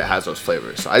coffee that has those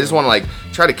flavors. So I just want to like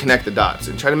try to connect the dots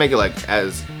and try to make it like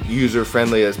as user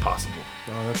friendly as possible.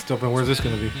 Oh, that's dope. And where's this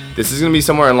gonna be? This is gonna be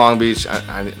somewhere in Long Beach.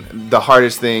 The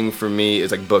hardest thing for me is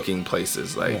like booking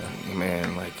places. Like,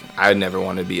 man, like I never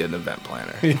want to be an event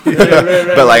planner,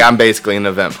 but like I'm basically an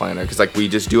event planner because like we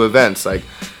just do events. Like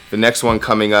the next one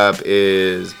coming up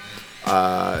is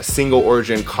single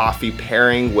origin coffee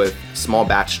pairing with small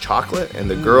batch chocolate, and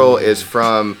the girl is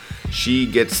from. She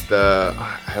gets the.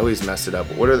 I always mess it up.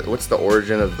 What's the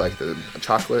origin of like the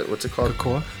chocolate? What's it called?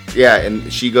 Cocoa. Yeah,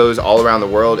 and she goes all around the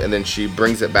world, and then she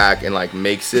brings it back and like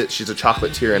makes it. She's a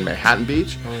chocolatier in Manhattan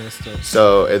Beach. Oh, that's dope.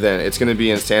 So and then it's gonna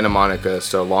be in Santa Monica.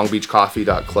 So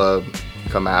longbeachcoffee.club.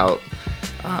 Come out.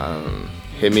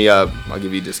 Hit me up. I'll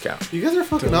give you a discount. You guys are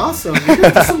fucking awesome. You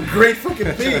guys do some great fucking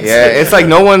things. Yeah, it's like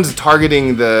no one's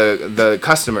targeting the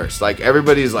customers. Like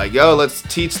everybody's like, yo, let's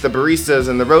teach the baristas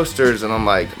and the roasters, and I'm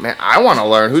like, man, I want to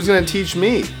learn. Who's gonna teach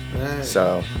me? Right.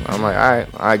 So I'm like, all right,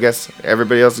 I guess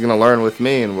everybody else is gonna learn with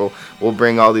me, and we'll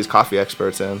bring all these coffee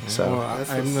experts in. So well,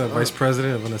 I'm the vice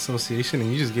president of an association,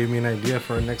 and you just gave me an idea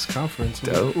for our next conference.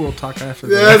 Dope. We'll talk after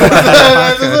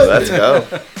that. Let's go.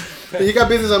 You got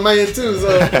business on my end too,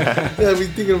 so yeah, we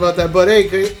thinking about that. But hey,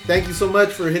 thank you so much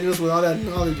for hitting us with all that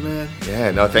knowledge, man.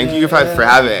 Yeah, no, thank you for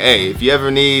having it. Hey, if you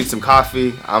ever need some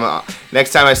coffee,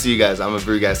 next time I see you guys, I'm gonna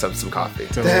brew you guys up some coffee.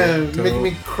 Damn, make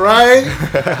me cry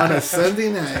on a Sunday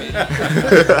night.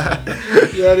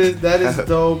 that is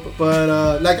dope.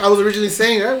 But like I was originally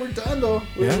saying, we're done though.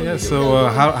 Yeah. So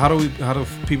how do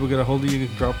people get a hold of you?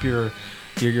 Drop your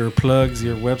plugs,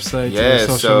 your website, your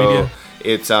social media.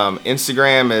 It's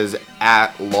Instagram is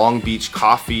at Long Beach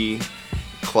Coffee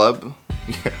Club.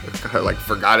 I like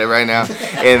forgot it right now.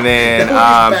 And then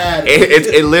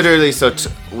it literally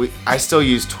I still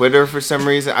use Twitter for some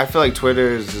reason. I feel like Twitter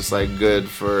is just like good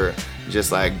for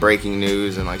just like breaking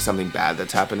news and like something bad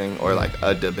that's happening or like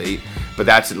a debate. but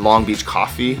that's Long Beach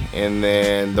Coffee, and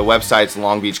then the website's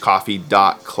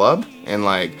longbeachcoffee.club. And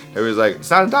like it was like, it's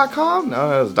not a .com.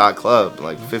 No, it was .club.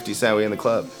 Like 50 Cent, we in the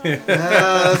club.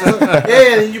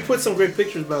 Yeah, and you put some great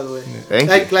pictures, by the way.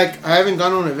 Thank you. Like I haven't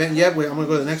gone on an event yet. Wait, I'm gonna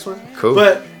go to the next one. Cool.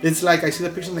 But it's like I see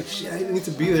the picture, I'm like, shit, I need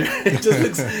to be there.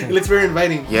 It looks very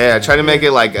inviting. Yeah, I try to make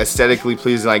it like aesthetically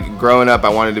pleasing. Like growing up, I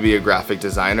wanted to be a graphic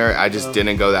designer. I just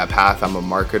didn't go that path. I'm a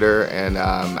marketer, and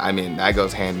I mean that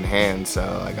goes hand in hand. So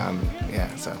like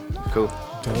so cool.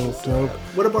 Dope.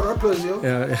 What about our players, yo?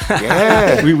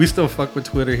 Yeah. we still fuck with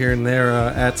Twitter here and there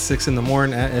at 6 in the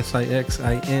morning at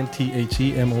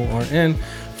SIXINTHEMORN.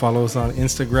 Follow us on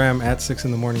Instagram at 6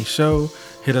 in the morning show.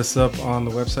 Hit us up on the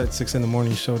website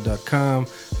 6inthemorningshow.com,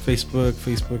 Facebook,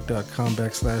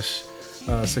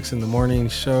 facebook.com/6 in the morning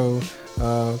show,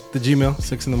 the Gmail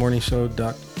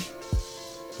 6inthemorningshow.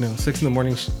 No, 6 in the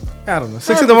morning. I don't know.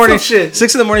 6 in the morning.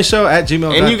 6 in the morning show at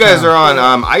gmail.com. And you guys are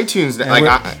on iTunes.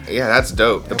 Yeah, that's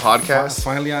dope. The podcast.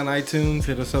 Finally on iTunes.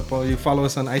 Hit us up. You follow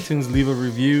us on iTunes. Leave a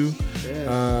review.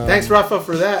 Yeah. Thanks, Rafa,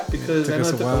 for that, because I know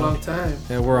it took a long time.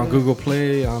 Yeah, we're on Google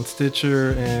Play, on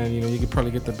Stitcher, and you could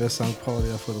probably get the best sound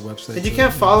quality off of the website. And you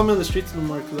can't follow me on the streets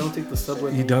anymore because I don't take the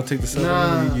subway. You don't take the subway?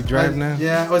 Nah, you drive now?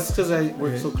 Yeah, it's because I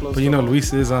work so close. But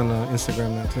Luis is on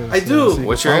Instagram now too. I do.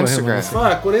 What's your Instagram?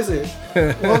 Fuck, what is it?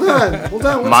 Hold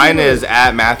on. Mine is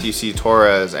at Matthew C.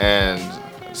 Torres, and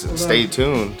stay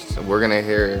tuned. We're gonna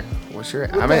hear. What's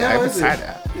your? I haven't said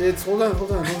that. It's hold on.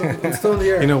 I'm still in the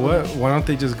air. You know what? Why don't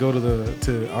they just go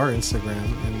to our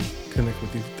Instagram and connect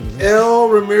with you through that? L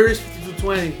Ramirez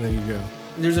 5220. There you go.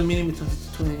 There's a meaning between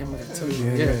 5220. I'm gonna tell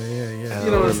you. Yeah.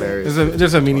 You know what I'm saying?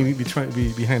 There's a meaning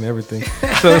behind everything.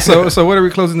 So what are we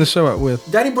closing the show out with?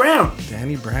 Danny Brown.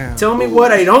 Tell me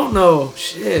what I don't know.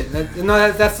 Shit.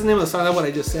 That's the name of the song. That's what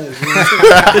I just said.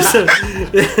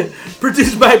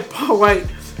 Produced by Paul White.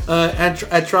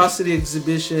 Atrocity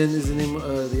Exhibition is the name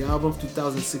of the album,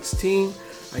 2016.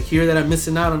 I hear that I'm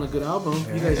missing out on a good album.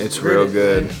 Yeah, you guys it's real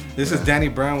good. Right? This is Danny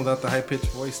Brown without the high-pitched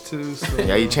voice too. So.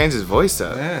 Yeah, he changed his voice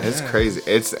up. It's crazy.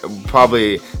 It's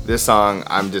probably this song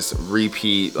I'm just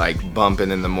repeat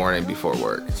bumping in the morning before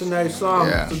work. It's a nice song.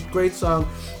 Yeah. It's a great song.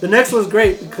 The next one's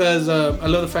great because I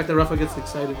love the fact that Rafa gets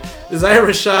excited. Desire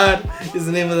Rashad is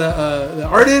the name of the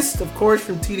artist, of course,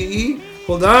 from TDE.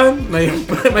 Hold on, my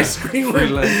screen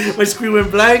went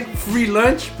blank. Free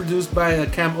Lunch, produced by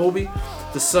Cam Obi.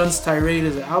 The Sun's Tirade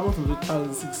is an album from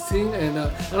 2016, and I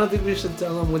don't think we should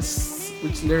tell them which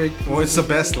lyric. Well, it's the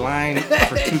best line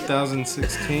for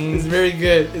 2016. It's very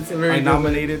good. I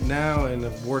nominated now and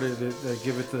awarded it.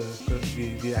 Give it the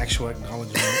actual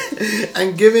acknowledgement.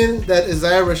 And given that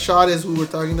Isaiah Rashad is who we're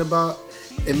talking about,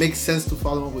 it makes sense to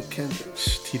follow up with Kendrick.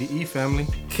 TDE family.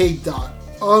 K. Dot.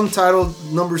 Untitled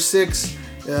number 6.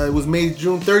 It was made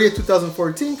June 30th,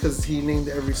 2014, because he named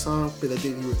every song by the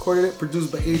date he recorded it.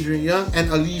 Produced by Adrian Young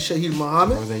and Ali Shahid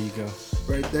Muhammad. Oh, there you go.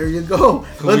 Right there you go.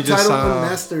 Untitled,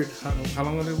 unmastered. How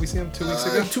long ago did we see him? 2 weeks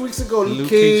ago? 2 weeks ago. Luke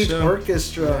Cage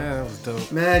Orchestra. Yeah, that was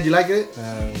dope. Man, you like it?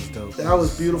 Yeah, that was dope. That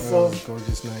was beautiful. That was a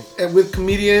gorgeous night. And with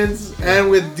comedians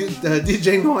and with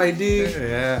DJ No ID.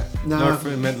 Yeah. Lord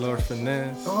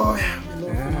Finesse. Oh, yeah.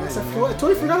 Finesse. I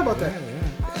totally forgot about that.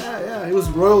 Yeah, it was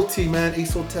royalty, man.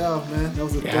 Ace Hotel, man. That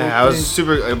was a dope I was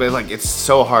super. But it's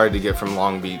so hard to get from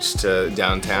Long Beach to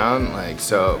downtown,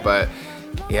 But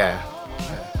yeah,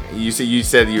 you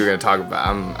said you were gonna talk about.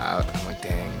 I'm like,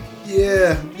 dang.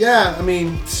 Yeah. I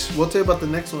mean, we'll tell you about the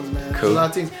next ones, man. Cool.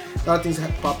 There's a lot of things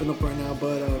popping up right now.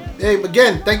 But hey,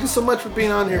 again, thank you so much for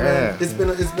being on here, man. It's been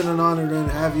an honor to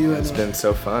have you. It's been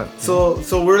so fun. So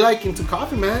we're into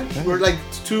coffee, man. Yeah. We're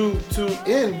two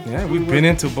in. Yeah, we've been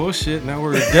into bullshit. Now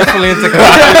we're definitely into coffee.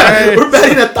 Right? We're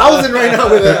betting 1,000 right now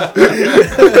with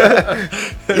that.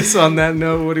 So on that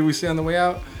note, what did we say on the way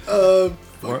out? Word.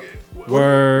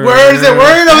 Word is it?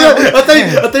 Word? I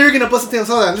thought you were gonna bust it down.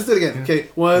 Hold on, let's do it again. Okay,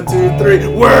 1, 2, 3.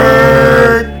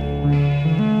 Word.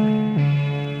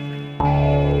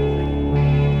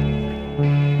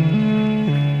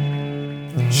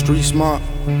 Street smart,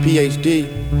 PhD,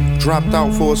 dropped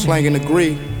out for a slanging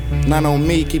degree. Not on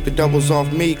me, keep the doubles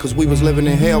off me, cause we was living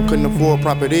in hell, couldn't afford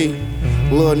property.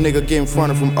 Little nigga getting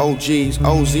fronted from OGs.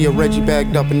 OZ or Reggie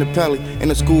bagged up in the pelly. In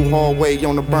the school hallway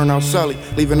on the burnout Sully.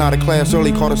 Leaving out of class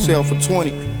early, caught a sale for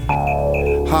 20.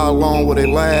 How long will it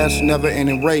last? Never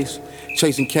ending race.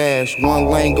 Chasing cash, one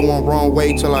lane going wrong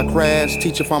way till I crash.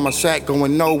 Teacher found my sack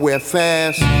going nowhere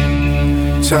fast.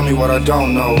 Tell me what I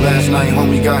don't know. Last night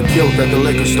homie got killed at the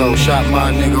liquor store. Shot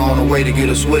my nigga on the way to get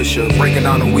a swisher. Breaking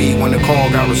down the weed when the call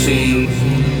got received.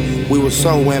 We were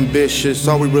so ambitious,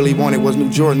 all we really wanted was New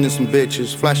Jordan and some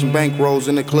bitches. Flashing bankrolls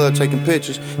in the club, taking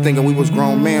pictures, thinking we was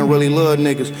grown men, really love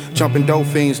niggas. Jumping dope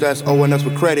fiends, that's owing us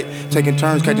with credit. Taking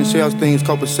turns, catching shells, things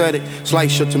copacetic.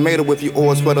 Slice your tomato with your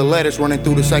oars for the lettuce. Running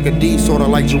through the sack of D, sorta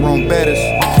like Jerome Bettis.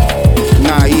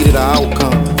 Nah, I eat it, the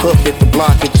outcome. Hook hit the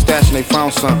block, hit the stash, and they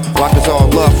found some. Blockers all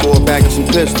love for a bag of some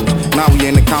pistols. Now we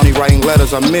in the county writing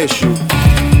letters, I miss you.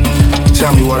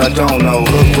 Tell me what I don't know.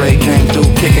 Hook Ray came through,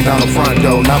 kicking down the front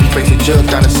door. Now we face a judge,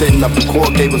 got us sitting up in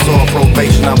court. Gave us all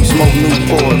probation, now we smoke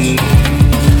Newports.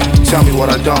 Tell me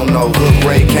what I don't know. Hook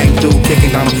Ray came through,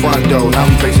 kicking down the front door. Now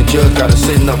we face a judge, got us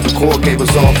sitting up in court. Gave us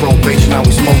all probation, now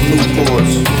we smoke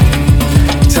Newports.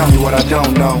 Tell me what I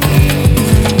don't know.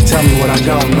 Tell me what I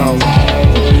don't know.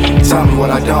 Tell me what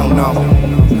I don't know.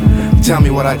 Tell me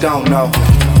what I don't know.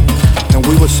 And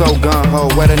we was so gun-ho,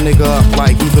 wet a nigga up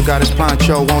like he forgot his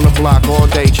poncho. On the block all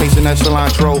day, chasing that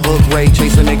cilantro. Hook Ray,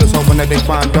 chasing niggas, hoping that they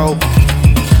find dope.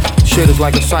 Shit is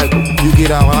like a cycle, you get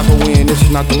out, I go in, this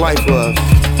is not the life of.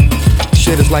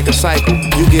 Shit is like a cycle,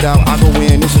 you get out, I go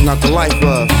in, this is not the life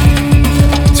of.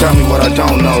 Tell me what I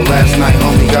don't know. Last night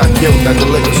homie got killed at the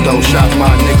liquor store. Shot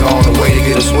my nigga on the way to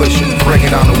get a swisher.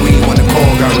 Breaking down the weed when the call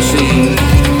got received.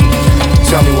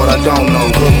 Tell me what I don't know.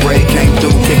 Hook Ray came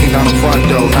through, kicking down the front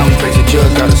door. Now we face a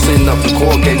judge, got us sitting up in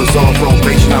court. Gave us all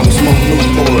probation, now we smoke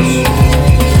Newports.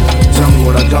 Tell me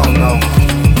what I don't know.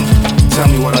 Tell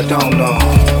me what I don't know.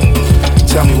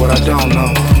 Tell me what I don't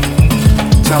know.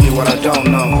 Tell me what I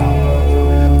don't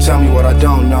know. Tell me what I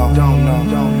don't know.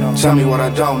 Tell me what I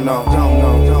don't know.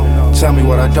 Tell me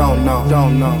what I don't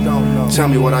know. Tell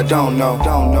me what I don't know.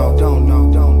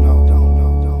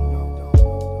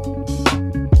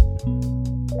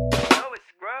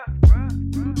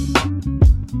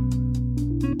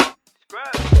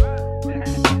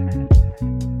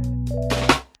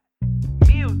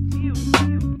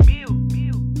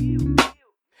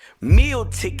 Meal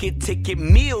ticket,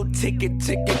 meal ticket,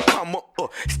 come on.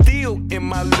 Still in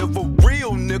my liver,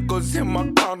 real niggas in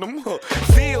my condom,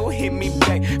 Feel hit me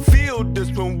back, feel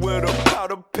this one with a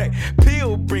powder pack.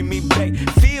 Pill bring me back,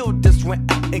 feel this one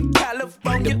out in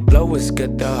California. The blow is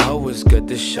good, the hoe is good,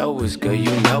 the show is good,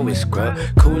 you know it's scrub.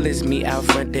 Cool as me out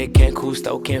front, that can't cool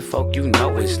stoking folk, you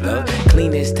know it's love.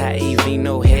 Clean as Taivino,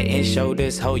 no head and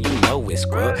shoulders, hoe, you know it's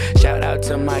scrub. Shout out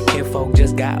to my kinfolk,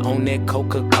 just got on that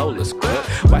Coca-Cola scrub.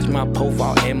 Watch my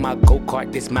profile and my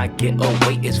go-kart, this my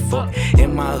getaway is fuck.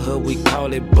 In my hood, we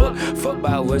call it book. Fuck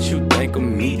about what you think of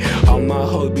me. All my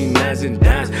hoes be nines and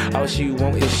dimes. All she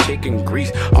want is chicken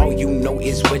grease. All you know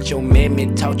is what your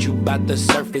mammy taught you about the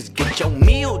surface. Get your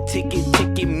meal ticket,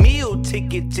 meal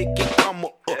ticket, come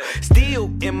on.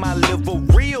 Still in my liver,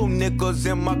 real niggas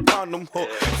in my condom,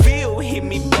 Feel hit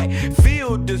me back,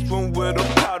 feel this one with a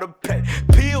powder pack.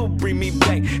 Pill bring me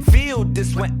back, feel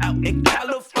this one out in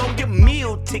California.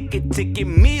 Meal ticket,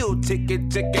 meal ticket,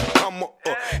 come on.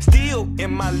 Still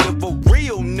in my liver,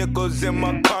 real niggas in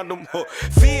my condom,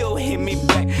 Feel hit me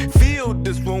back, feel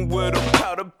this one with a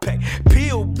powder pack.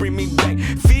 Pill bring me back,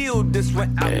 feel this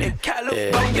one out in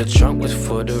California. The trunk was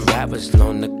for the rappers,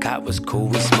 loan the cop was cool,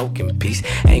 we smoking peace.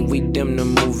 Ain't we them to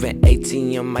move an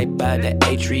ATM, might buy the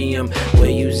atrium. Where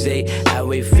you say, I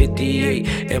weigh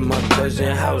 58 in my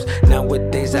cousin's house.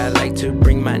 Nowadays I like to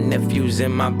bring my nephews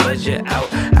and my budget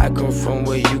out. I come from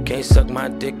where you can't suck my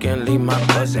dick and leave my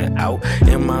cousin out.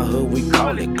 In my hood we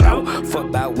call it clout. Fuck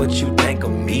about what you think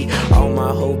of me. All my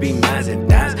hoes be nines and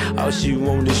dimes. All she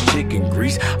want is chicken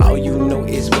grease. All you know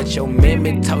is what your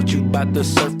mammy taught you about the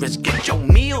surface. Get your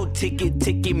meal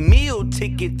ticket, meal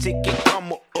ticket,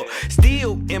 come on.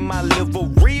 Still in my liver,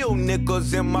 real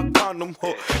niggas in my condom,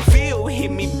 Feel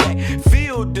hit me back,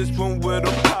 feel this one with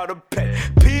a powder pack.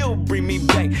 Pill bring me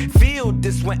back, feel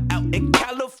this one out in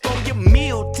California.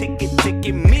 Meal ticket,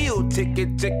 meal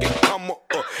ticket, come on.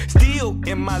 Still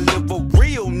in my liver,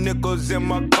 real niggas in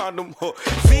my condom,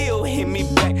 Feel hit me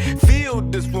back, feel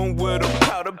this one with a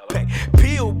powder pack.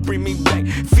 Pill bring me back,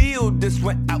 feel this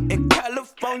one out in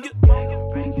California.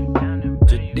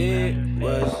 Today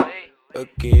was a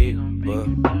game, but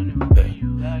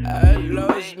I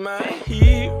lost my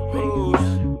heroes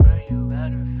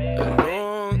a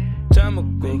long time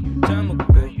ago,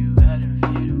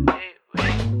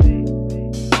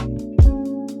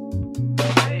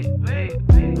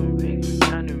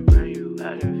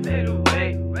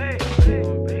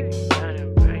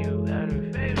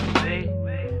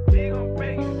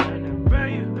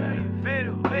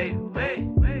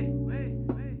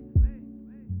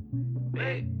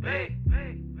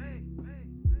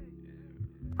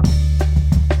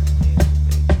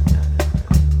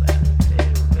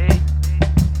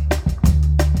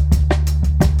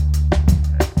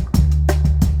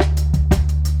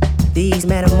 These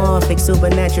metamorphic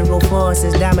supernatural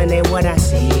forces dominate what I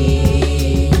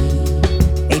see.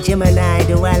 A Gemini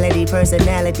duality,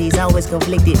 personalities always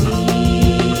conflicted.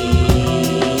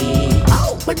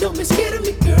 Oh, but don't be scared of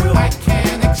me, girl. I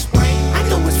can't explain. I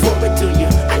know it's foreign to you.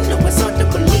 I know it's hard to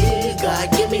believe. God,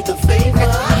 give me the favor.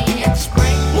 I can't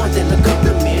explain. More than a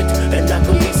compliment, and I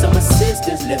can need some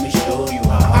assistance. Let me show you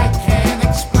how. I can't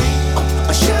explain.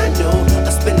 A shando,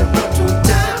 I spin around 2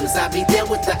 times. I'll be there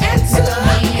with the answer.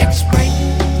 Let me explain.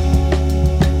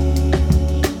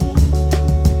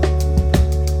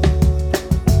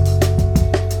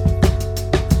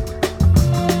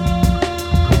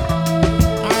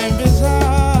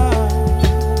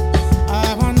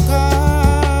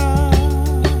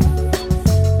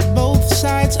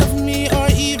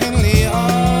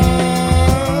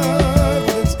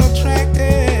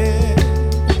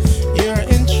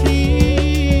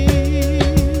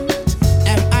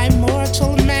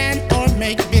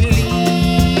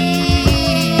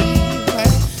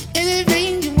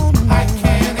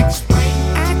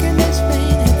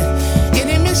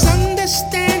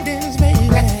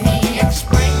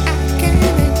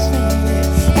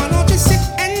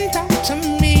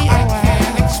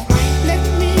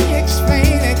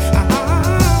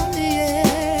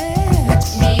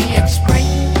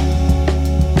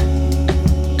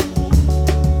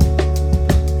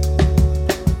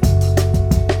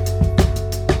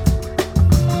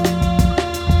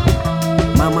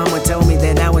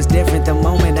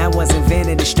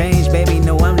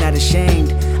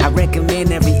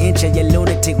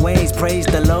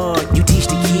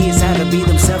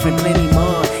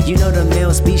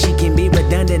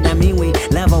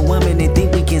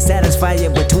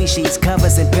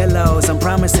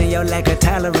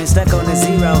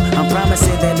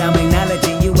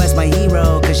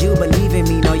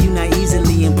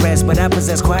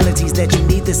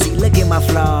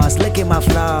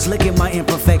 Look at my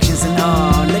imperfections and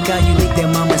all. Look how unique that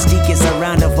my mystique is. A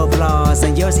round of applause,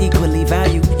 and yours equally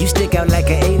valued. You stick out like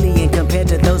an alien compared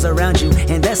to those around you,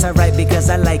 and that's alright because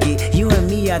I like it. You and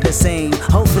me are the same.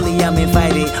 Hopefully I'm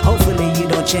invited. Hopefully you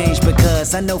don't change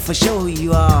because I know for sure who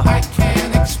you are. I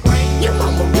can't explain. Your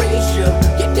mama raised you,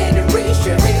 your daddy raised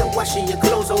your hair, washing your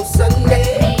clothes on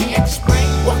Sunday. Let me explain.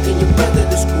 Walking your brother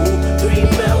to school 3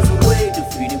 miles away,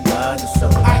 defeated by the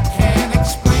sun. I can't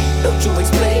explain. Don't you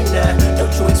explain that?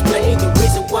 Don't you explain the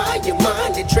reason why your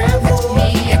mind it travels?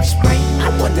 Let me explain. I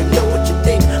wanna know what you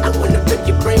think. I wanna pick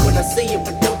your brain when I see it,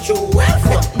 but don't you ever.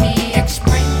 Let me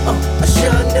explain. A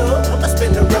shando, I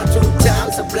spin around 2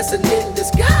 times, a blessing in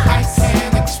disguise. I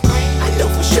can't explain. I know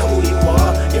for sure who you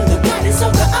are. You're the goddess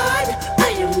of the odd.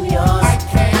 I am yours.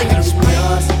 I am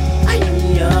yours. I am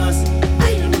yours.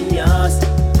 I am yours.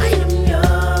 I am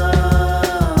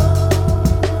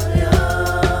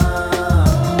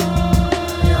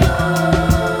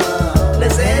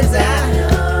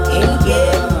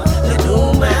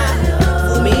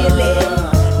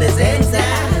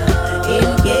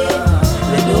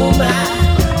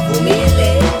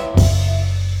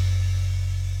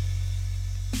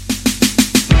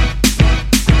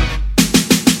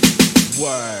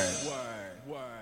Word.